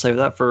 but we'll save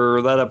that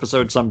for that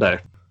episode someday.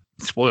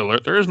 Spoiler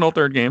alert, there is no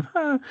third game.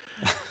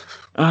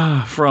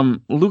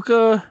 From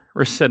Luca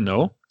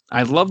Reseno.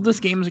 I loved this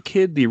game as a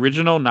kid, the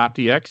original, not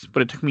DX,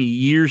 but it took me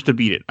years to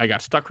beat it. I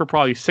got stuck for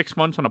probably 6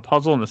 months on a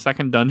puzzle in the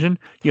second dungeon.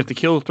 You have to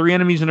kill 3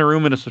 enemies in a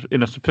room in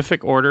a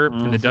specific order,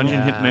 and the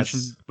dungeon hit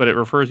mentioned, but it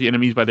refers the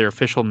enemies by their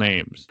official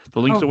names.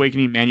 The Link's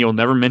Awakening manual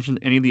never mentioned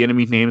any of the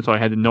enemies' names, so I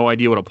had no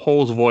idea what a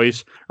Pole's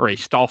voice or a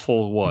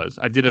Stoffel was.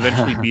 I did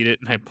eventually beat it,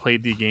 and I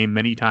played the game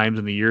many times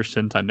in the years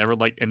since. I never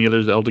liked any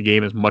other Zelda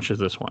game as much as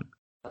this one.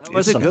 That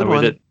was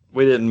something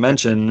we didn't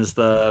mention is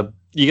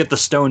you get the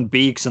stone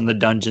beaks in the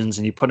dungeons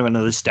and you put them into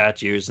the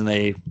statues and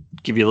they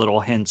give you little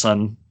hints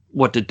on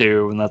what to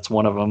do, and that's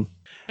one of them.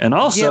 And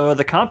also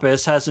the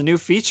compass has a new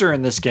feature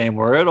in this game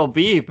where it'll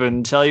beep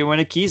and tell you when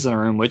a key's in a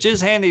room, which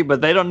is handy,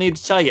 but they don't need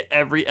to tell you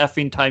every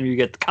effing time you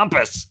get the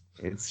compass.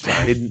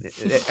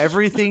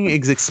 Everything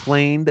is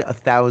explained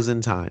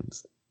 1,000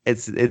 times.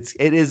 It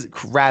is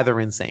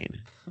rather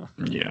insane.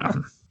 Yeah.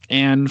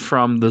 And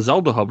from the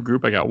Zelda Hub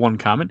group, I got one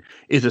comment.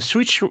 Is this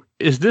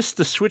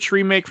the Switch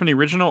remake from the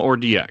original or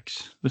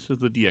DX? This is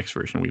the DX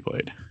version we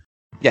played.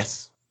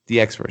 Yes,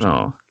 DX version.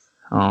 Oh,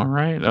 all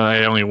right.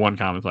 I only had one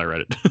comment, so I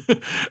read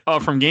it.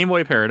 From Game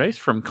Boy Paradise,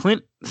 from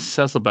Clint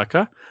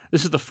Cecilbeca.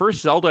 This is the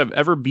first Zelda I've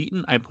ever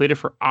beaten. I played it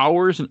for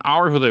hours and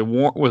hours with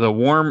a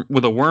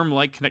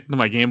worm-like connected to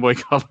my Game Boy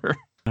Color.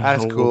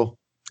 That's cool.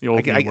 The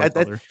old Game Boy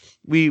Color.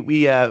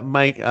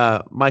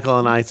 Michael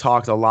and I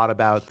talked a lot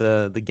about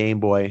the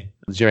Game Boy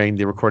during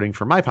the recording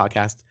for my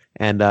podcast,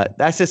 and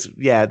that's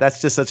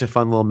just such a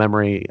fun little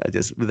memory.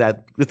 Just with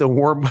a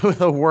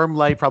worm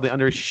light probably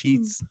under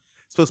sheets,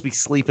 supposed to be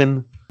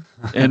sleeping.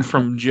 And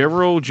from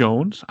Gerald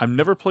Jones, I've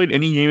never played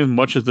any game as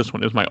much as this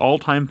one. It was my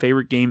all-time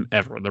favorite game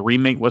ever. The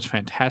remake was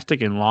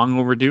fantastic and long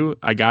overdue.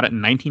 I got it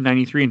in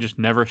 1993 and just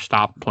never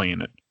stopped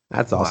playing it.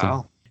 That's awesome.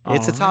 Wow.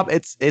 It's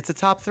a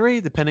top 3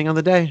 depending on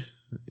the day.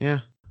 Yeah.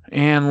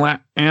 And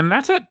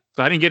that's it.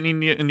 I didn't get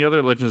any in the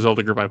other Legend of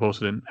Zelda group I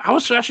posted in. I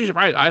was actually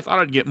surprised. I thought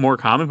I'd get more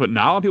comments, but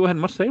not a lot of people had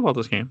much to say about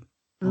this game.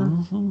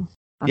 Mm-hmm.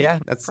 Yeah,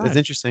 it's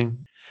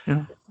interesting.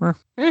 Yeah.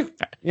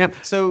 Yeah.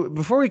 So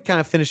before we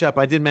kind of finish up,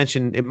 I did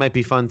mention it might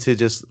be fun to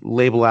just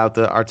label out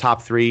our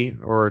top 3,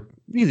 or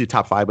you can do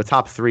top 5, but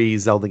top 3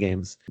 Zelda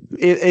games.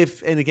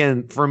 And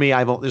again, for me,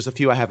 there's a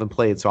few I haven't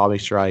played, so I'll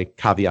make sure I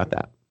caveat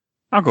that.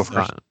 I'll go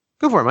first.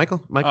 Go for it,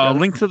 Michael.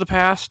 Link to the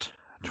Past,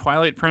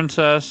 Twilight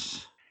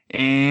Princess,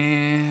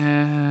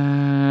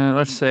 and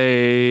let's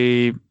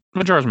say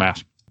Majora's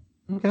Mask.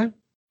 Okay.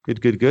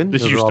 Good.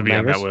 This Those used to be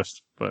bangers on that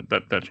list, but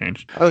that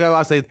changed. Okay, well,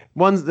 I'll say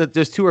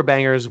there's 2 are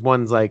bangers.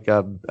 One's like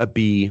a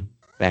B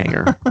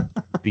banger,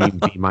 B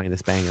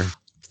minus banger.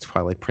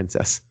 Twilight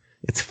Princess.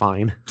 It's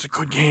fine. It's a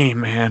good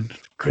game, man.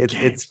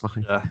 It's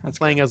fine. Yeah,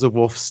 playing as a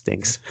wolf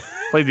stinks.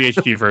 Play the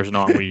HD version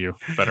on Wii U.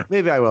 Better.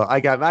 Maybe I will. I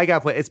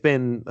got play. It's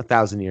been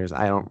 1,000 years.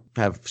 I don't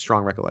have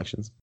strong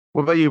recollections.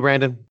 What about you,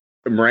 Brandon?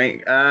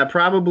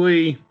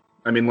 Probably.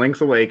 Link's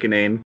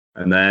Awakening,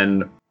 and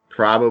then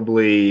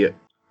probably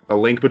A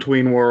Link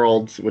Between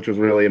Worlds, which was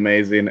really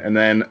amazing, and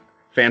then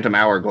Phantom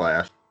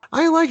Hourglass.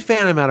 I like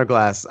Phantom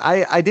Hourglass.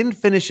 I didn't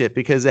finish it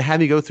because it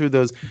had me go through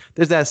those.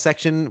 There's that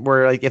section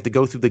where you have to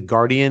go through the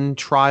Guardian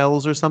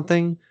trials or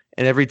something,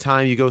 and every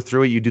time you go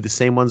through it, you do the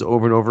same ones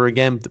over and over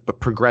again,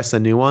 but progress a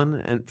new one.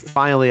 And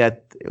finally,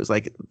 it was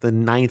like the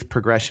 9th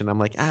progression. I'm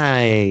like,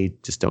 I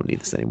just don't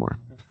need this anymore.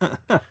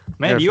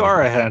 Man, you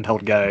are a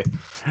handheld guy.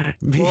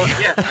 Well,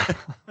 yeah.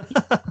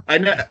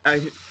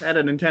 I had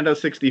a Nintendo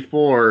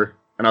 64,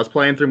 and I was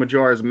playing through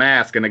Majora's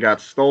Mask, and it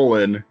got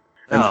stolen.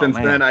 And since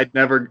then,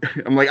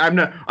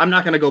 I'm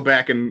not going to go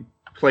back and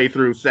play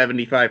through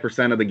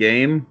 75% of the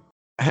game.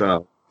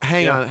 So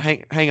hang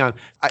on.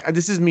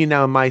 This is me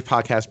now in my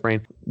podcast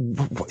brain.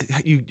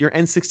 Your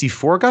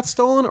N64 got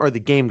stolen, or the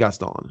game got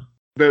stolen?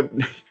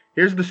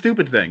 Here's the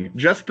stupid thing: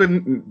 just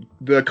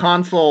the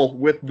console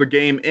with the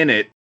game in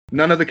it.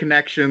 None of the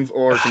connections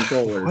or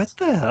controllers. What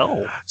the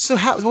hell? So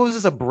what was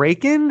this, a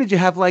break-in? Did you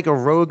have like a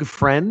rogue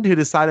friend who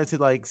decided to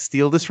like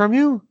steal this from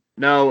you?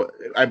 No,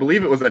 I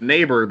believe it was a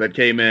neighbor that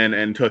came in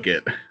and took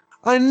it.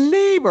 A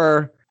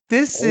neighbor?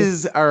 This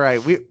is all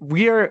right.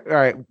 We are all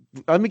right.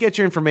 Let me get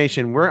your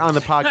information. We're on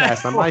the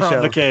podcast on my show. We're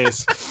on the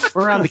case.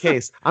 We're on the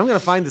case. I'm gonna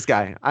find this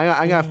guy.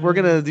 We're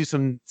gonna do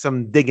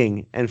some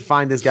digging and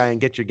find this guy and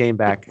get your game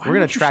back. We're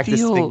gonna track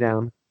this thing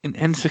down. An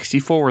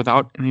N64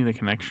 without any of the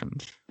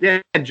connections.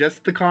 Yeah,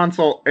 just the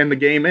console and the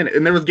game in it,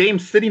 and there was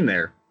games sitting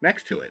there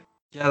next to it.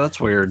 Yeah, that's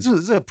weird. This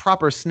is a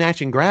proper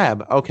snatch and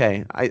grab.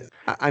 Okay,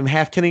 I'm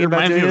half kidding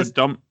about doing this.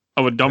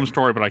 Of a dumb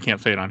story, but I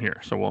can't say it on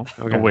here, so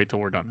we'll wait till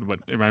we're done. But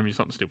it reminded me of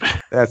something stupid.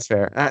 That's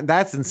fair.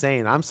 That's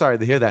insane. I'm sorry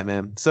to hear that,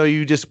 man. So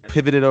you just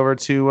pivoted over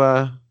to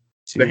the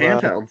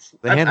handhelds.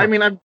 I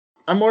mean,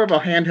 I'm more of a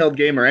handheld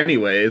gamer,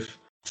 anyways.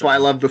 So I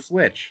love the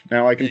Switch.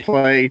 Now I can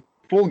play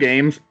full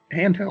games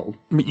handheld.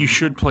 You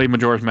should play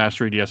Majora's Mask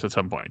 3DS at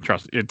some point.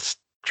 Trust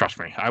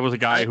me. I was a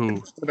guy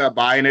who about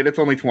buying it. It's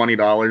only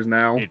 $20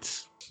 now.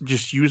 It's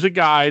just use a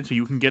guide so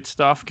you can get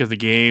stuff because the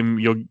game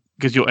you'll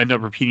end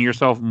up repeating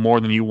yourself more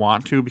than you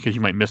want to because you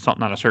might miss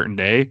something on a certain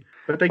day.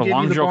 But as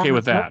long as you're okay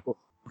with that,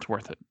 it's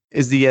worth it.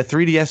 Is the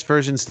 3DS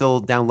version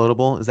still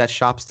downloadable? Is that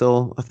shop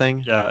still a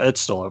thing? Yeah,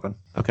 it's still open.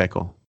 Okay,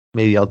 cool.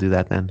 Maybe I'll do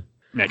that then.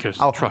 Yeah, because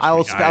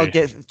I'll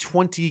get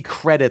 20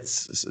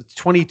 credits,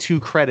 22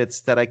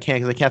 credits that I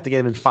can't because I have to get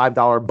them in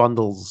 $5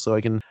 bundles so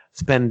I can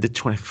spend the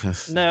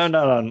 20. No,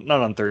 not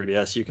on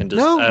 3DS. You can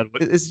just add.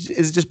 Is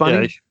it just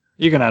bundles?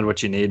 Yeah, you can add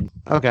what you need.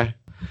 Okay.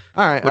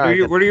 All right.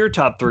 What are your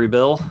top three,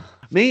 Bill?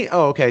 Me?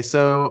 Oh, okay.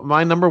 So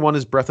my number one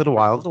is Breath of the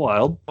Wild.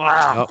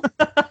 Wow.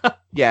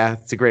 Yeah,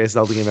 it's the greatest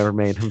Zelda game ever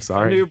made. I'm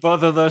sorry. I knew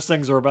both of those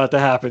things were about to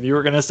happen. You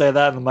were going to say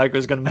that, and the mic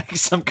was going to make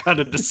some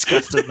kind of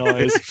disgusting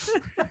noise.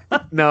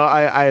 No,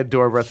 I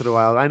adore Breath of the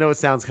Wild. I know it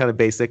sounds kind of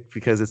basic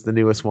because it's the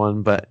newest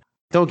one, but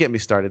don't get me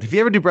started. If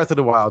you ever do Breath of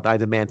the Wild, I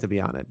demand to be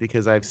on it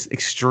because I have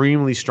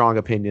extremely strong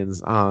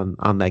opinions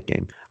on that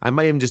game. I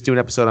might even just do an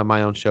episode on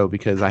my own show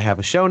because I have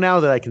a show now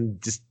that I can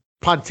just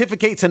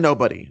pontificate to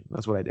nobody.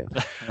 That's what I do.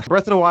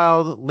 Breath of the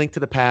Wild, Link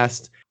to the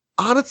Past.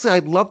 Honestly,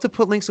 I'd love to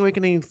put Link's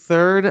Awakening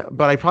third,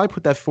 but I'd probably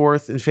put that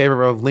fourth in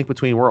favor of Link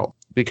Between Worlds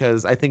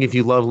because I think if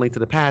you love Link to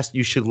the Past,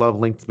 you should love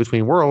Link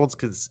Between Worlds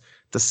because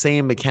the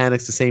same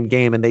mechanics, the same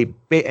game, and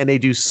they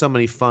do so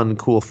many fun,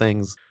 cool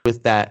things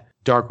with that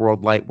dark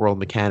world, light world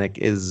mechanic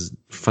is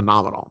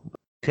phenomenal.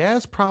 Yeah,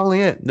 that's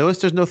probably it. Notice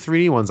there's no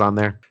 3D ones on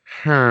there.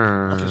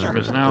 You're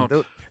missing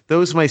out.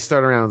 Those might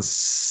start around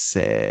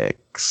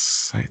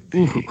 6, I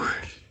think. Ooh.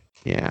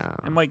 Yeah.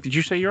 And Mike, did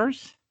you say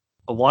yours?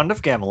 A Wand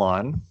of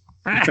Gamelon.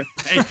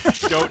 Hey,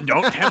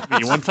 don't tempt me.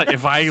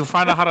 If I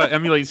find out how to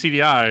emulate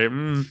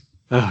CDI,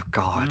 oh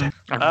God,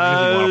 I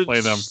really want to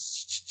play them.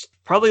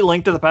 Probably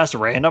Link to the Past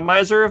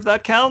randomizer if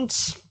that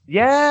counts.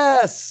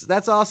 Yes,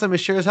 that's awesome. It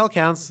sure as hell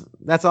counts.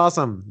 That's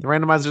awesome. The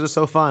randomizers are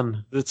so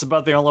fun. It's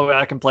about the only way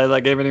I can play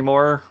that game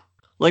anymore.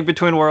 Link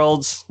Between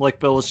Worlds,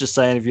 like Bill was just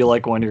saying, if you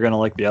like one, you're going to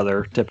like the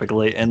other,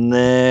 typically. And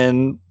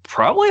then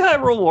probably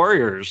Hyrule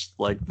Warriors.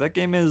 Like, that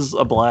game is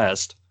a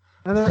blast.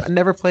 I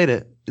never played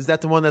it. Is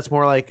that the one that's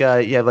more like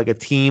you have like a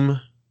team?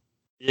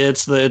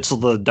 It's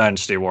the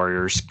Dynasty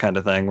Warriors kind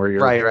of thing where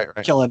you're right.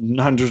 killing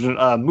hundreds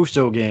of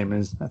Muso game,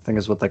 I think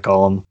is what they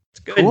call them. It's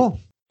good. Cool.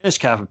 Finish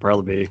Cap would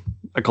probably be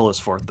a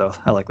coolest fourth, though.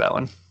 I like that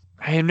one.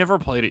 I have never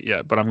played it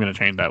yet, but I'm going to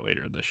change that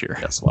later this year.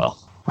 Yes, well.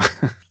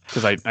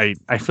 Because I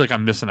feel like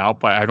I'm missing out,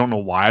 but I don't know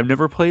why I've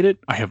never played it.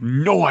 I have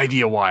no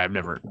idea why I've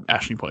never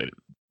actually played it.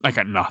 I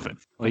got nothing.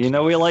 Well, you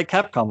know we like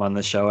Capcom on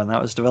this show, and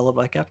that was developed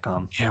by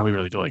Capcom. Yeah, we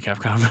really do like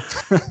Capcom.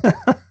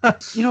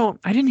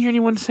 I didn't hear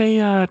anyone say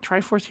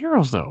Triforce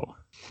Heroes, though.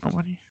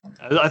 Nobody.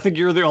 I think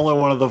you're the only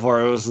one of the four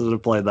of us that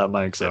have played that,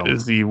 Mike. So it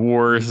is the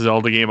worst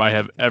Zelda game I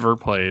have ever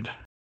played.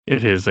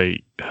 It is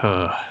it's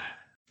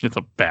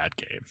a bad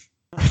game.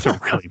 It's a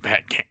really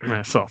bad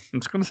game. So I'm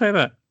just going to say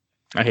that.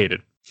 I hate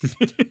it.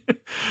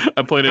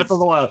 I played it. Breath of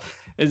the Wild.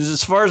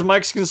 As far as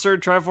Mike's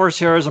concerned, Triforce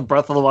Heroes and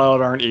Breath of the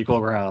Wild aren't equal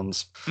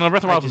grounds. No,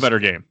 Breath of the Wild is a better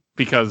game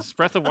because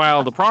Breath of the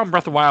Wild, the problem with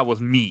Breath of the Wild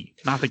was me,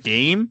 not the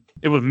game.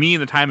 It was me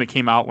and the time it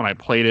came out when I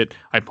played it.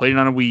 I played it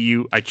on a Wii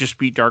U. I just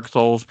beat Dark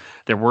Souls.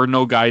 There were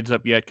no guides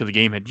up yet because the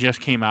game had just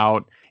came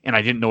out and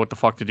I didn't know what the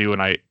fuck to do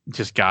and I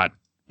just got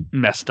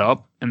messed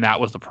up and that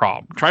was the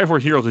problem.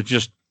 Triforce Heroes is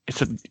just it's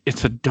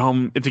a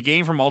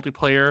game for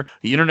multiplayer.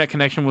 The internet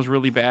connection was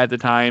really bad at the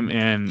time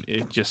and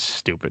it's just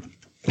stupid.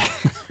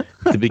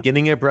 The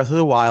beginning of Breath of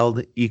the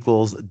Wild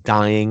equals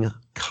dying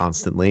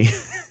constantly.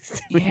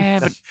 Yeah,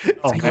 but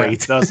Oh, great. man,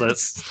 does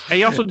it?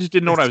 I also just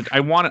didn't know what I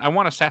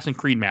want Assassin's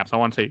Creed maps. I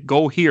want to say,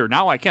 go here.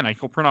 Now I can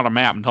go print out a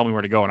map and tell me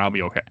where to go, and I'll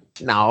be okay.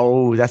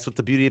 No, that's what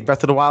the beauty of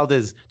Breath of the Wild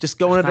is. Just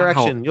go in a That's not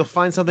how- direction. You'll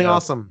find something Yeah.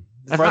 awesome.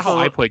 That's Breath not how of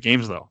the- I play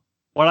games, though.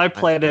 When I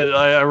played it,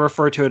 I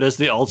refer to it as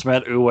the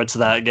ultimate "ooh, what's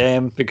that"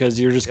 game because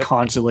you're just Yep.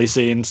 constantly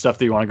seeing stuff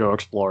that you want to go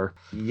explore.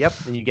 Yep,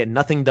 and you get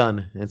nothing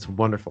done. It's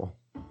wonderful.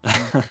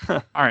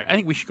 All right, I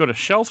think we should go to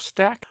shelf,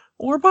 stack,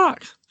 or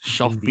box.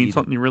 Shelf being Indeed.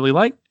 something you really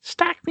like.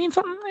 Stack being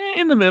something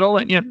in the middle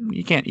that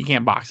you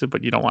can't box it,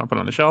 but you don't want to put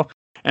on the shelf.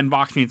 And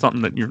box being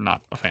something that you're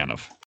not a fan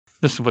of.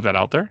 Just to put that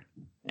out there.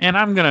 And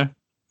I'm gonna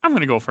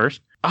go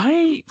first.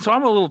 So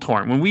I'm a little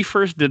torn. When we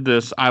first did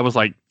this, I was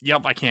like,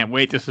 "Yep, I can't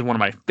wait. This is one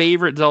of my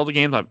favorite Zelda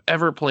games I've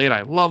ever played.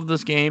 I love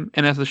this game."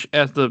 And as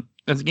the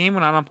game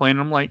went on, I'm playing.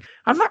 I'm like,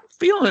 I'm not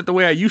feeling it the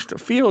way I used to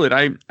feel it.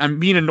 I'm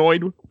being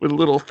annoyed with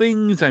little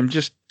things.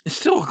 It's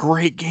still a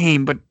great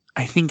game, but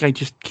I think I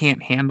just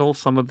can't handle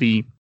some of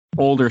the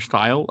older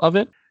style of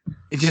it.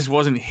 It just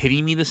wasn't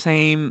hitting me the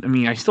same. I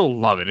mean, I still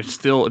love it.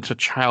 It's a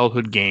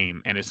childhood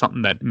game, and it's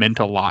something that meant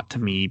a lot to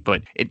me.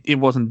 But it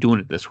wasn't doing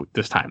it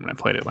this time when I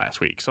played it last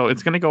week. So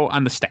it's gonna go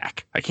on the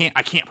stack. I can't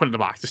put it in the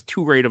box. It's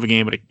too great of a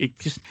game, but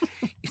it's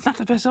not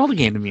the best Zelda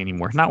game to me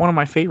anymore. It's not one of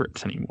my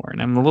favorites anymore,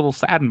 and I'm a little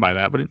saddened by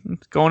that. But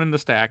it's going in the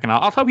stack, and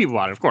I'll tell people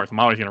about it. Of course, I'm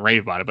always gonna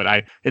rave about it,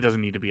 but it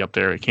doesn't need to be up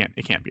there. It can't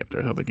be up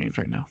there with other games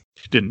right now.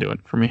 It didn't do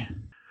it for me.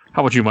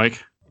 How about you,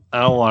 Mike? I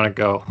don't want to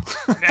go.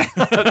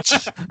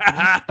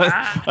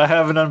 I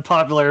have an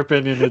unpopular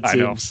opinion, it I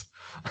know. seems.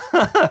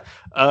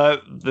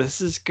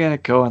 This is gonna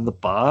go in the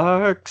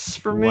box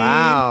for me.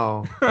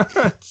 Wow.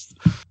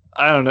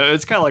 I don't know.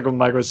 It's kind of like what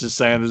Mike was just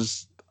saying.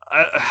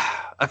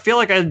 I feel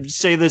like I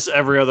say this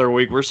every other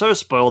week. We're so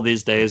spoiled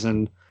these days,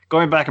 and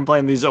going back and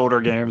playing these older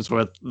games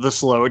with the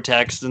slow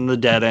text and the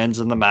dead ends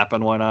and the map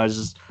and whatnot,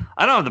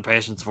 I don't have the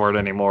patience for it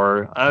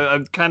anymore.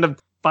 I'm kind of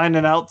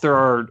finding out through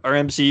our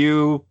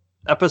MCU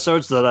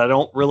episodes that I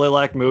don't really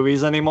like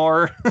movies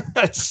anymore.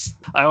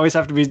 I always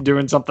have to be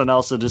doing something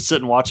else, so just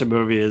sit and watch a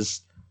movie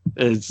is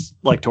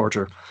like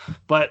torture.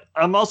 But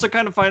I'm also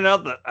kind of finding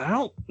out that I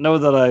don't know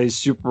that I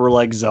super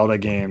like Zelda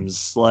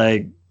games.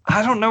 Like,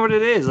 I don't know what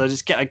it is.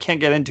 I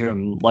can't get into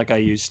them like I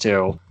used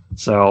to.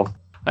 So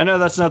I know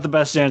that's not the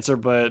best answer,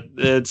 but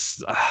it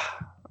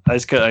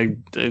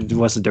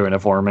wasn't doing it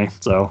for me.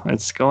 So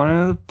it's going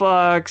in the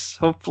box.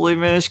 Hopefully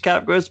Minish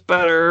Cap goes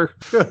better.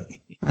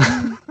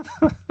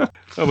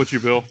 How about you,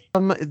 Bill?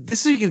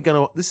 This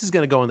is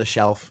gonna go on the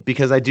shelf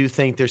because I do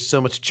think there's so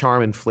much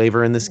charm and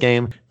flavor in this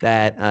game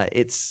that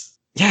it's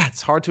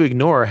hard to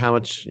ignore how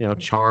much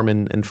charm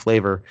and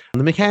flavor.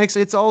 The mechanics,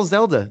 it's all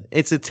Zelda.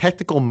 It's a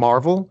technical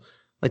marvel.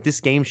 Like,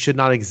 this game should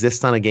not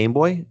exist on a Game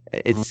Boy.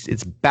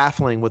 It's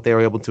baffling what they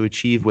were able to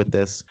achieve with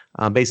this.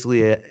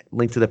 Basically, a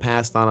Link to the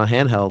Past on a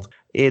handheld.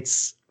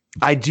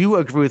 I do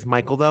agree with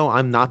Michael, though.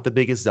 I'm not the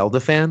biggest Zelda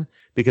fan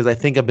because I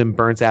think I've been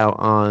burnt out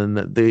on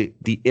the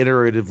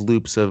iterative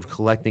loops of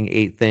collecting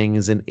 8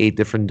 things in 8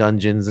 different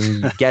dungeons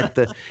and get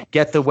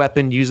the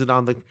weapon, use it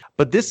on the.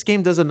 But this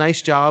game does a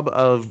nice job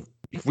of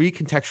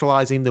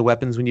recontextualizing the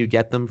weapons when you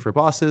get them for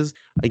bosses.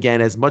 Again,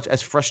 as much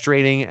as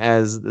frustrating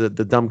as the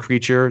dumb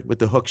creature with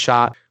the hook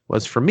shot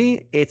was for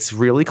me, it's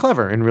really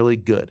clever and really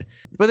good.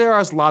 But there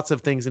are lots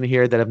of things in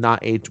here that have not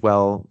aged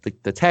well.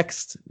 The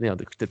text,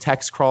 the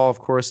text crawl, of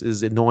course,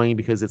 is annoying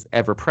because it's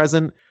ever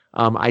present.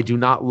 I do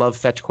not love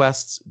fetch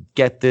quests.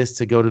 Get this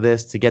to go to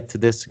this, to get to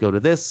this, to go to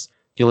this.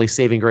 The only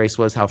saving grace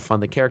was how fun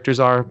the characters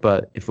are.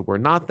 But if it were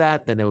not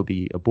that, then it would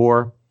be a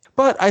bore.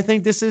 But I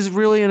think this is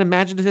really an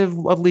imaginative,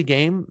 lovely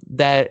game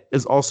that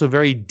is also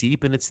very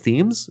deep in its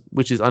themes,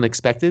 which is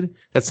unexpected.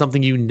 That's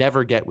something you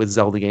never get with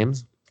Zelda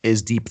games,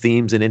 is deep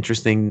themes and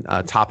interesting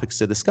topics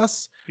to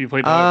discuss. You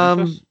played Twilight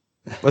Princess?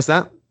 What's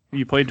that?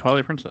 You played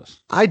Twilight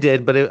Princess? I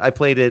did, but I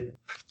played it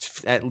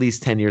at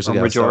least 10 years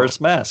ago. Majora's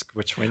Mask,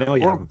 which we know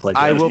you haven't played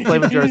yet. I will play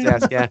Majora's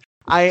Mask, yeah.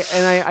 I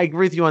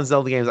agree with you on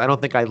Zelda games. I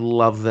don't think I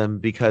love them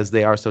because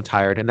they are so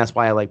tired, and that's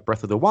why I like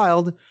Breath of the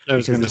Wild. I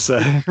was going to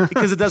say.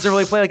 Because it doesn't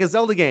really play like a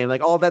Zelda game.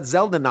 Like, all that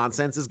Zelda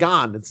nonsense is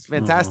gone. It's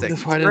fantastic.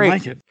 That's why I It's didn't great.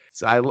 like it.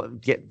 So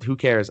who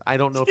cares? I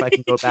don't know if I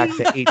can go back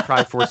to 8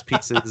 Triforce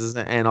pieces,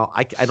 and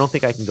I don't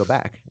think I can go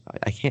back.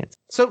 I can't.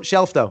 So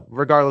shelf, though,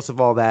 regardless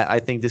of all that, I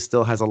think this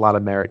still has a lot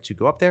of merit to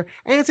go up there.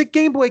 And it's a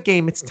Game Boy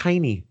game. It's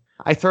tiny.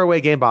 I throw away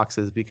game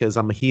boxes because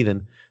I'm a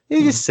heathen.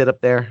 You just sit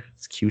up there.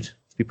 It's cute.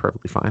 It'll be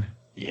perfectly fine.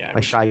 Yeah.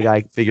 My Shy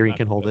Guy figurine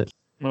can hold it.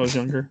 When I was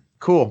younger.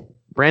 Cool.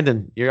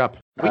 Brandon, you're up.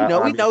 We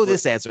know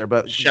this answer,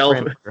 but Shelf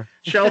Brandon.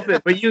 shelf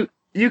it, but you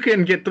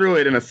can get through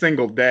it in a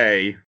single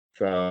day.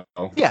 So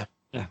Yeah.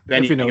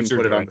 then If you know can what you're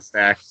put it on doing. the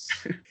stack.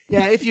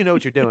 Yeah, if you know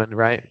what you're doing,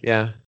 right?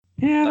 Yeah.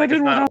 Yeah, I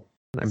did one.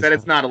 Said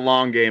it's not a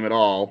long game at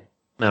all.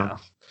 No.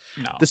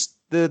 No.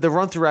 The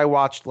run through I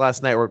watched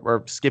last night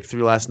or skipped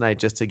through last night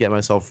just to get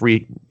myself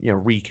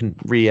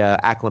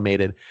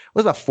acclimated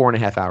was about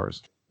 4.5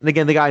 hours. And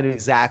again, the guy knew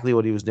exactly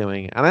what he was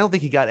doing, and I don't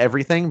think he got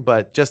everything,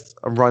 but just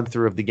a run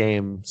through of the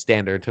game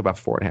standard took about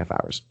 4.5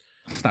 hours.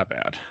 It's not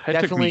bad. It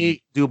took Definitely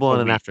me doable a in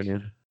an week.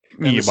 afternoon.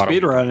 me And the about a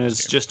week. speedrun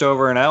is just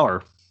over an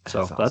hour.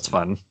 So That's that's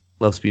fun.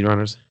 Love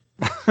speedrunners.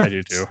 I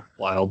do too.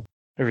 Wild.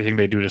 Everything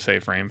they do to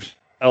save frames.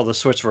 Oh, the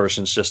Switch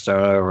version's just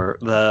over.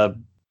 The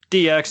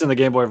DX and the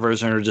Game Boy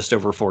version are just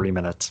over 40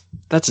 minutes.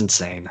 That's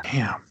insane.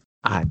 Damn.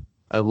 I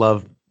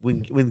love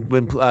when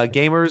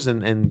gamers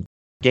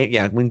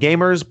when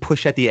gamers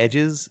push at the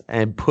edges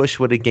and push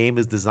what a game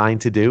is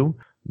designed to do.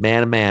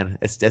 Man,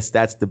 that's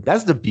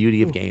the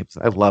beauty of games.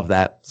 I love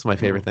that. It's my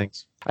favorite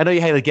things. I know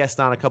you had a guest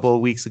on a couple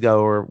of weeks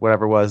ago or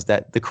whatever it was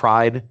that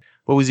decried.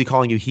 What was he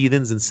calling you,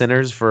 heathens and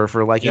sinners for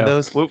liking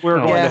those? We're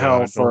going Yeah. to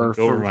hell for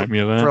remind me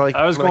of that. For like,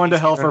 I was for going like- to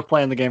hell for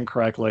playing the game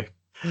correctly.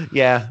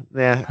 Yeah,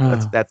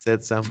 that's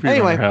it. So Speedrunner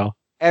anyway, hell.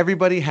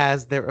 everybody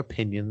has their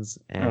opinions.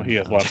 And, Oh, he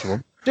has lots of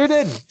them.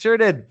 Sure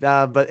did.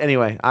 But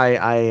anyway,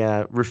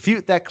 I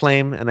refute that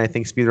claim, and I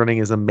think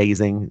speedrunning is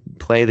amazing.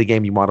 Play the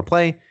game you want to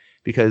play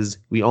because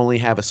we only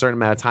have a certain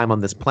amount of time on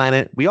this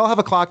planet. We all have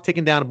a clock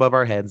ticking down above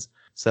our heads,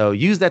 so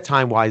use that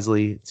time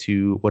wisely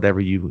to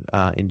whatever you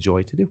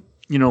enjoy to do.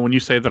 You know, when you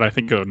say that, I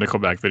think of a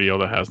Nickelback video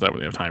that has that when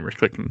they have timers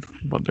clicking.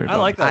 But I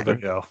like that I-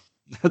 video.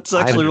 It's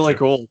actually really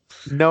cool.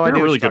 No They're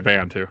idea. a really what you're good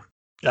band too.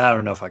 I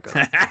don't know if I could.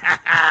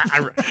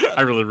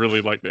 I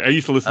really like it. I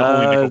used to listen to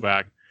only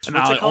Nickelback, and now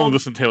what's I it called? only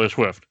listen to Taylor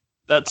Swift.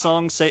 That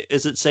song,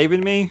 is it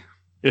Saving Me?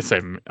 It's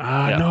saving me.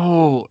 Yeah.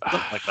 No,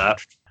 Something like that.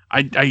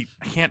 I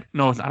can't.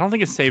 No, I don't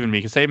think it's saving me.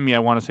 Because saving me, I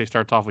want to say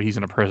starts off with he's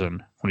in a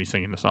prison when he's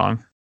singing the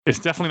song. It's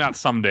definitely not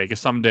Someday. Because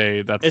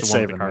Someday that's It's the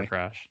one with the Saving car Me.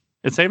 crash.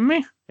 It's saving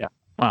me. Yeah.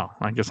 Wow.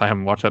 I guess I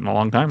haven't watched that in a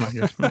long time. I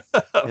guess.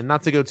 And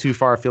not to go too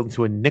far afield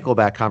into a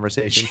Nickelback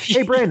conversation.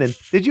 Hey, Brandon,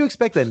 did you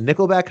expect a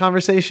Nickelback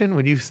conversation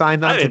when you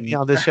signed on I to didn't. be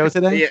on this show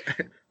today?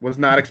 Yeah, was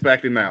not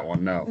expecting that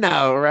one. No.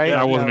 No, right?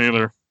 Yeah, I wasn't No.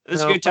 either. This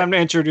is No, a good time to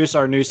introduce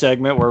our new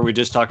segment where we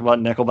just talk about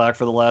Nickelback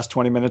for the last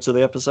 20 minutes of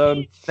the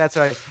episode. That's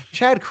right.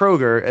 Chad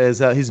Kroger, as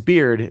his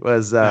beard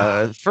was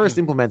first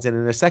implemented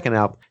in their second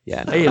album.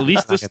 Yeah. Hey, at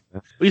least this Not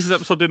at least this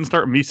episode didn't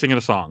start with me singing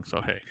a song.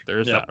 So hey,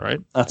 there's Yep. that, right?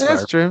 That's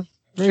That's fair. true.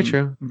 Very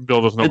true.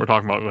 Bill doesn't know what we're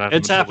talking about. What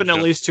It's happened in the at middle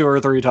of least 2 or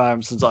 3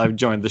 times since I've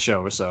joined the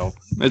show, so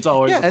it's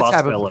always Yeah, a it's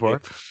happened possibility.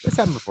 before. It's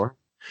happened before.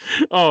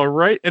 shit. All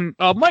right, and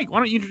Mike, why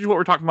don't you introduce what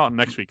we're talking about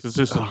next week? Because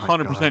this is Oh my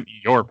 100%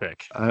 your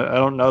pick. I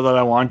don't know that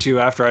I want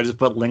to after I just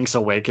put Link's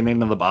Awakening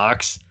in the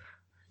box.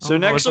 So Oh,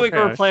 next it's week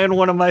okay. we're playing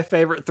one of my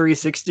favorite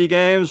 360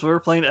 games.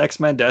 We're playing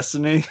X-Men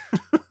Destiny.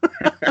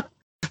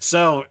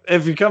 So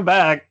if you come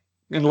back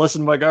and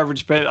listen to my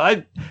garbage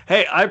opinion,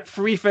 I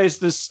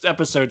prefaced this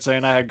episode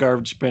saying I had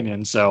garbage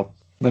opinion, so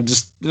I'm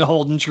just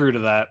holding true to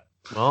that.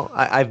 Well,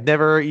 I've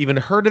never even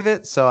heard of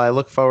it, so I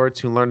look forward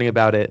to learning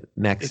about it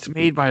next. It's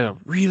made by a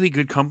really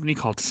good company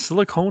called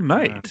Silicon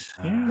Knight.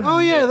 Oh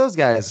yeah, those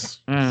guys.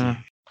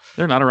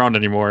 They're not around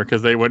anymore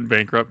because they went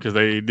bankrupt because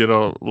they did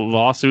a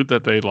lawsuit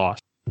that they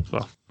lost.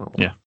 So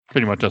yeah,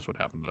 pretty much that's what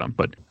happened to them.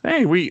 But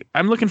hey,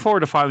 I'm looking forward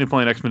to finally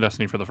playing X-Men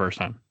Destiny for the first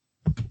time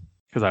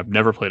because I've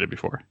never played it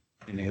before.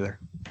 Me neither.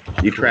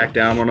 You tracked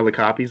down one of the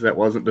copies that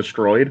wasn't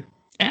destroyed.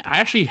 And I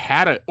actually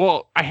had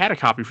I had a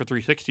copy for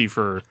 360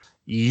 for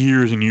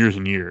years and years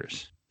and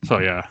years. So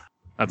yeah,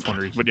 that's one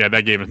reason. But yeah,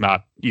 that game is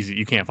not easy.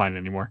 You can't find it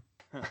anymore.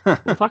 We'll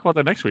talk about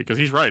that next week because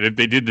he's right.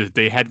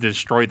 They had to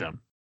destroy them,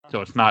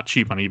 so it's not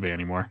cheap on eBay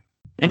anymore.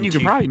 And you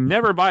can probably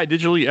never buy it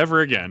digitally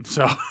ever again.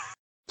 So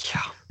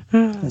Yeah,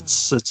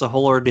 it's a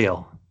whole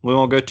ordeal. We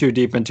won't go too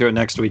deep into it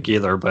next week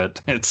either,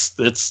 but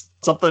it's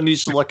something you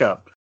should look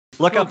up.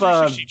 Look up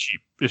 360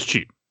 cheap. It's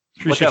cheap.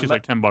 360 is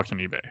like $10 on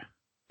eBay.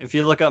 if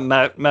you look up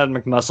Mad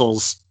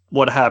McMuscle's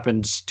 "What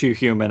Happens to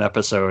Human"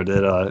 episode,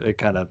 it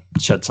kind of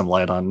sheds some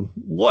light on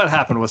what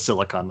happened with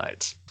Silicon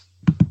Knights.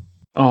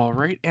 All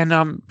right, and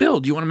Bill,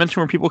 do you want to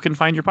mention where people can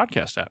find your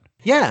podcast at?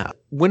 Yeah.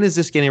 When is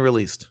this getting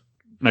released?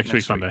 Next week Next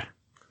week. Sunday.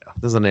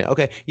 This is Sunday.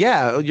 Okay.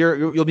 Yeah,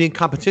 you'll be in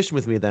competition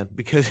with me then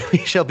because we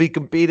shall be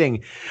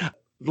competing.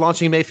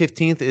 Launching May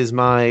 15th is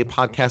my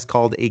podcast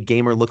called A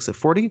Gamer Looks at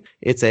 40.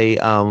 It's a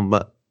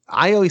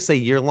I always say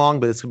year long,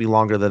 but it's gonna be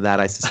longer than that,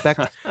 I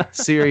suspect.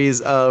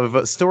 Series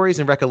of stories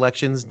and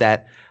recollections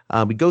that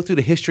we go through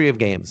the history of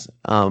games.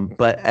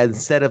 But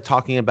instead of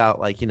talking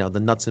about the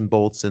nuts and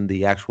bolts and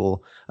the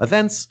actual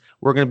events,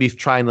 we're going to be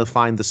trying to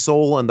find the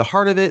soul and the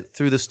heart of it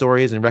through the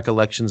stories and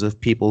recollections of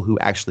people who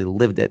actually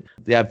lived it.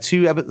 They have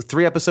 3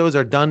 episodes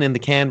are done in the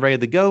can, ready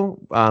to go.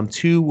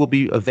 2 will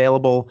be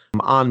available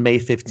on May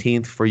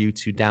 15th for you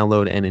to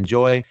download and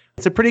enjoy.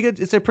 It's a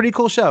pretty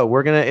cool show.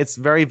 It's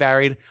very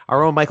varied.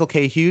 Our own Michael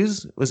K.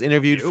 Hughes was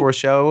interviewed for a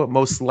show.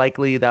 Most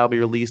likely that'll be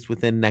released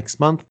within next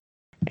month.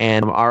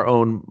 And our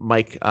own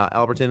Mike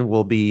Alberton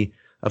will be,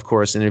 of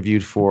course,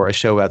 interviewed for a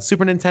show about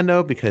Super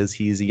Nintendo because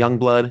he's a young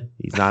blood.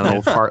 He's not an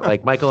old fart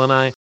like Michael and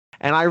I.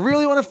 And I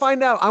really want to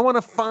find out. I want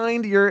to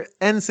find your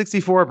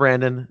N64,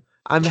 Brandon.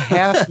 I'm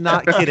half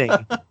not kidding.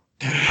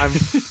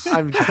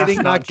 I'm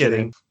kidding, not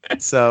kidding.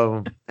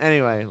 So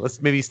anyway,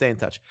 let's maybe stay in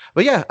touch.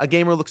 But yeah, A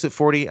Gamer Looks at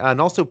 40. And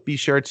also be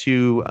sure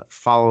to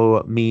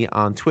follow me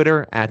on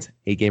Twitter at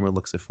A Gamer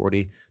Looks at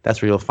 40.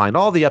 That's where you'll find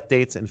all the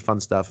updates and fun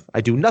stuff.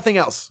 I do nothing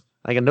else.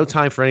 I got no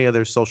time for any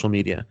other social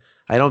media.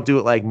 I don't do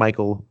it like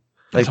Michael.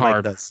 Like It's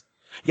hard. Mike does.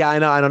 Yeah, I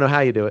know. I don't know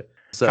how you do it.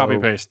 So Copy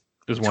paste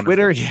is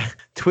wonderful.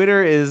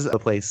 Twitter is a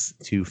place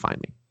to find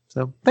me.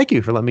 So thank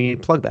you for letting me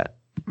plug that.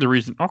 The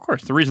reason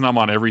I'm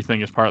on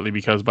everything is partly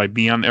because by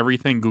being on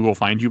everything, Google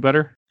finds you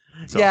better.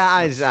 So, yeah,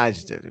 I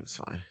just did. It was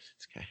fine.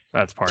 It's okay.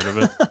 That's part of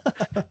it.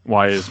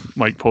 Why is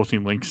Mike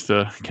posting links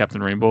to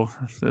Captain Rainbow?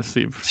 I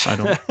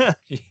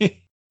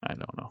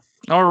don't know.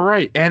 All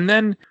right, and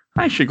then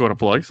I should go to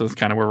plugs. So that's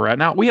kind of where we're at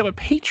now. We have a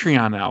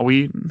Patreon now.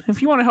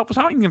 If you want to help us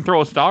out, you can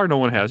throw us $1. No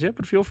one has yet,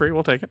 but feel free.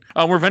 We'll take it.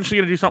 We're eventually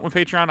going to do something with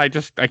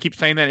Patreon. I keep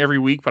saying that every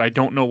week, but I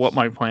don't know what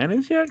my plan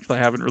is yet because I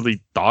haven't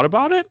really thought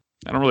about it.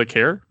 I don't really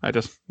care.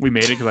 We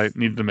made it because I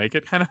needed to make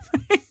it, kind of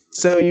thing.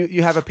 So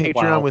you have a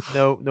Patreon with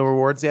no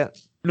rewards yet?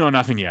 No,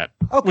 nothing yet.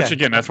 Okay. Which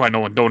again, that's why no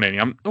one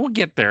donating. We'll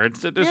get there.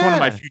 It's one of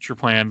my future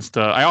plans.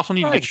 I also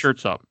need to get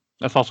shirts up.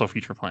 That's also a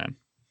future plan.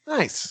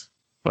 Nice.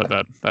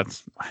 But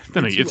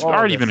it's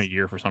already been a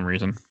year for some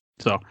reason.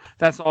 So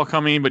that's all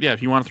coming. But yeah,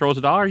 if you want to throw us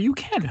 $1, you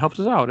can. It helps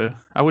us out.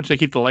 I would say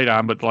keep the light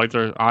on, but the lights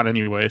are on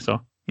anyway.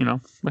 So,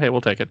 but hey,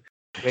 we'll take it.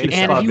 And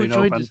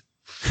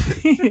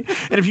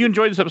if you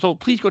enjoyed this episode,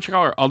 please go check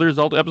out our other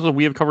Zelda episodes.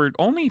 We have covered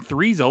only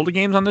 3 Zelda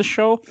games on this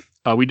show.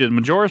 We did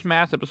Majora's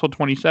Mask, episode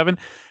 27.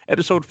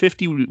 Episode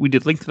 50, we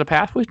did Link to the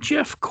Past with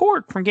Jeff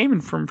Court from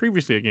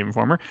previously a Game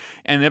Informer.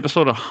 And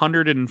episode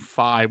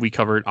 105, we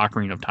covered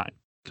Ocarina of Time.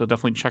 So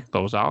definitely check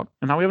those out.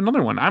 And now we have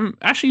another one. I'm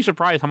actually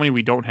surprised how many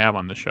we don't have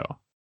on this show.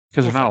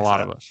 Because there's not a lot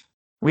of us.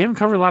 We haven't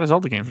covered a lot of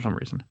Zelda games for some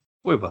reason.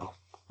 We will.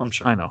 I'm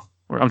sure. I know.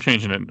 I'm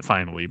changing it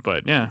finally.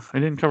 But yeah, I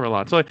didn't cover a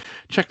lot. So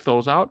check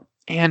those out.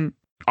 And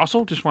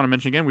also, just want to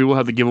mention again, we will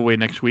have the giveaway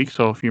next week.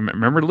 So if you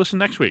remember to listen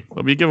next week,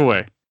 there'll be a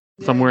giveaway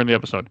somewhere in the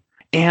episode.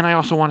 And I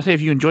also want to say,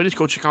 if you enjoyed this,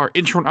 go check out our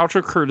intro and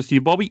outro courtesy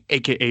of Bobby,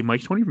 a.k.a.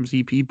 Mike 20 from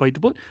ZP Bite the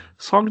Bullet,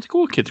 Song of the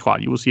Cool Kid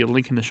Squad. You will see a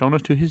link in the show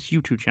notes to his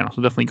YouTube channel.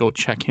 So definitely go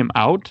check him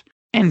out.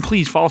 And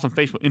please follow us on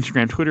Facebook,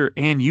 Instagram, Twitter,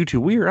 and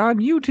YouTube. We are on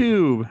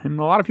YouTube. And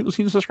a lot of people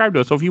seem to subscribe to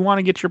us. So if you want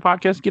to get your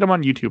podcast, get them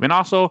on YouTube. And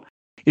also,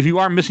 if you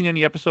are missing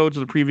any episodes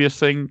of the previous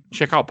thing,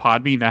 check out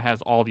Podbean. That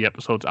has all the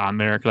episodes on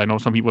there. Because I know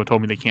some people have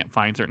told me they can't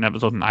find certain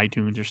episodes in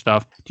iTunes or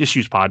stuff. Just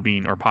use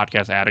Podbean or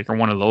Podcast Addict or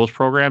one of those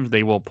programs.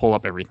 They will pull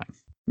up everything.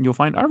 You'll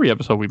find every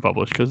episode we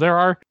publish because there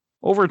are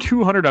over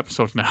 200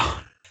 episodes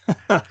now.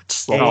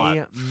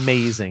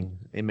 Amazing.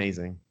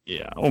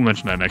 Yeah, we'll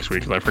mention that next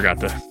week because I forgot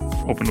to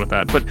open with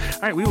that. But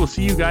all right, we will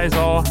see you guys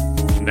all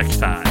next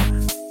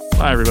time.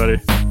 Bye, everybody.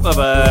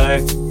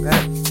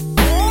 Bye-bye.